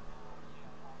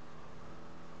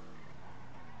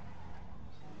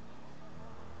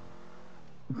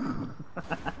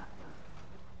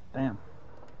 Damn.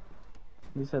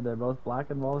 You said they're both black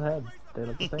and bald heads. They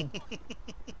look the same.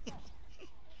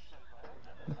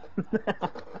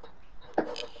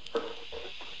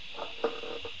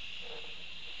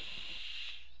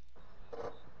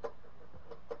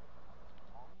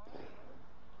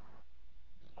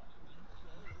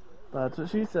 That's what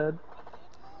she said.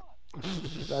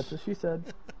 That's what she said.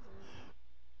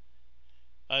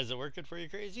 Is it working for you,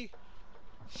 Crazy?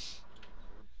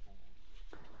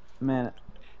 Man,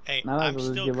 Hey, now I I'm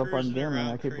just still give up on cruising gambling. I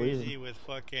around keep crazy losing. with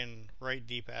fucking right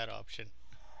deep ad option.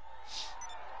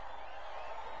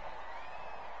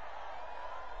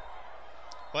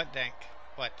 What, Dank?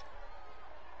 What?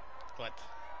 What?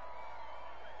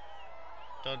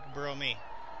 Don't bro me.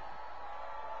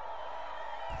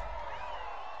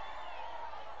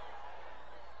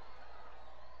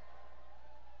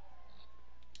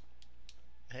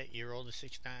 Hey, you rolled a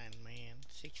 6-9, man.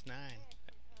 6-9.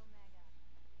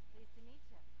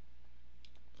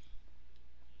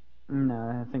 No,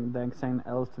 I think Dank's saying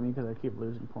L's to me because I keep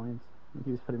losing points. He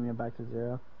keeps putting me back to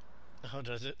 0. Oh,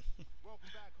 does it?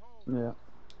 Yeah.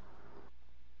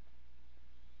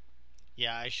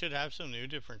 Yeah, I should have some new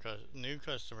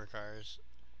customer cars.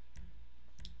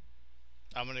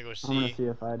 I'm gonna go see. I'm gonna see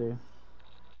if I do.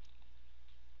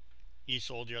 You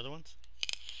sold your other ones?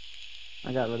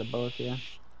 I got rid of both, yeah.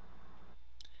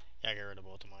 Yeah, I got rid of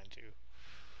both of mine too.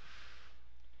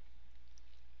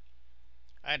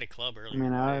 I had a club I earlier.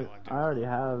 mean, but I didn't want to do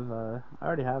I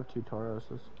already have 2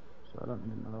 Tauroses, so I don't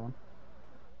need another one.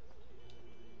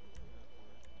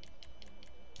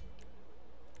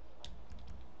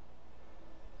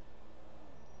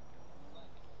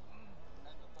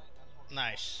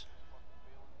 Nice.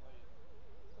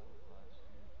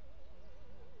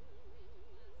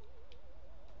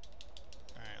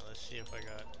 Alright, let's see if I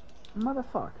got...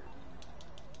 Motherfucker.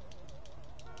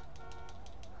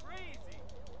 Crazy.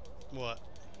 What?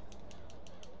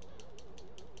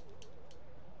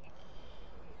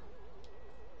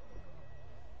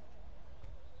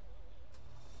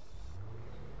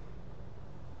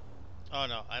 Oh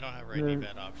no, I don't have right knee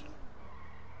bed option.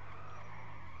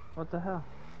 What the hell?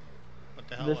 What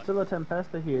the hell? There's What? still a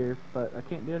Tempesta here, but I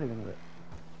can't do anything with it.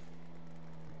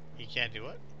 You can't do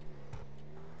it?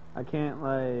 I can't,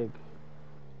 like,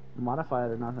 modify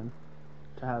it or nothing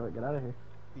to have it get out of here.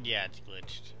 Yeah, it's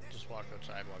glitched. Just walk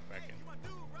outside, walk back in.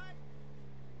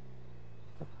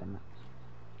 God damn it.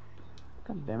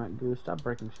 God damn it, Goose. Stop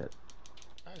breaking shit.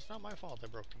 It's not my fault I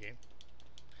broke the game.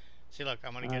 See, look,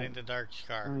 I'm gonna get Alright. into Dark's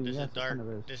car. I mean, This yes, is it Dark. kind of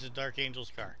is. This is Dark Angel's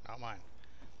car, not mine.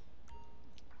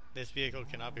 This vehicle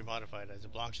cannot be modified as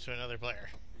it belongs to another player.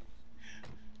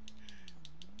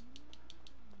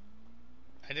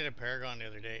 I did a Paragon the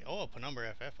other day. Oh, a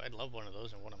Penumbra FF. I'd love one of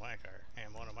those in one of my car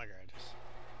and one of my garages.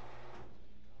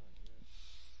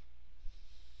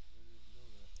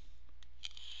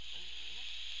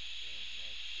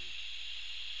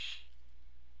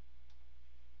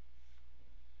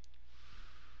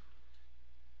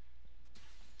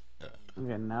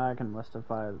 Okay, now I can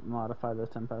modify this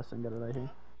Tempest and get it out of here.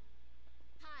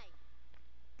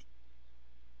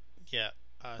 Yeah.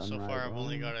 So Sunrise far I've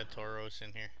only on. got a Tauros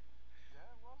in here.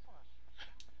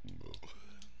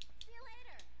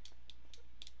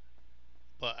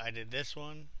 But I did this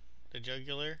one, the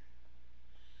Jugular.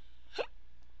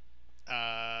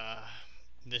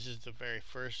 This is the very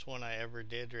first one I ever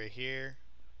did right here.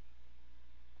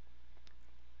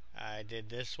 I did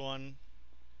this one.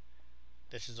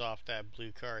 This is off that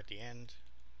blue car at the end.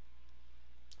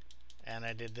 And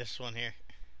I did this one here.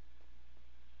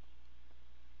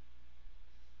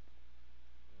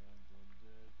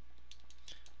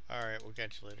 we'll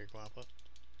catch you later, Guampa.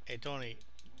 Hey, Tony.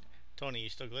 Tony, you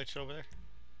still glitched over there?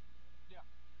 Yeah.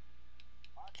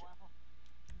 Alright, Grandpa.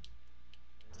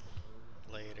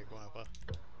 Later, Guampa.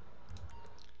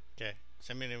 Okay,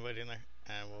 send me an invite in there,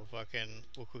 and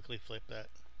we'll quickly flip that.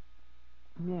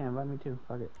 Yeah, invite me too.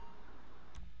 Fuck it.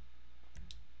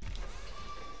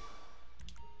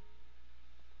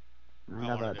 I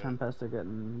got that Tempesta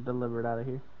getting delivered out of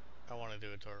here. I want to do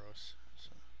a Tauros.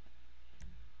 So.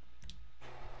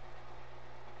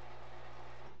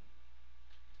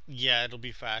 Yeah, it'll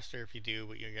be faster if you do,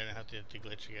 but you're gonna have to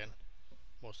glitch again,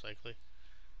 most likely.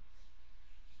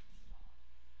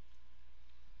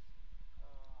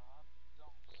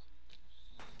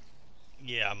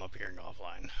 Yeah, I'm appearing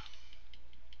offline.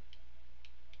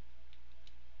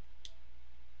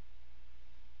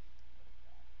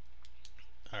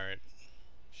 Alright.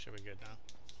 Should be good now.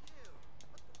 Chill.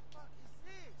 What the fuck is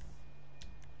this?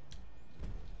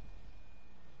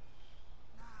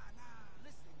 Nah,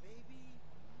 listen, baby.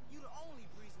 You the only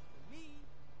breezer for me.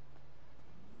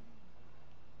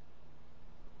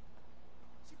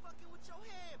 She fucking with your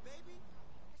head, baby.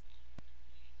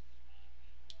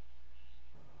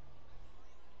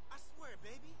 I swear,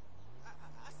 baby.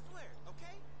 I swear,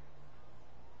 okay?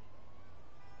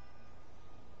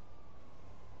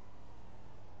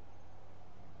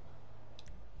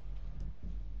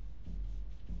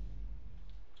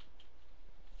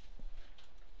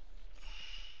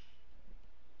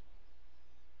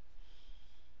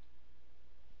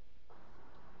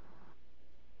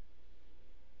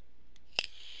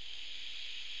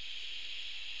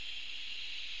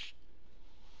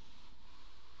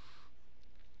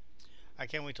 I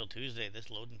can't wait till Tuesday.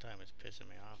 This loading time is pissing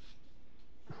me off.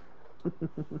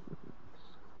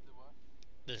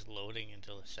 This loading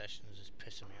until the session is just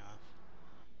pissing me off.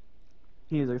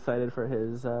 He's excited for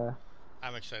his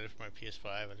I'm excited for my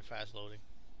PS5 and the fast loading.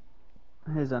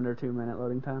 His under 2-minute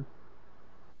loading time.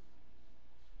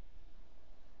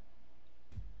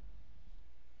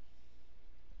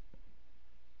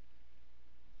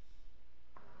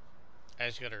 I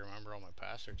just gotta remember all my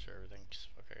passwords for everything. Cause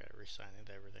fuck, I gotta re-sign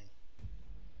into everything.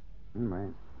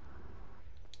 Right.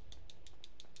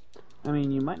 I mean,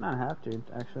 you might not have to,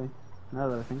 actually, now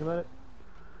that I think about it.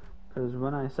 Because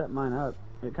when I set mine up,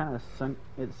 it kind of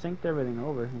synced everything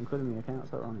over, including the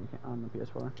accounts that were on the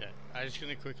PS4. Okay, I'm just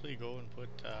gonna quickly go and put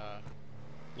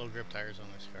low grip tires on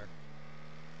this car.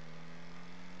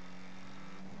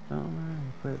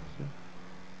 Don't worry,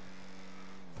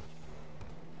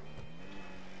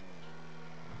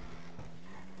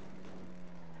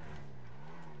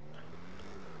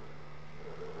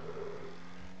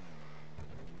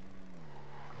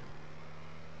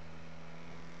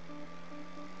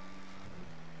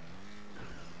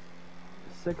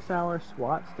 6-hour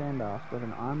SWAT standoff with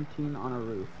an armed teen on a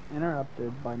roof,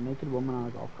 interrupted by naked woman on a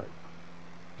golf cart.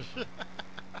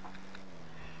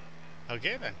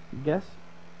 Okay then. Guess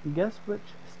which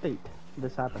state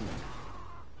this happened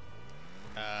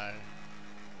in?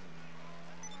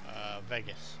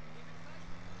 Vegas.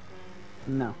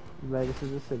 No, Vegas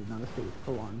is a city, not a state.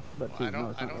 For one, but two, I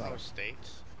don't no, know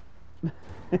states.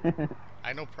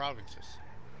 I know provinces.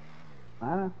 I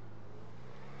don't know.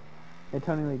 Hey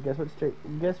Tony Lee, guess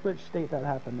which state that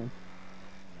happened in?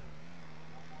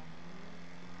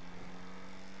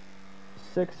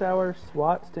 6-hour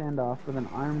SWAT standoff with an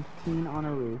armed teen on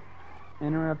a roof,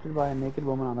 interrupted by a naked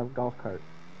woman on a golf cart.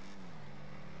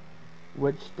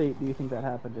 Which state do you think that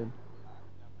happened in?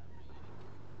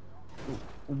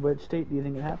 Which state do you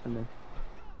think it happened in?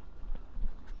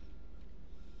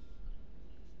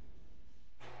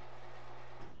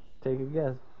 Take a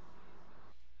guess.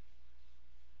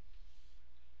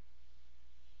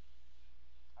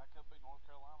 That could be North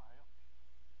Carolina,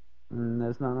 hell.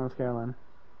 That's not North Carolina.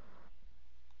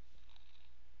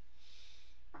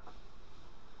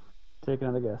 Take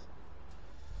another guess.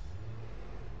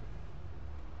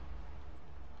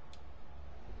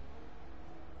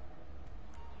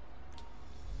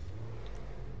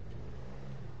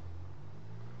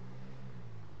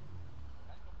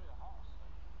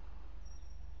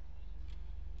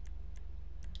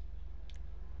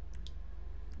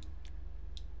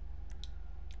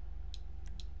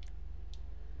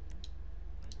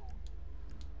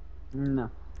 No.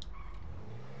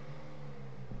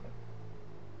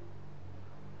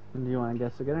 Do you want to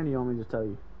guess again, or do you want me to just tell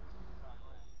you?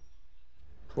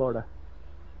 Florida.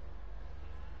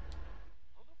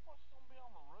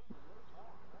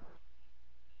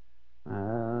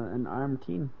 An armed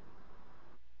teen.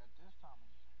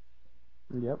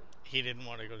 Yep. He didn't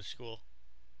want to go to school.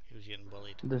 He was getting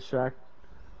bullied.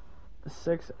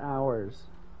 6 hours.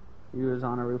 He was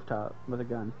on a rooftop with a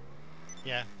gun.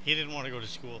 Yeah, he didn't want to go to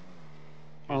school.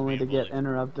 He was Only to being get bullied.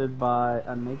 interrupted by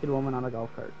a naked woman on a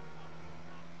golf cart.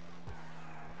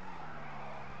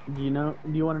 Do you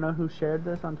want to know who shared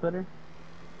this on Twitter?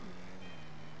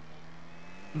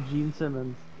 Gene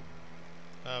Simmons.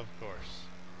 Of course.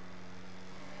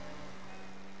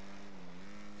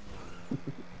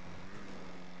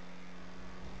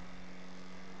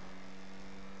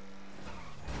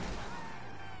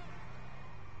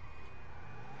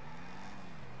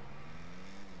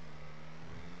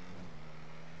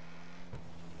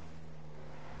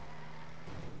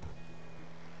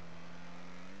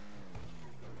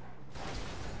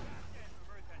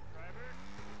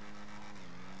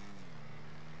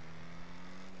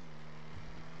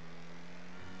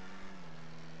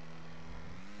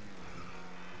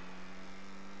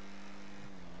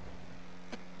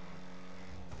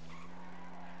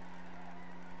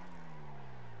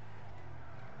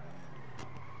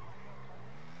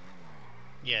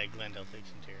 Yeah, Glendale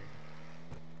takes interior.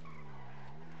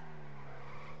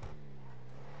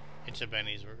 It's a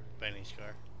Benny's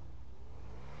car.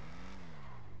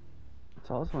 It's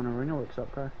also an arena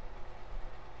workshop car.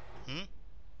 Hmm?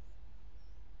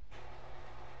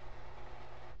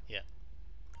 Yeah.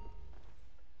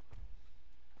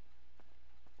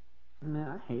 Man,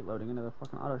 I hate loading into the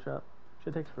fucking auto shop.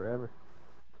 Shit takes forever.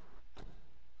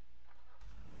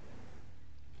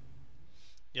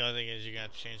 The only thing is you're gonna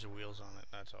have to change the wheels on it,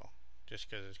 that's all. Just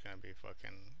because it's gonna be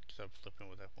fucking... Because I'm flipping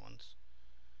with F1s.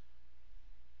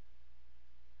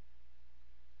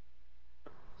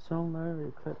 Solar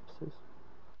eclipses.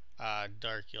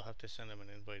 Dark, you'll have to send him an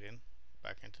invite in.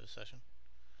 Back into the session.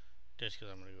 Just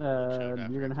because I'm gonna go glitch out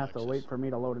after You're he gonna have to collects wait this. for me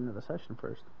to load into the session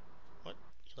first. What?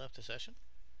 You left the session?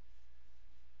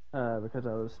 Because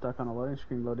I was stuck on a loading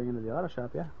screen loading into the auto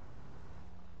shop, yeah.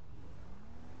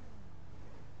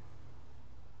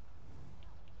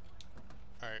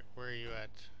 Alright, where are you at?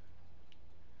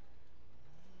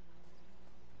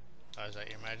 Oh, is that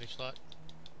your magic slot?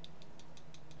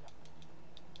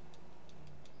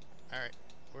 Alright,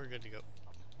 we're good to go.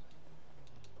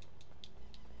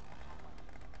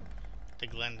 The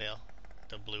Glendale.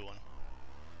 The blue one.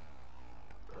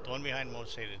 The one behind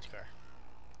Most Hated's car.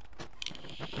 I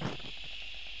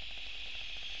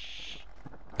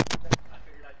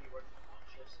figured I'd be working on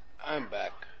shifts. I'm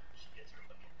back.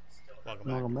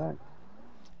 Welcome back.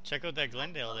 Check out that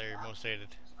Glendale there, Most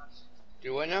Hated.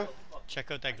 Do what now? Check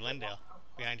out that Glendale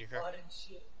behind your car.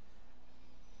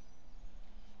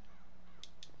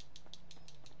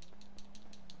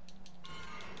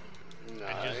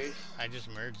 Nice. I just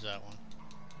merged that one.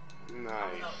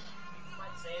 Nice.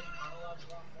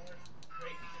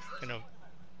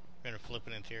 Gonna flip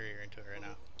an interior into it right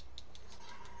now.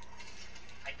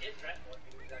 I did rent one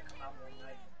because I come out one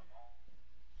night from the mall.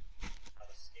 I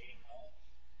was skating home,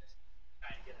 just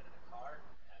trying to get into the car,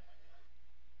 and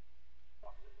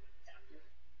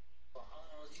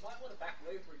you might want to back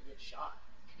away before you get shot.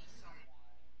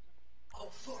 Oh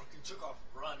fuck! And took off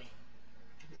running.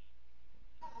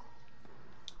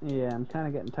 Yeah, I'm kind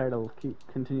of getting tired of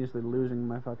continuously losing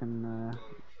my fucking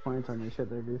points on your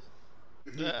shit there, Goose.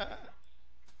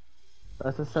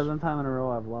 That's the 7th time in a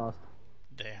row I've lost.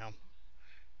 Damn.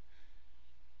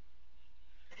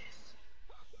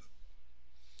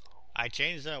 I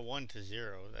changed that 1 to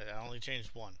 0. I only changed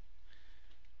 1.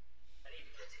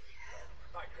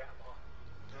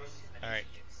 Alright,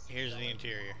 here's the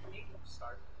interior. I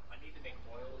need to make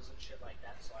oils and shit like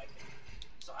that so I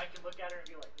can look at her and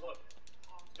be like, look,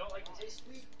 you don't like to taste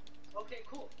sweet? Okay,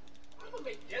 cool. I'm gonna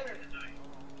make dinner tonight.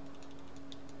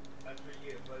 After you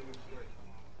get a butter machine.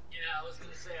 Yeah, I was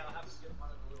gonna say I'll have to get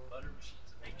one of the little butter machines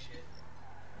to make shit.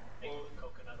 Make with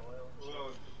coconut oil and shit.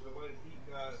 Well, the one he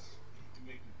got to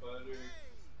make the butter,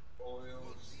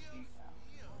 oils, heat.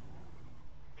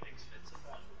 Inexpensive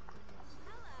one.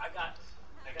 I got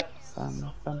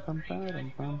Bum. somebody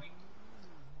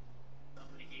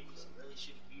gave me some really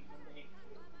shitty weed one day.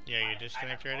 Yeah, your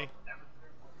disconnect ready?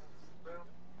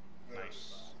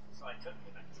 Nice. So I took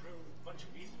it, I threw a bunch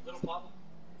of weed in a little bottle,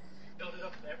 filled it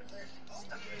up with everything,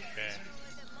 stuck it in. Okay.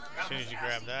 As soon as you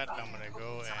grab that, I'm gonna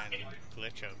go and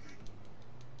glitch out.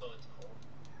 So it's cold.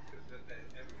 I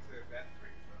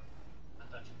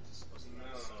thought you were just supposed to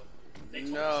know. So they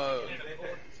told No. us to get it in a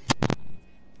cold.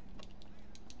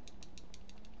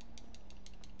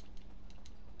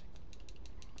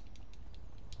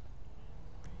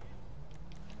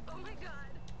 Oh my god.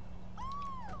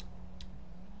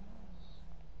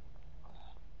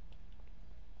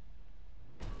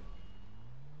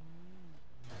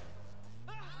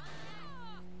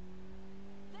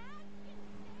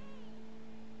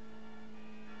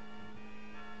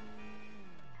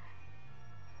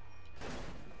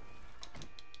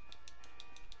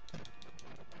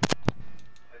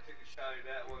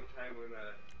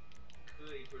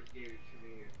 when he first gave it to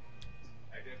me.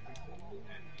 I definitely took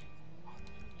that.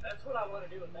 That's what I want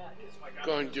to do with that. Is like,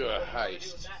 Going to do a what do you want to do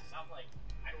heist. with that? And I'm like,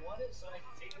 I want it so I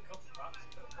can take a couple rocks,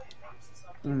 put a couple rocks and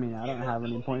stuff. I mean, I don't have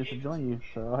any points to join you,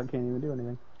 so I can't even do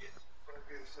anything.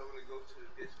 Fucking someone to go to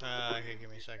the disco. Okay, give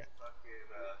me a second. Fucking,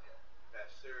 that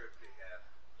syrup they have.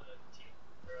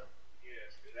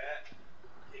 Yes, for that,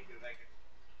 taking like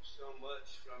so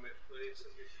much from it, put in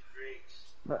some of your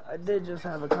drinks. But I did just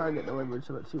have a car get delivered,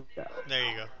 so let's see what we got. There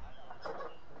you go.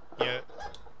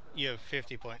 You have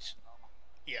 50 points.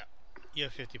 Yeah, you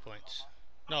have 50 points.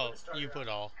 No, you put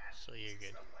all, so you're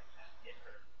good.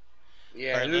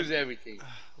 Yeah, Right, I lose everything.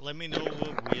 Let me know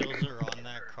what wheels are on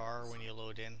that car when you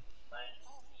load in.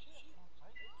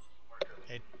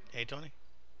 Hey Tony?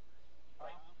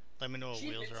 Let me know what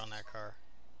wheels are on that car.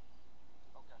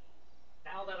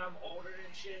 Now that I'm older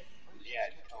and shit.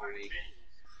 Yeah, Tony.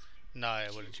 No, I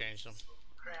would have changed them.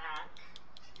 Crack.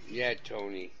 Yeah,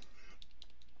 Tony.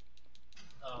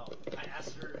 I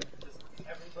asked her, because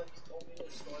everybody's told me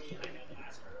this story, and I had to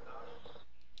ask her about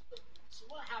it. So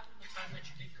what happened the time that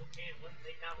you did cocaine and went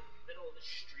lay down in the middle of the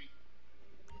street?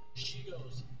 She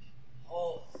goes,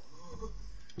 oh.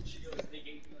 She goes, they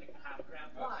gave me like a half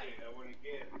gram. Why? I want to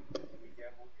get it.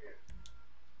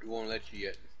 It won't let you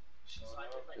yet. So I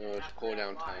did like No, it's cool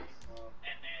down time.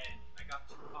 and then I got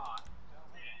too hot.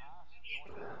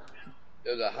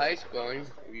 There's a heist going.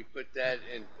 We put that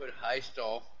and put heist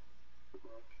off. I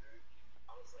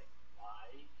was like,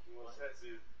 why? What's that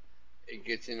do? It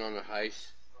gets in on the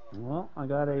heist. Well, I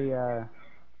got a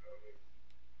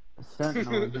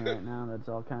Sentinel in here right now that's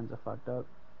all kinds of fucked up.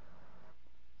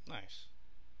 Nice.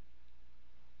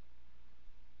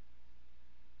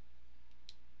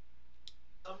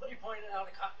 Somebody pointed out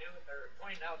an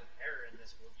error in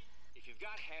this movie. If you've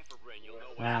got half a brain, you'll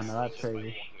know what Yeah, no, that's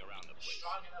crazy. walking around the place.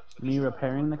 Strong enough to Me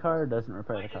repairing the car doesn't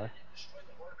repair the car. destroy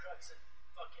the Horcrux and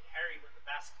fucking Harry when the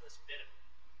basilisk bit him.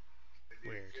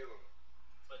 Weird.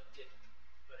 But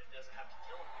it doesn't have to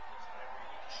kill him because whenever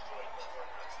he destroyed the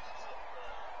Horcrux himself,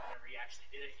 whenever he actually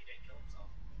did it, he didn't kill himself.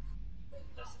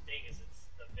 That's the thing, is it's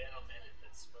the venom in it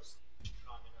that's supposed to be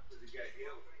strong enough. Because he got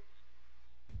healed.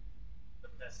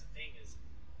 But that's the thing, is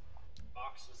the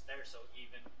box was there, so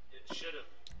even it should have.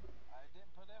 I didn't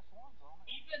put F1s on it.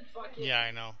 Even fucking. Yeah,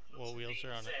 I know. What wheels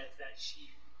are on it? Said that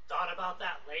she thought about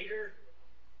that later.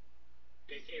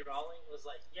 J.K. Rowling was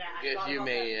like, "Yeah, I Guess thought you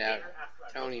about made that it out. later after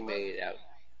I Tony wrote the made it out.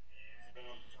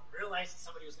 book." Realized that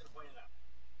somebody was going to point it out.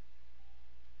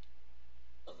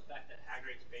 So the fact that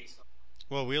Hagrid's based on.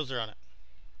 What wheels are on it?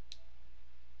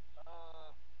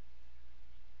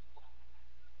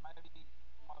 Maybe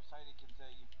Mercedes can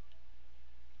tell you.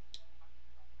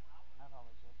 I know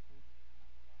it's up to.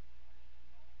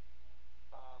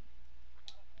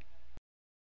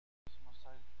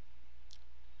 Mercedes.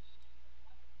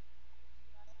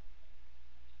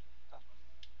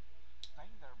 I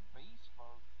think they're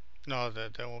bespoke. No,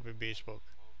 that won't be bespoke.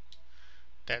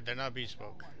 They're not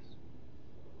bespoke.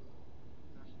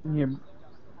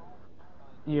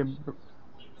 Here,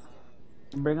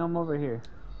 bring them over here.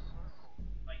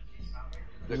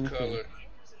 The color.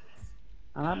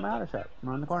 I'm at my auto shop. I'm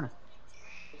on the corner.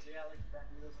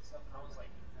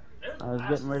 I was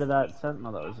getting rid of that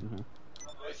Sentinel that was in here.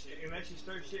 Unless you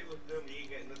start shit with them, you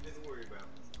ain't got nothing to worry about.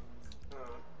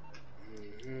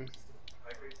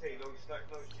 Like they say, don't start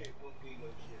no shit, won't be no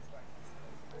shit.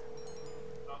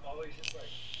 I'm always just like.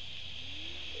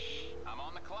 I'm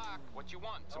on the clock. What you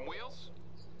want? Some wheels?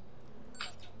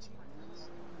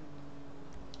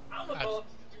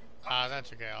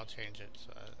 That's okay. I'll change it.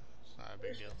 So it's not a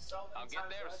big deal. I'll get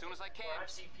there as soon as I can. I've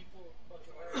seen people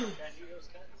fucking wearing banditos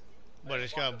cuts. But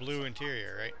it's got a blue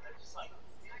interior, right? Just like,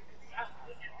 yeah,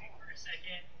 look at me for a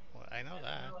second. Well, I know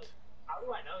that. Like, how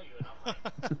do I know you? And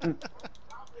I'm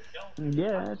like, don't.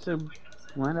 Yeah, it's a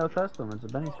Lando Custom. It's a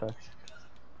Benny's car.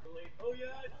 Oh yeah.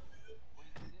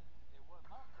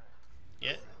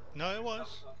 Yeah. No, it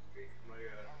was.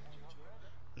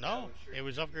 No, it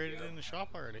was upgraded in the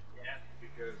shop already. Yeah,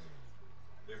 because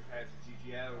they're past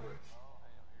GTI, which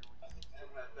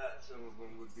I thought some of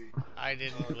them would be. I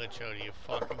didn't glitch out. Are you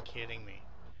fucking kidding me?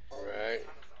 Right.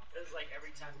 It's like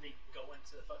every time they go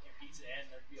into the fucking Pizza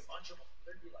Inn, there'd be a bunch of them.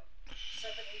 There'd be like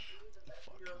 7, 8 dudes in that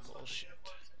Bullshit.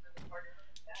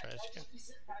 Try this again.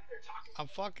 I'm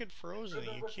fucking frozen.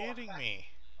 Are you kidding me?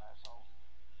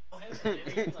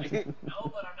 Like,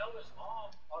 no, but I know his mom.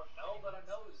 Or no, but I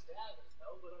know his dad. Or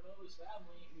no, but I know his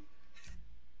family.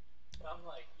 I'm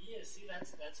like, yeah, see,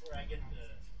 that's where I get the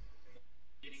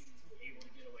getting able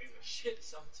to get away with shit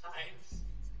sometimes.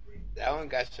 That one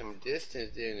got some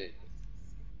distance in it.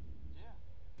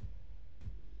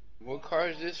 What car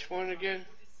is this one again?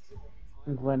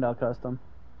 Glendale Custom.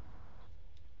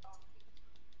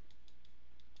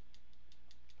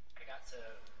 I got to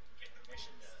get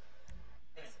permission to.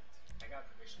 I got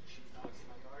permission to shoot dogs in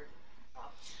my yard.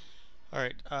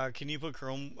 Alright, can you put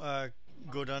Chrome,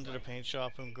 go down to the paint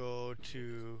shop and go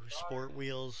to Sport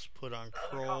Wheels, put on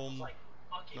Chrome,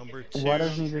 number 2. Why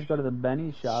doesn't he just go to the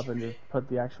Benny's shop and just put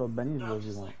the actual Benny's wheels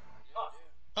you want?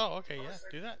 Oh, okay, yeah,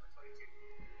 do that.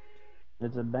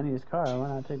 It's a Benny's car. Why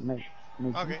not make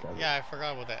Okay, use of it? yeah, I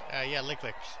forgot about that. Yeah, lick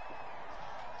licks.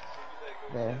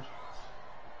 Okay.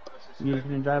 You just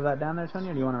gonna drive that down there, Tony,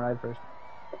 or do you want to ride first?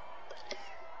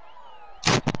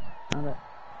 Okay.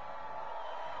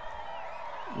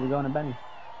 You're going to Benny's.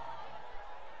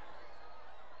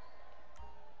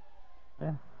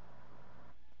 Yeah.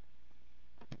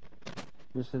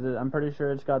 Just 'cause I'm pretty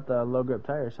sure it's got the low grip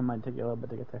tires, so it might take you a little bit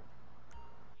to get there.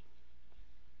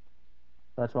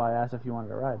 That's why I asked if you wanted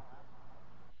to ride.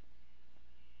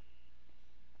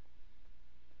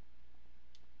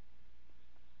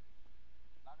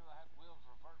 Not because I had wheels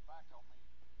revert back on me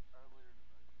earlier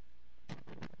today.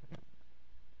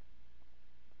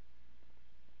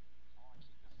 I want to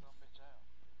keep this son of a bitch out.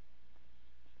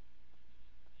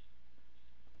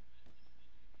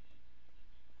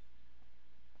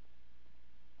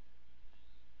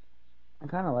 I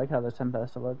kind of like how this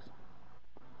Tempesta looks.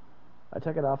 I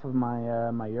took it off of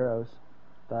my my Euros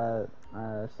that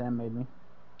Sam made me.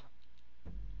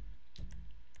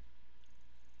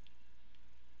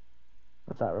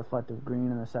 With that reflective green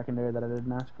in the secondary that I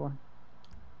didn't ask for.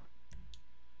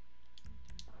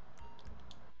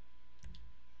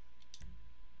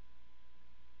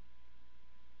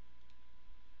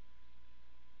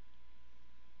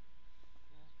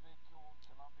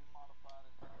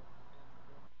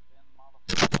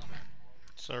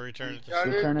 So return it to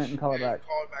Return it and call it back.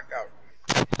 Call it back out.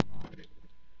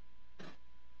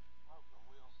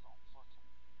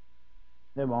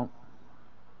 It won't.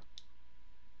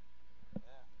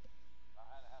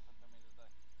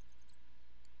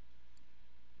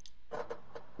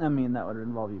 I mean, that would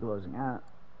involve you closing out.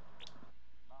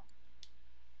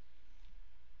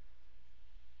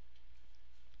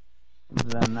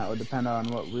 Then that would depend on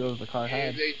what wheels the car And had.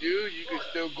 if they do, you can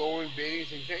still go in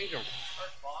Benny's and change them.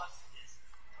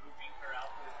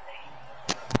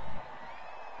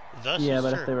 Yeah,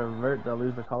 but if they revert, they'll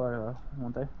lose the color, though,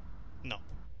 won't they? No.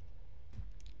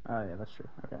 Oh, yeah, that's true.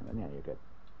 Okay, then yeah, you're good.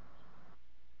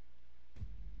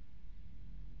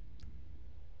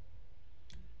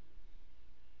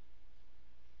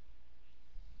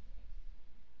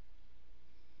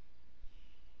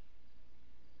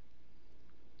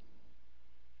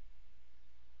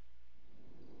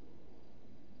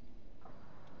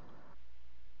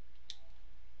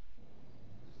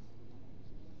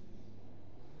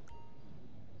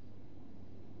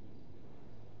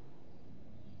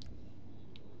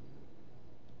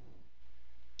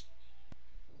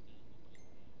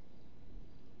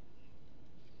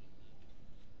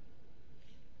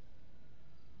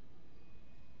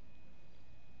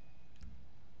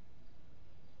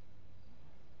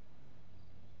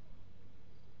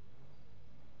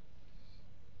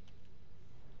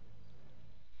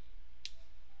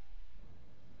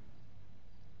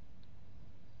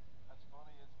 That's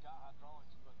funny, it's got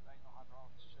hydraulics, but ain't no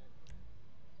hydraulics check.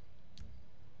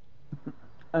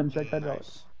 Uncheck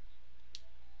hydraulics.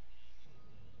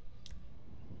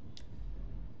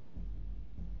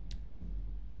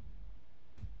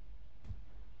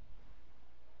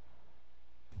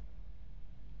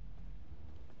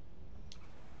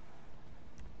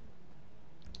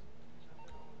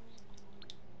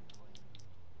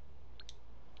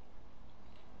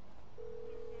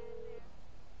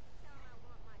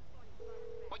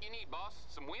 What you need, boss?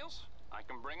 Some wheels? I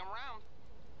can bring them round.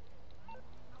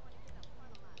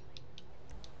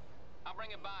 I'll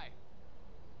bring it by.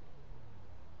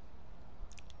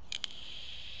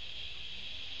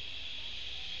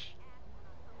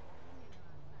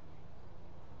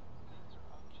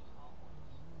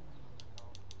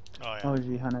 Oh, yeah.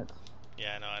 OG Hunnets.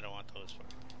 Yeah, no, I don't want those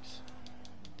fireworks.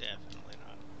 Definitely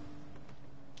not.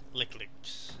 Lick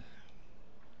licks.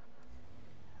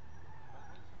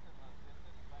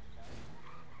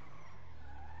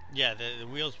 Yeah, the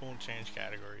wheels won't change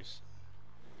categories.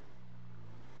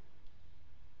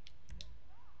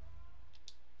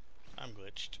 I'm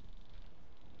glitched.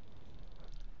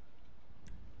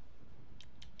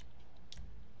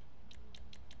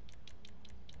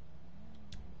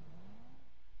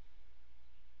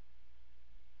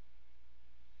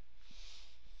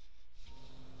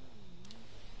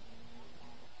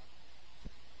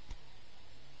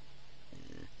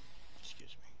 Excuse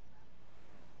me.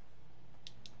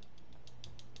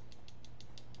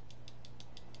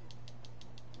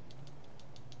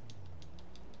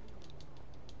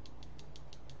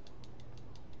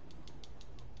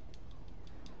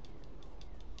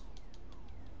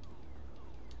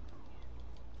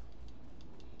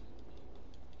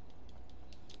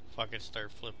 fucking start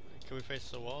flipping. Can we face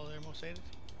the wall there, most hated?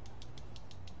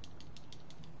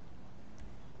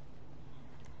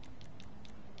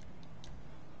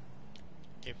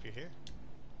 If you're here.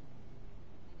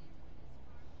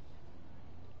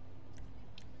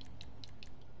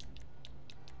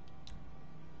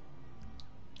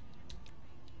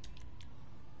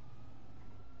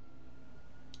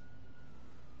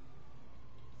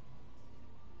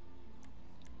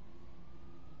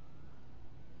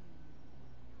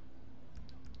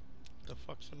 The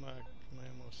fuck's in my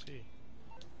MOC?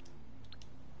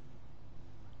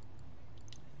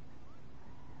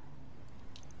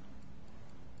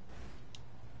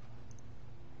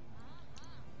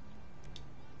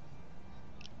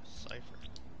 Cipher.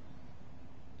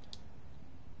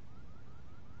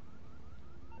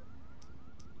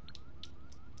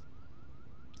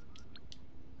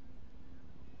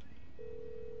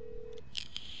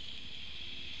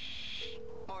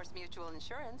 Morse Mutual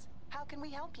Insurance. How can we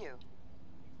help you?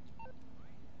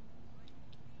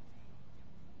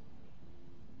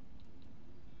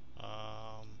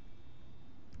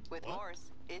 With what?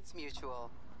 Morse, it's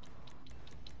mutual.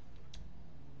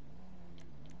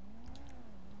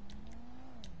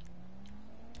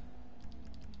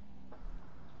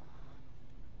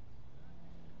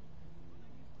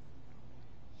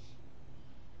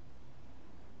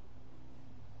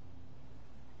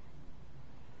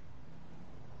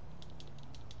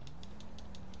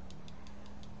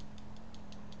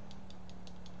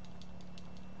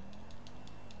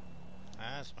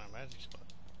 That's my magic spot.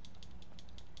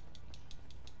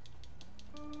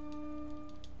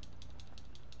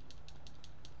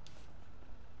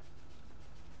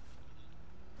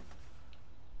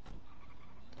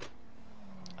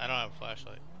 I don't have a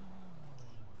flashlight.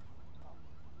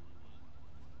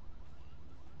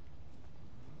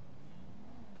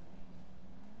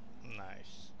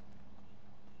 Nice.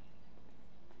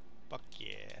 Fuck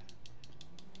yeah.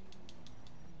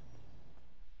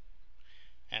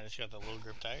 And it's got the low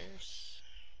grip tires.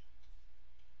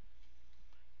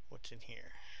 What's in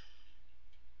here?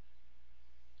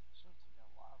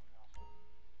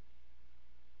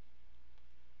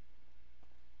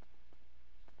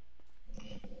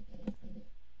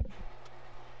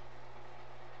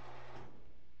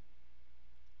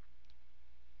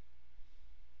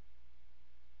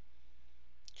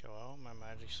 Okay, well, my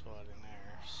magic spot in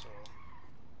there, so...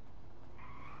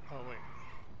 Oh, wait.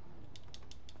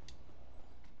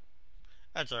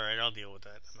 That's alright, I'll deal with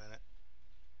that in a minute.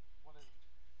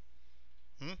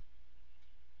 Hmm?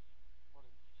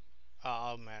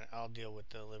 I'll deal with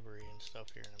the livery and stuff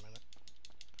here in a minute.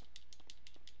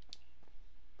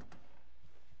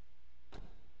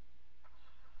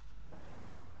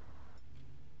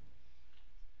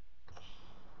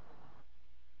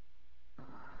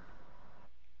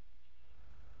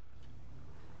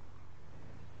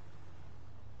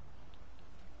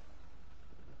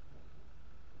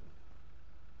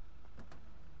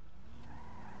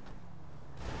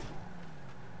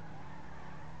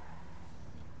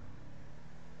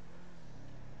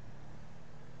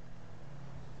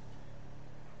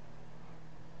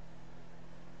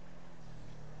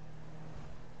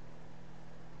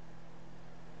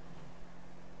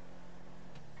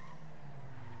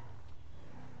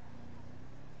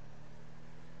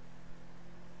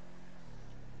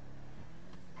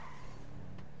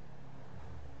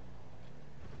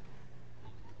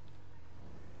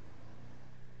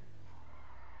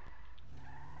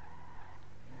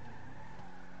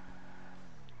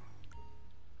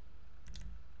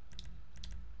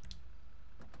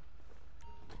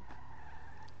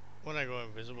 When I go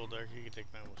invisible dark, you can take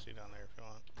my MOC down there if you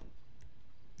want.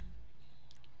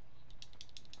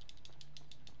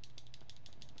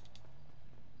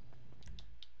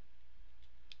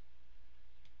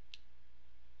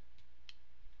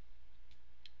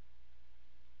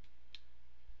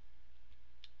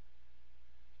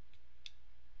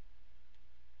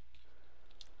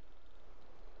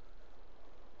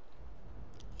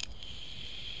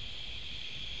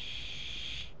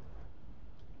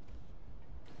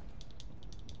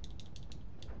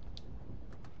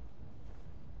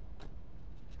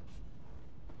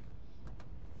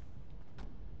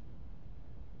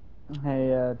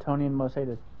 Hey, Tony and Most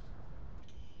Hated.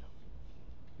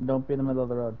 Don't be in the middle of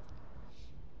the road.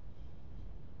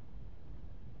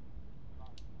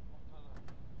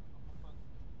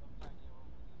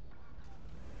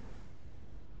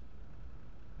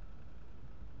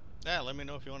 Yeah, let me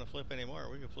know if you want to flip any more.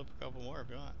 We can flip a couple more if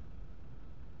you want.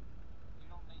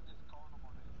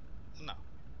 No.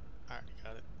 I already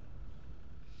got it.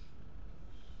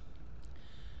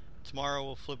 Tomorrow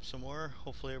we'll flip some more.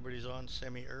 Hopefully everybody's on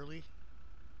semi-early.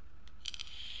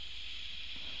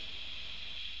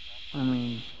 I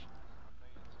mean,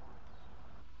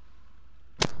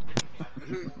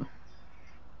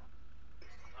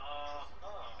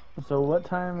 so what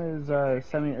time is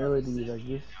semi-early to you,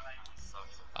 Douglas?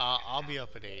 I'll be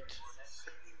up at 8. You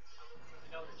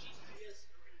know what a GT is?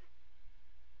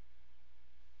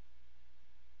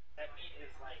 That meat is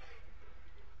like.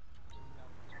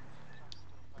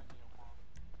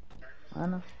 I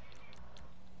know.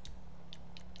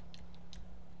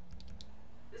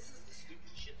 This is the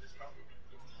stupid shit that's probably gonna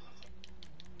get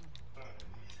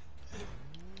me.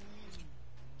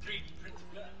 3D printed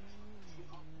gun.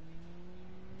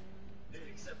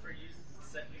 Except for using the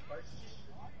 70 parts.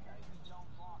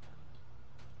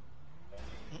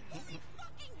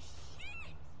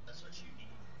 That's what you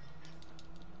need.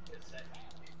 It's that.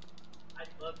 I'd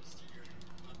love to see your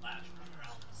Unlatch run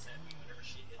around with 70 whenever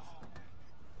shit hits.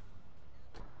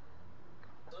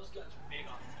 Those guns are big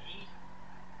on me.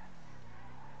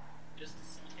 Just to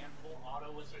see him full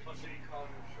auto with the fucking.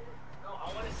 No,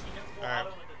 I want to see him full Alright.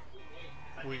 auto with the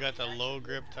V8. We got the low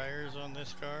grip tires on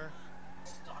this car.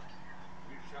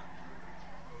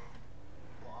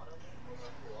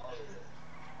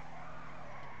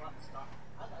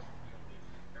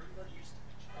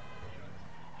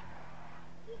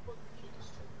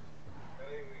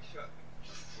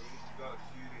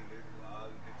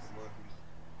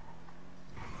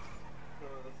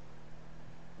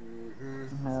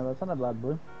 Yeah, that's not a bad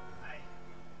blue.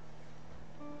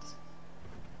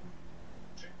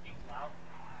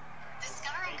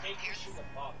 They make you shoot the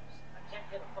bottles. I can't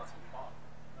hit a fucking bottle,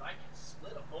 but I can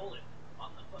split a bullet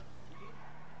on the fucking green.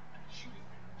 I'm shooting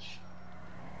it.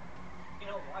 You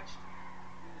know, watch.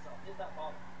 I'll hit that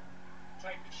bottle.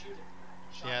 Try to shoot it.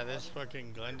 Yeah, this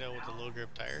fucking Glendale with the low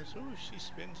grip tires. Ooh, she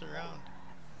spins around.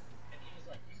 And he was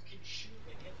like, you can shoot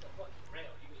and hit the fucking rail.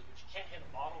 He goes, but you can't hit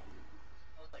a bottle.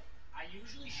 I was like, I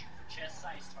usually shoot for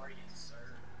chest-sized targets, sir.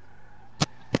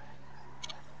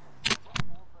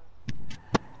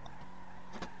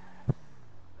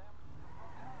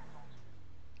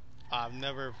 I've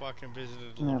never fucking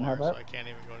visited Man, how Lamar, so about- I can't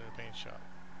even go to the paint shop.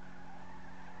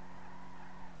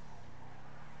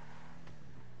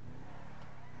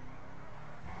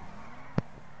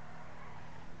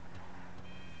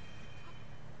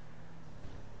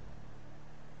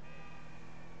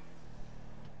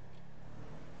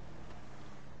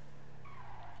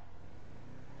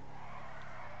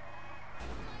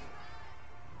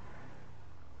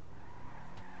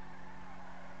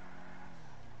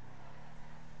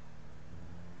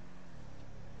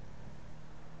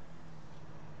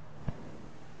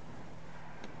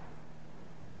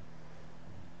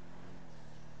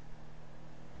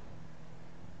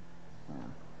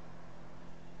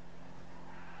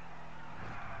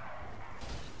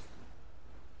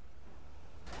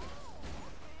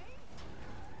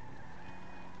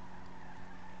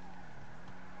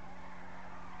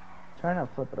 Try not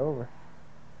to flip it over.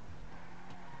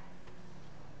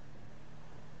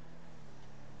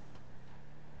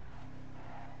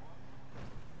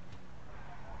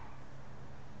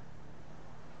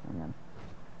 Hang on.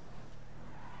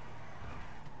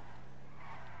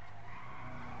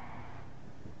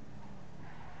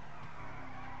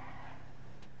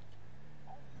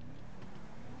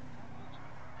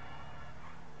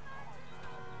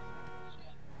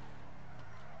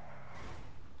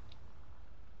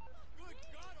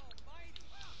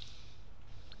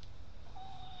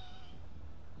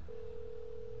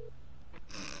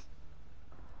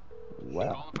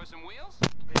 Well, Calling for some wheels?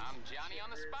 I'm Johnny on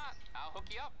the spot. I'll hook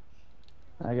you up.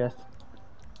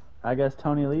 I guess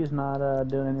Tony Lee's not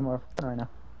doing any more fun right now.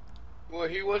 Well,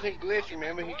 he wasn't glitched.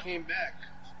 Remember, he came back.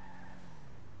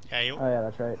 Yeah, you. Oh yeah,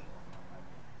 that's right.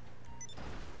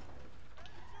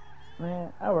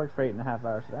 Man, I worked for 8.5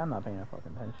 hours today. I'm not paying no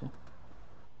fucking attention.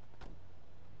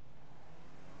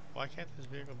 Why can't this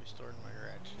vehicle be stored in my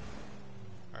garage?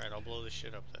 Alright, I'll blow this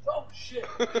shit up then. Oh shit!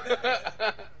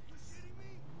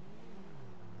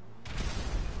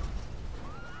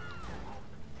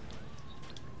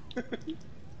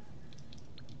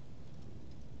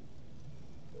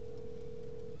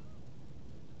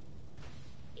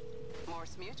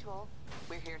 Morse Mutual,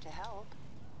 we're here to help.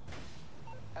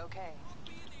 Okay.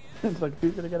 It's like,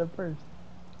 who's gonna get it first?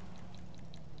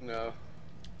 No.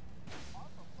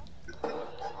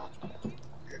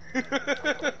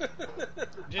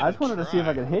 I just wanted to see if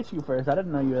I could hit you first. I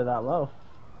didn't know you were that low.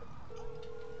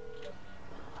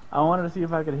 I wanted to see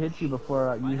if I could hit you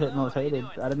before you hit most hated.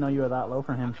 I didn't know you were that low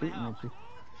from him shooting at you.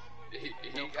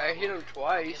 I hit him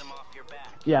twice.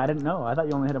 Yeah, I didn't know. I thought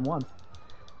you only hit him once.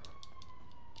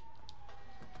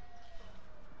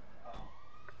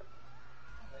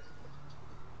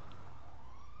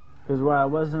 Because where I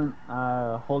wasn't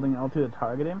holding L2 to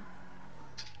target him.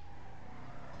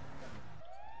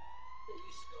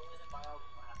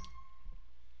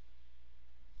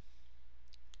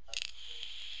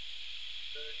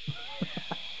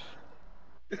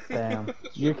 Damn.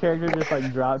 Your character just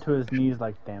like dropped to his knees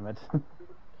like, damn it. I would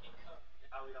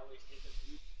always take a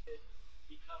new kid.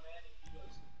 He'd come in and he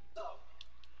goes, so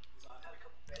I had a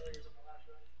couple failures in the last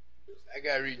run. I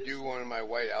gotta redo one of my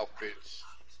white outfits.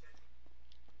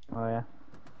 Oh yeah.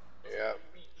 Yep.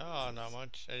 Oh, not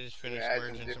much. I just finished Add some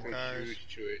merging some different cars. shoes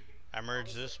to it. I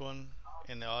merged this one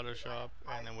in the auto shop,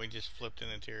 and then we just flipped an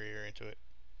interior into it.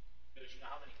 You know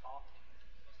how many coffee?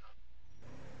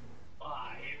 5.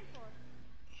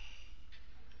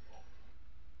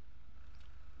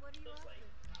 What are you after?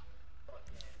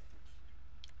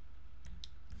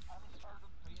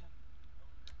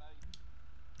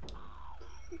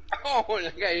 Oh, I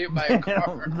got hit by a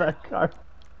car.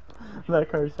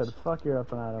 that car said, "Fuck, you're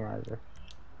up an atomizer."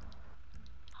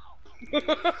 Life is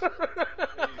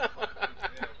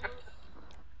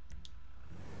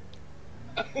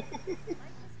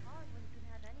hard when you can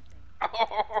have anything. There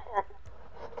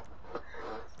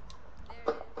it is.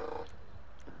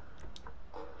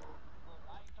 Look,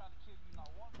 I ain't trying to kill you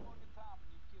not one fucking time, and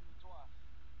you killed me twice.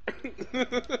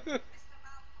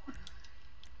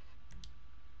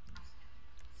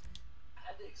 I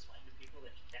had to explain to people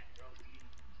that you can't grow weed.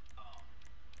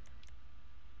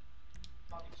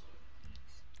 Obviously.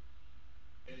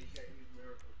 Yeah, you can't use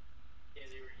Miracle. Yeah,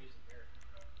 they were using Miracle.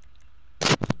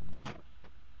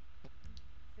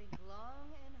 Think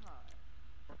long and hard.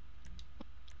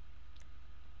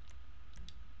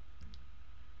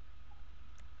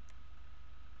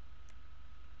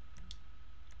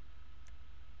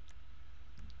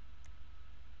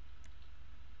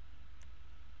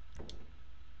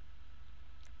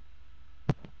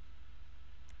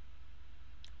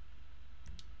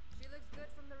 She looks good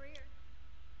from the rear.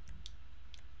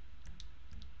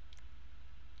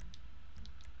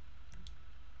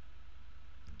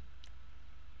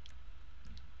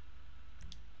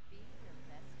 Be your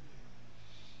best you.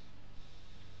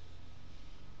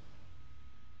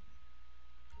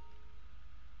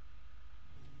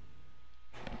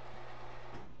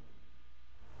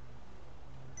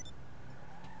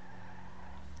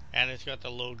 And it's got the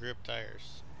low grip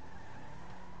tires.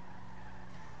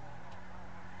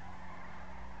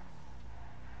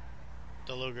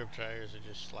 The low grip tires are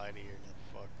just slidey and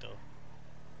fucked though.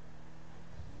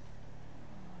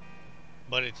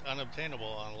 But it's unobtainable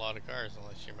on a lot of cars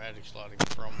unless you're magic slotting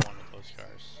from one of those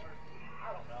cars.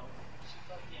 I don't know.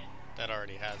 That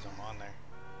already has them on there.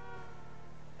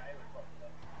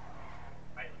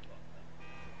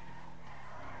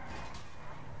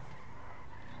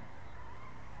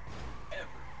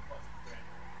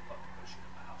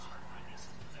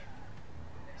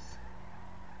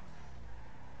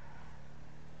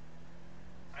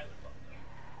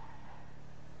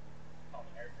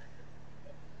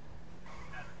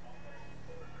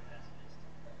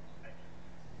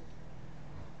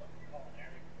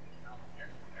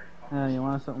 You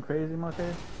want something crazy,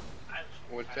 Mote?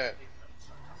 What's that?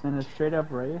 In a straight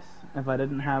up race, if I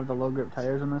didn't have the low grip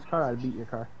tires on this car, I'd beat your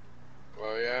car.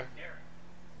 Oh yeah?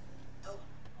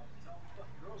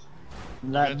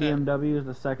 That BMW is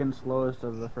the second slowest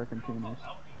of the frickin' tuners.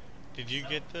 Did you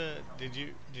get the did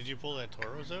you pull that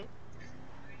Toros out?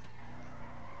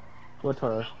 What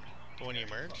Toros? The one you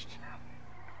merged?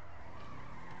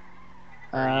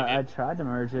 I tried to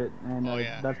merge it, and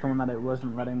that's the one that it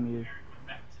wasn't letting me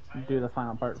do the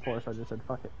final part for, so I just said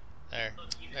fuck it.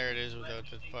 There it is without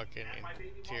the fucking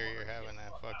interior having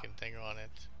that fucking thing on it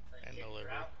and the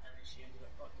livery.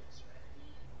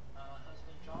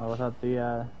 Oh, without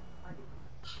the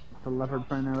leopard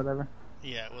print or whatever?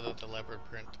 Yeah, without the leopard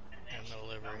print and the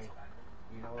livery.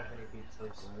 You know if any pizza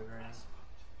place closed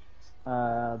right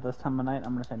now? This time of night,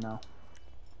 I'm gonna say no.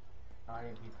 Oh, I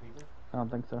didn't pizza? I don't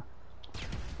think so.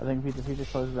 I think Pizza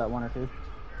closes at 1 or 2.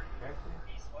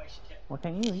 Well,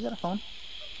 can't you? You got a phone.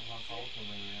 I'm on call with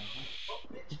somebody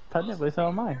right now. Technically, so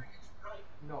am I.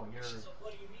 No, you're...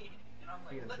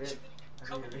 being a bitch.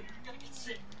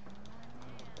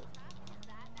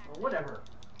 Or whatever.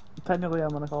 Technically,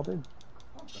 I'm on a call too.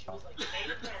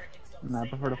 And I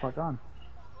prefer to fuck on.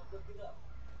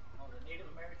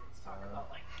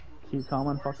 Keep calm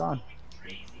and fuck on.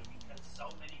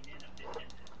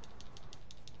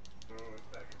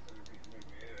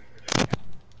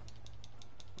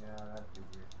 Yeah, that's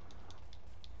easier.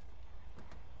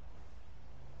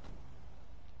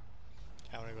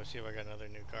 I'm gonna go see if I got another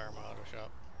new car in my auto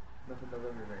shop. Nothing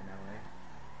delivered right now, eh?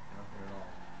 Nothing at all.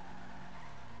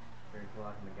 3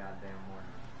 o'clock in the goddamn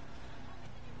morning.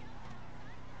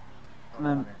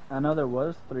 And I know there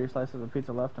was 3 slices of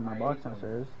pizza left in my box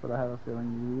downstairs, but I have a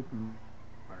feeling you eat them.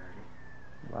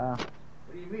 Wow. What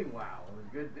do you mean, wow? It was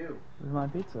good, too. This is my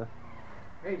pizza.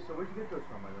 Hey, so where'd you get those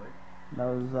from, by the way? That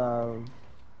was,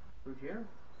 Luciano?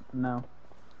 no.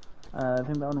 I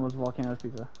think that one was Volcano's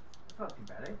Pizza. That's not too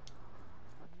bad, eh?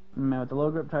 Man, with the low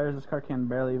grip tires, this car can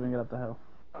barely even get up the hill.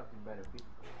 Not too bad of pizza.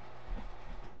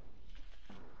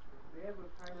 They have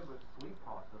a kind of a sweet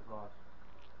pasta sauce.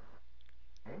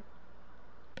 Eh?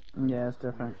 Yeah, it's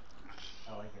different.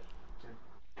 I like it. Good.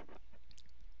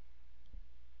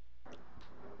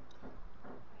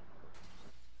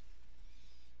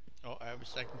 Oh, I have a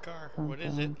second car. What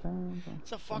is it?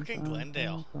 It's a fucking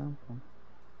Glendale.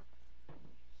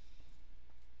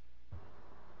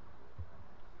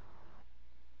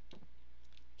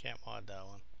 Can't mod that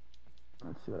one.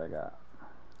 Let's see what I got.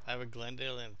 I have a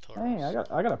Glendale and a Taurus. Hey, I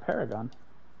got a Paragon.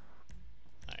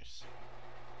 Nice.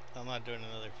 I'm not doing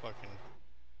another fucking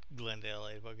Glendale.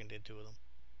 I fucking did 2 of them.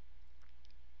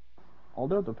 I'll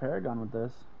do the Paragon with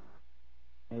this.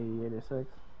 86.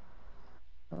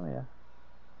 Oh yeah.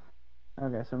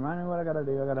 Okay, so remind me what I gotta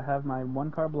do. I gotta have my 1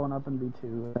 car blown up in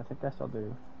B2. I think I still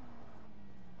do.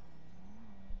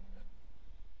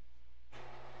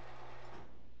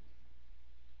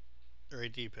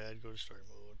 Right D-pad, go to story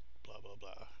mode, blah blah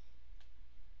blah.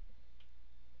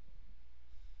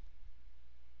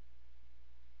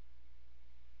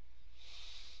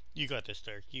 You got this,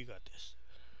 Dirk. You got this.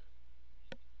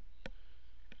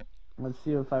 Let's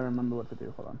see if I remember what to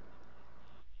do. Hold on.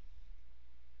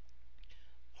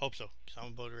 Hope so, because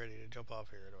I'm about ready to jump off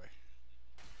here right away.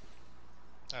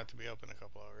 I have to be up in a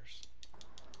couple hours.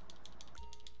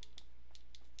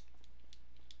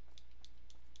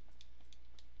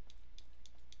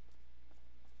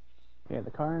 Okay, the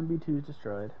car in B2 is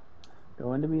destroyed.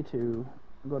 Go into B2,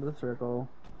 go to the circle,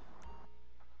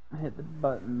 hit the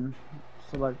button,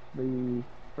 select the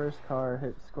first car,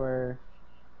 hit square,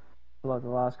 select the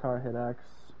last car, hit X,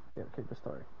 yeah, kick the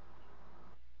story.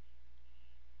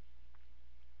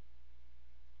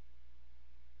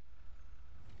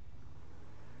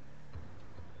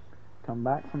 Come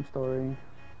back from story,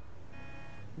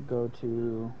 go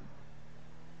to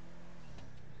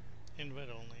invite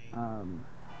only.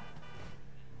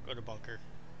 Go to bunker.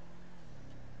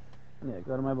 Yeah,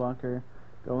 go to my bunker,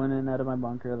 go in and out of my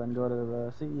bunker, then go to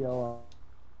the CEO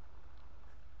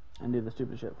and do the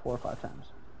stupid shit 4 or 5 times.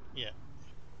 Yeah.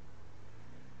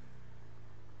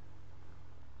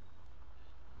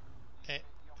 Hey.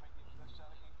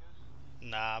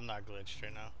 Nah, I'm not glitched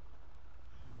right now.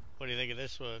 What do you think of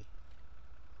this one?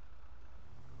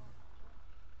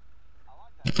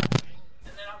 And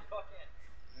then I'm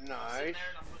fucking nice. sitting there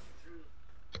and I'm looking through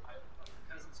my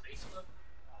cousin's Facebook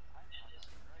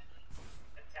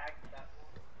and tagged that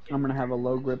one. I'm gonna have a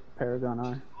low grip Paragon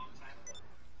R.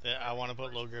 Yeah, I want to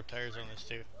put low grip tires on this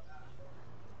too.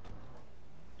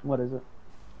 What is it?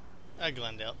 A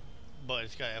Glendale, but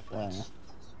it's got F1s.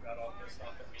 Got all pissed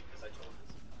off at me because I told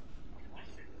this.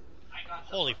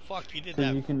 Holy fuck, you did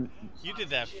that. You did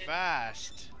that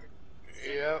fast.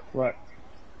 Yep. What?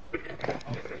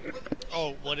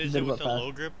 Oh, what is it with the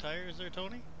low grip tires there,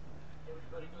 Tony?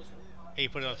 Hey, you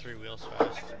put it on 3 wheels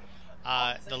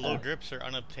fast. The low grips are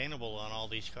unobtainable on all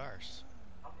these cars.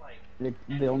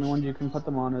 The only ones you can put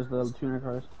them on is the tuner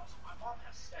cars.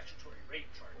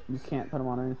 You can't put them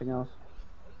on anything else.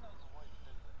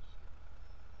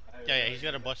 Yeah, he's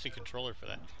got a busted controller for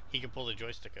that. He can pull the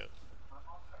joystick out.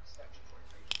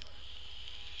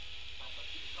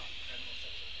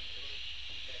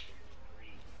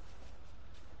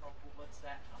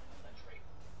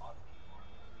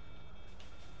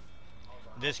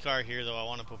 This car here, though, I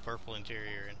want to put purple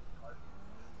interior in.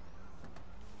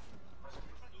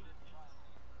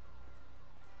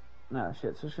 Nah,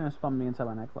 shit. So it's gonna spawn me inside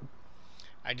my nightclub.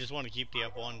 I just want to keep the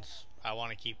F1s. I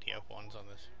want to keep the F1s on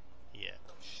this. Yeah.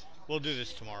 We'll do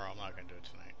this tomorrow. I'm not going to do it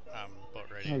tonight. I'm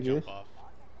about ready to jump off.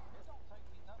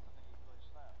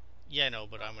 Yeah, no,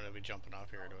 but I'm going to be jumping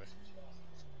off here right away.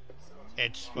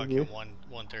 It's fucking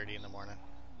 1:30 in the morning.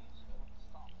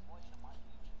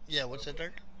 Yeah, what's that,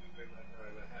 Dirk?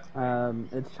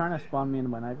 It's trying to spawn me into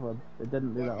my nightclub. It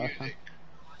didn't do that last time.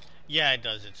 Yeah, it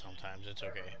does it sometimes. It's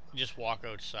okay. Just walk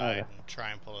outside and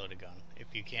try and pull out a gun. If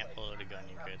you can't pull out a gun,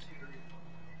 you're good.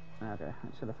 Okay,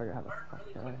 I should have figured out how the fuck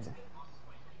to get out of here.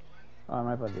 Oh, I'm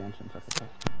right by the entrance. That's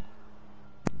okay.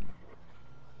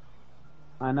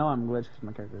 I know I'm glitched because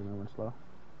my character is moving slow.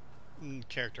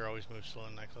 Character always moves slow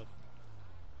in nightclub.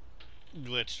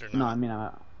 Glitched or not?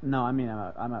 No, I mean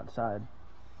I'm outside.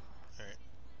 Alright.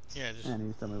 Yeah, just... And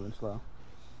he's still moving slow.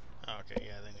 Okay,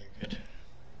 yeah, then you're good.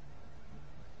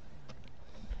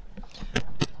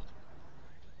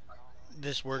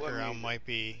 this workaround might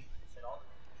be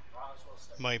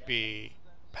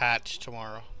patched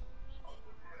tomorrow.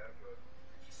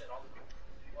 He said all the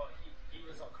well, he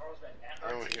was on Carlsbad and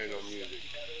I don't hear no music.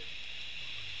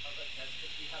 I was like, that's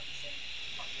because we have the same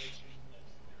population as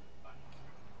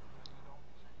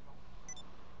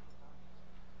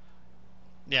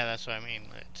Yeah, that's what I mean.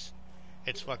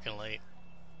 It's fucking late.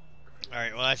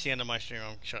 Alright, well that's the end of my stream.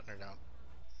 I'm shutting her down.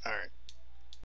 Alright.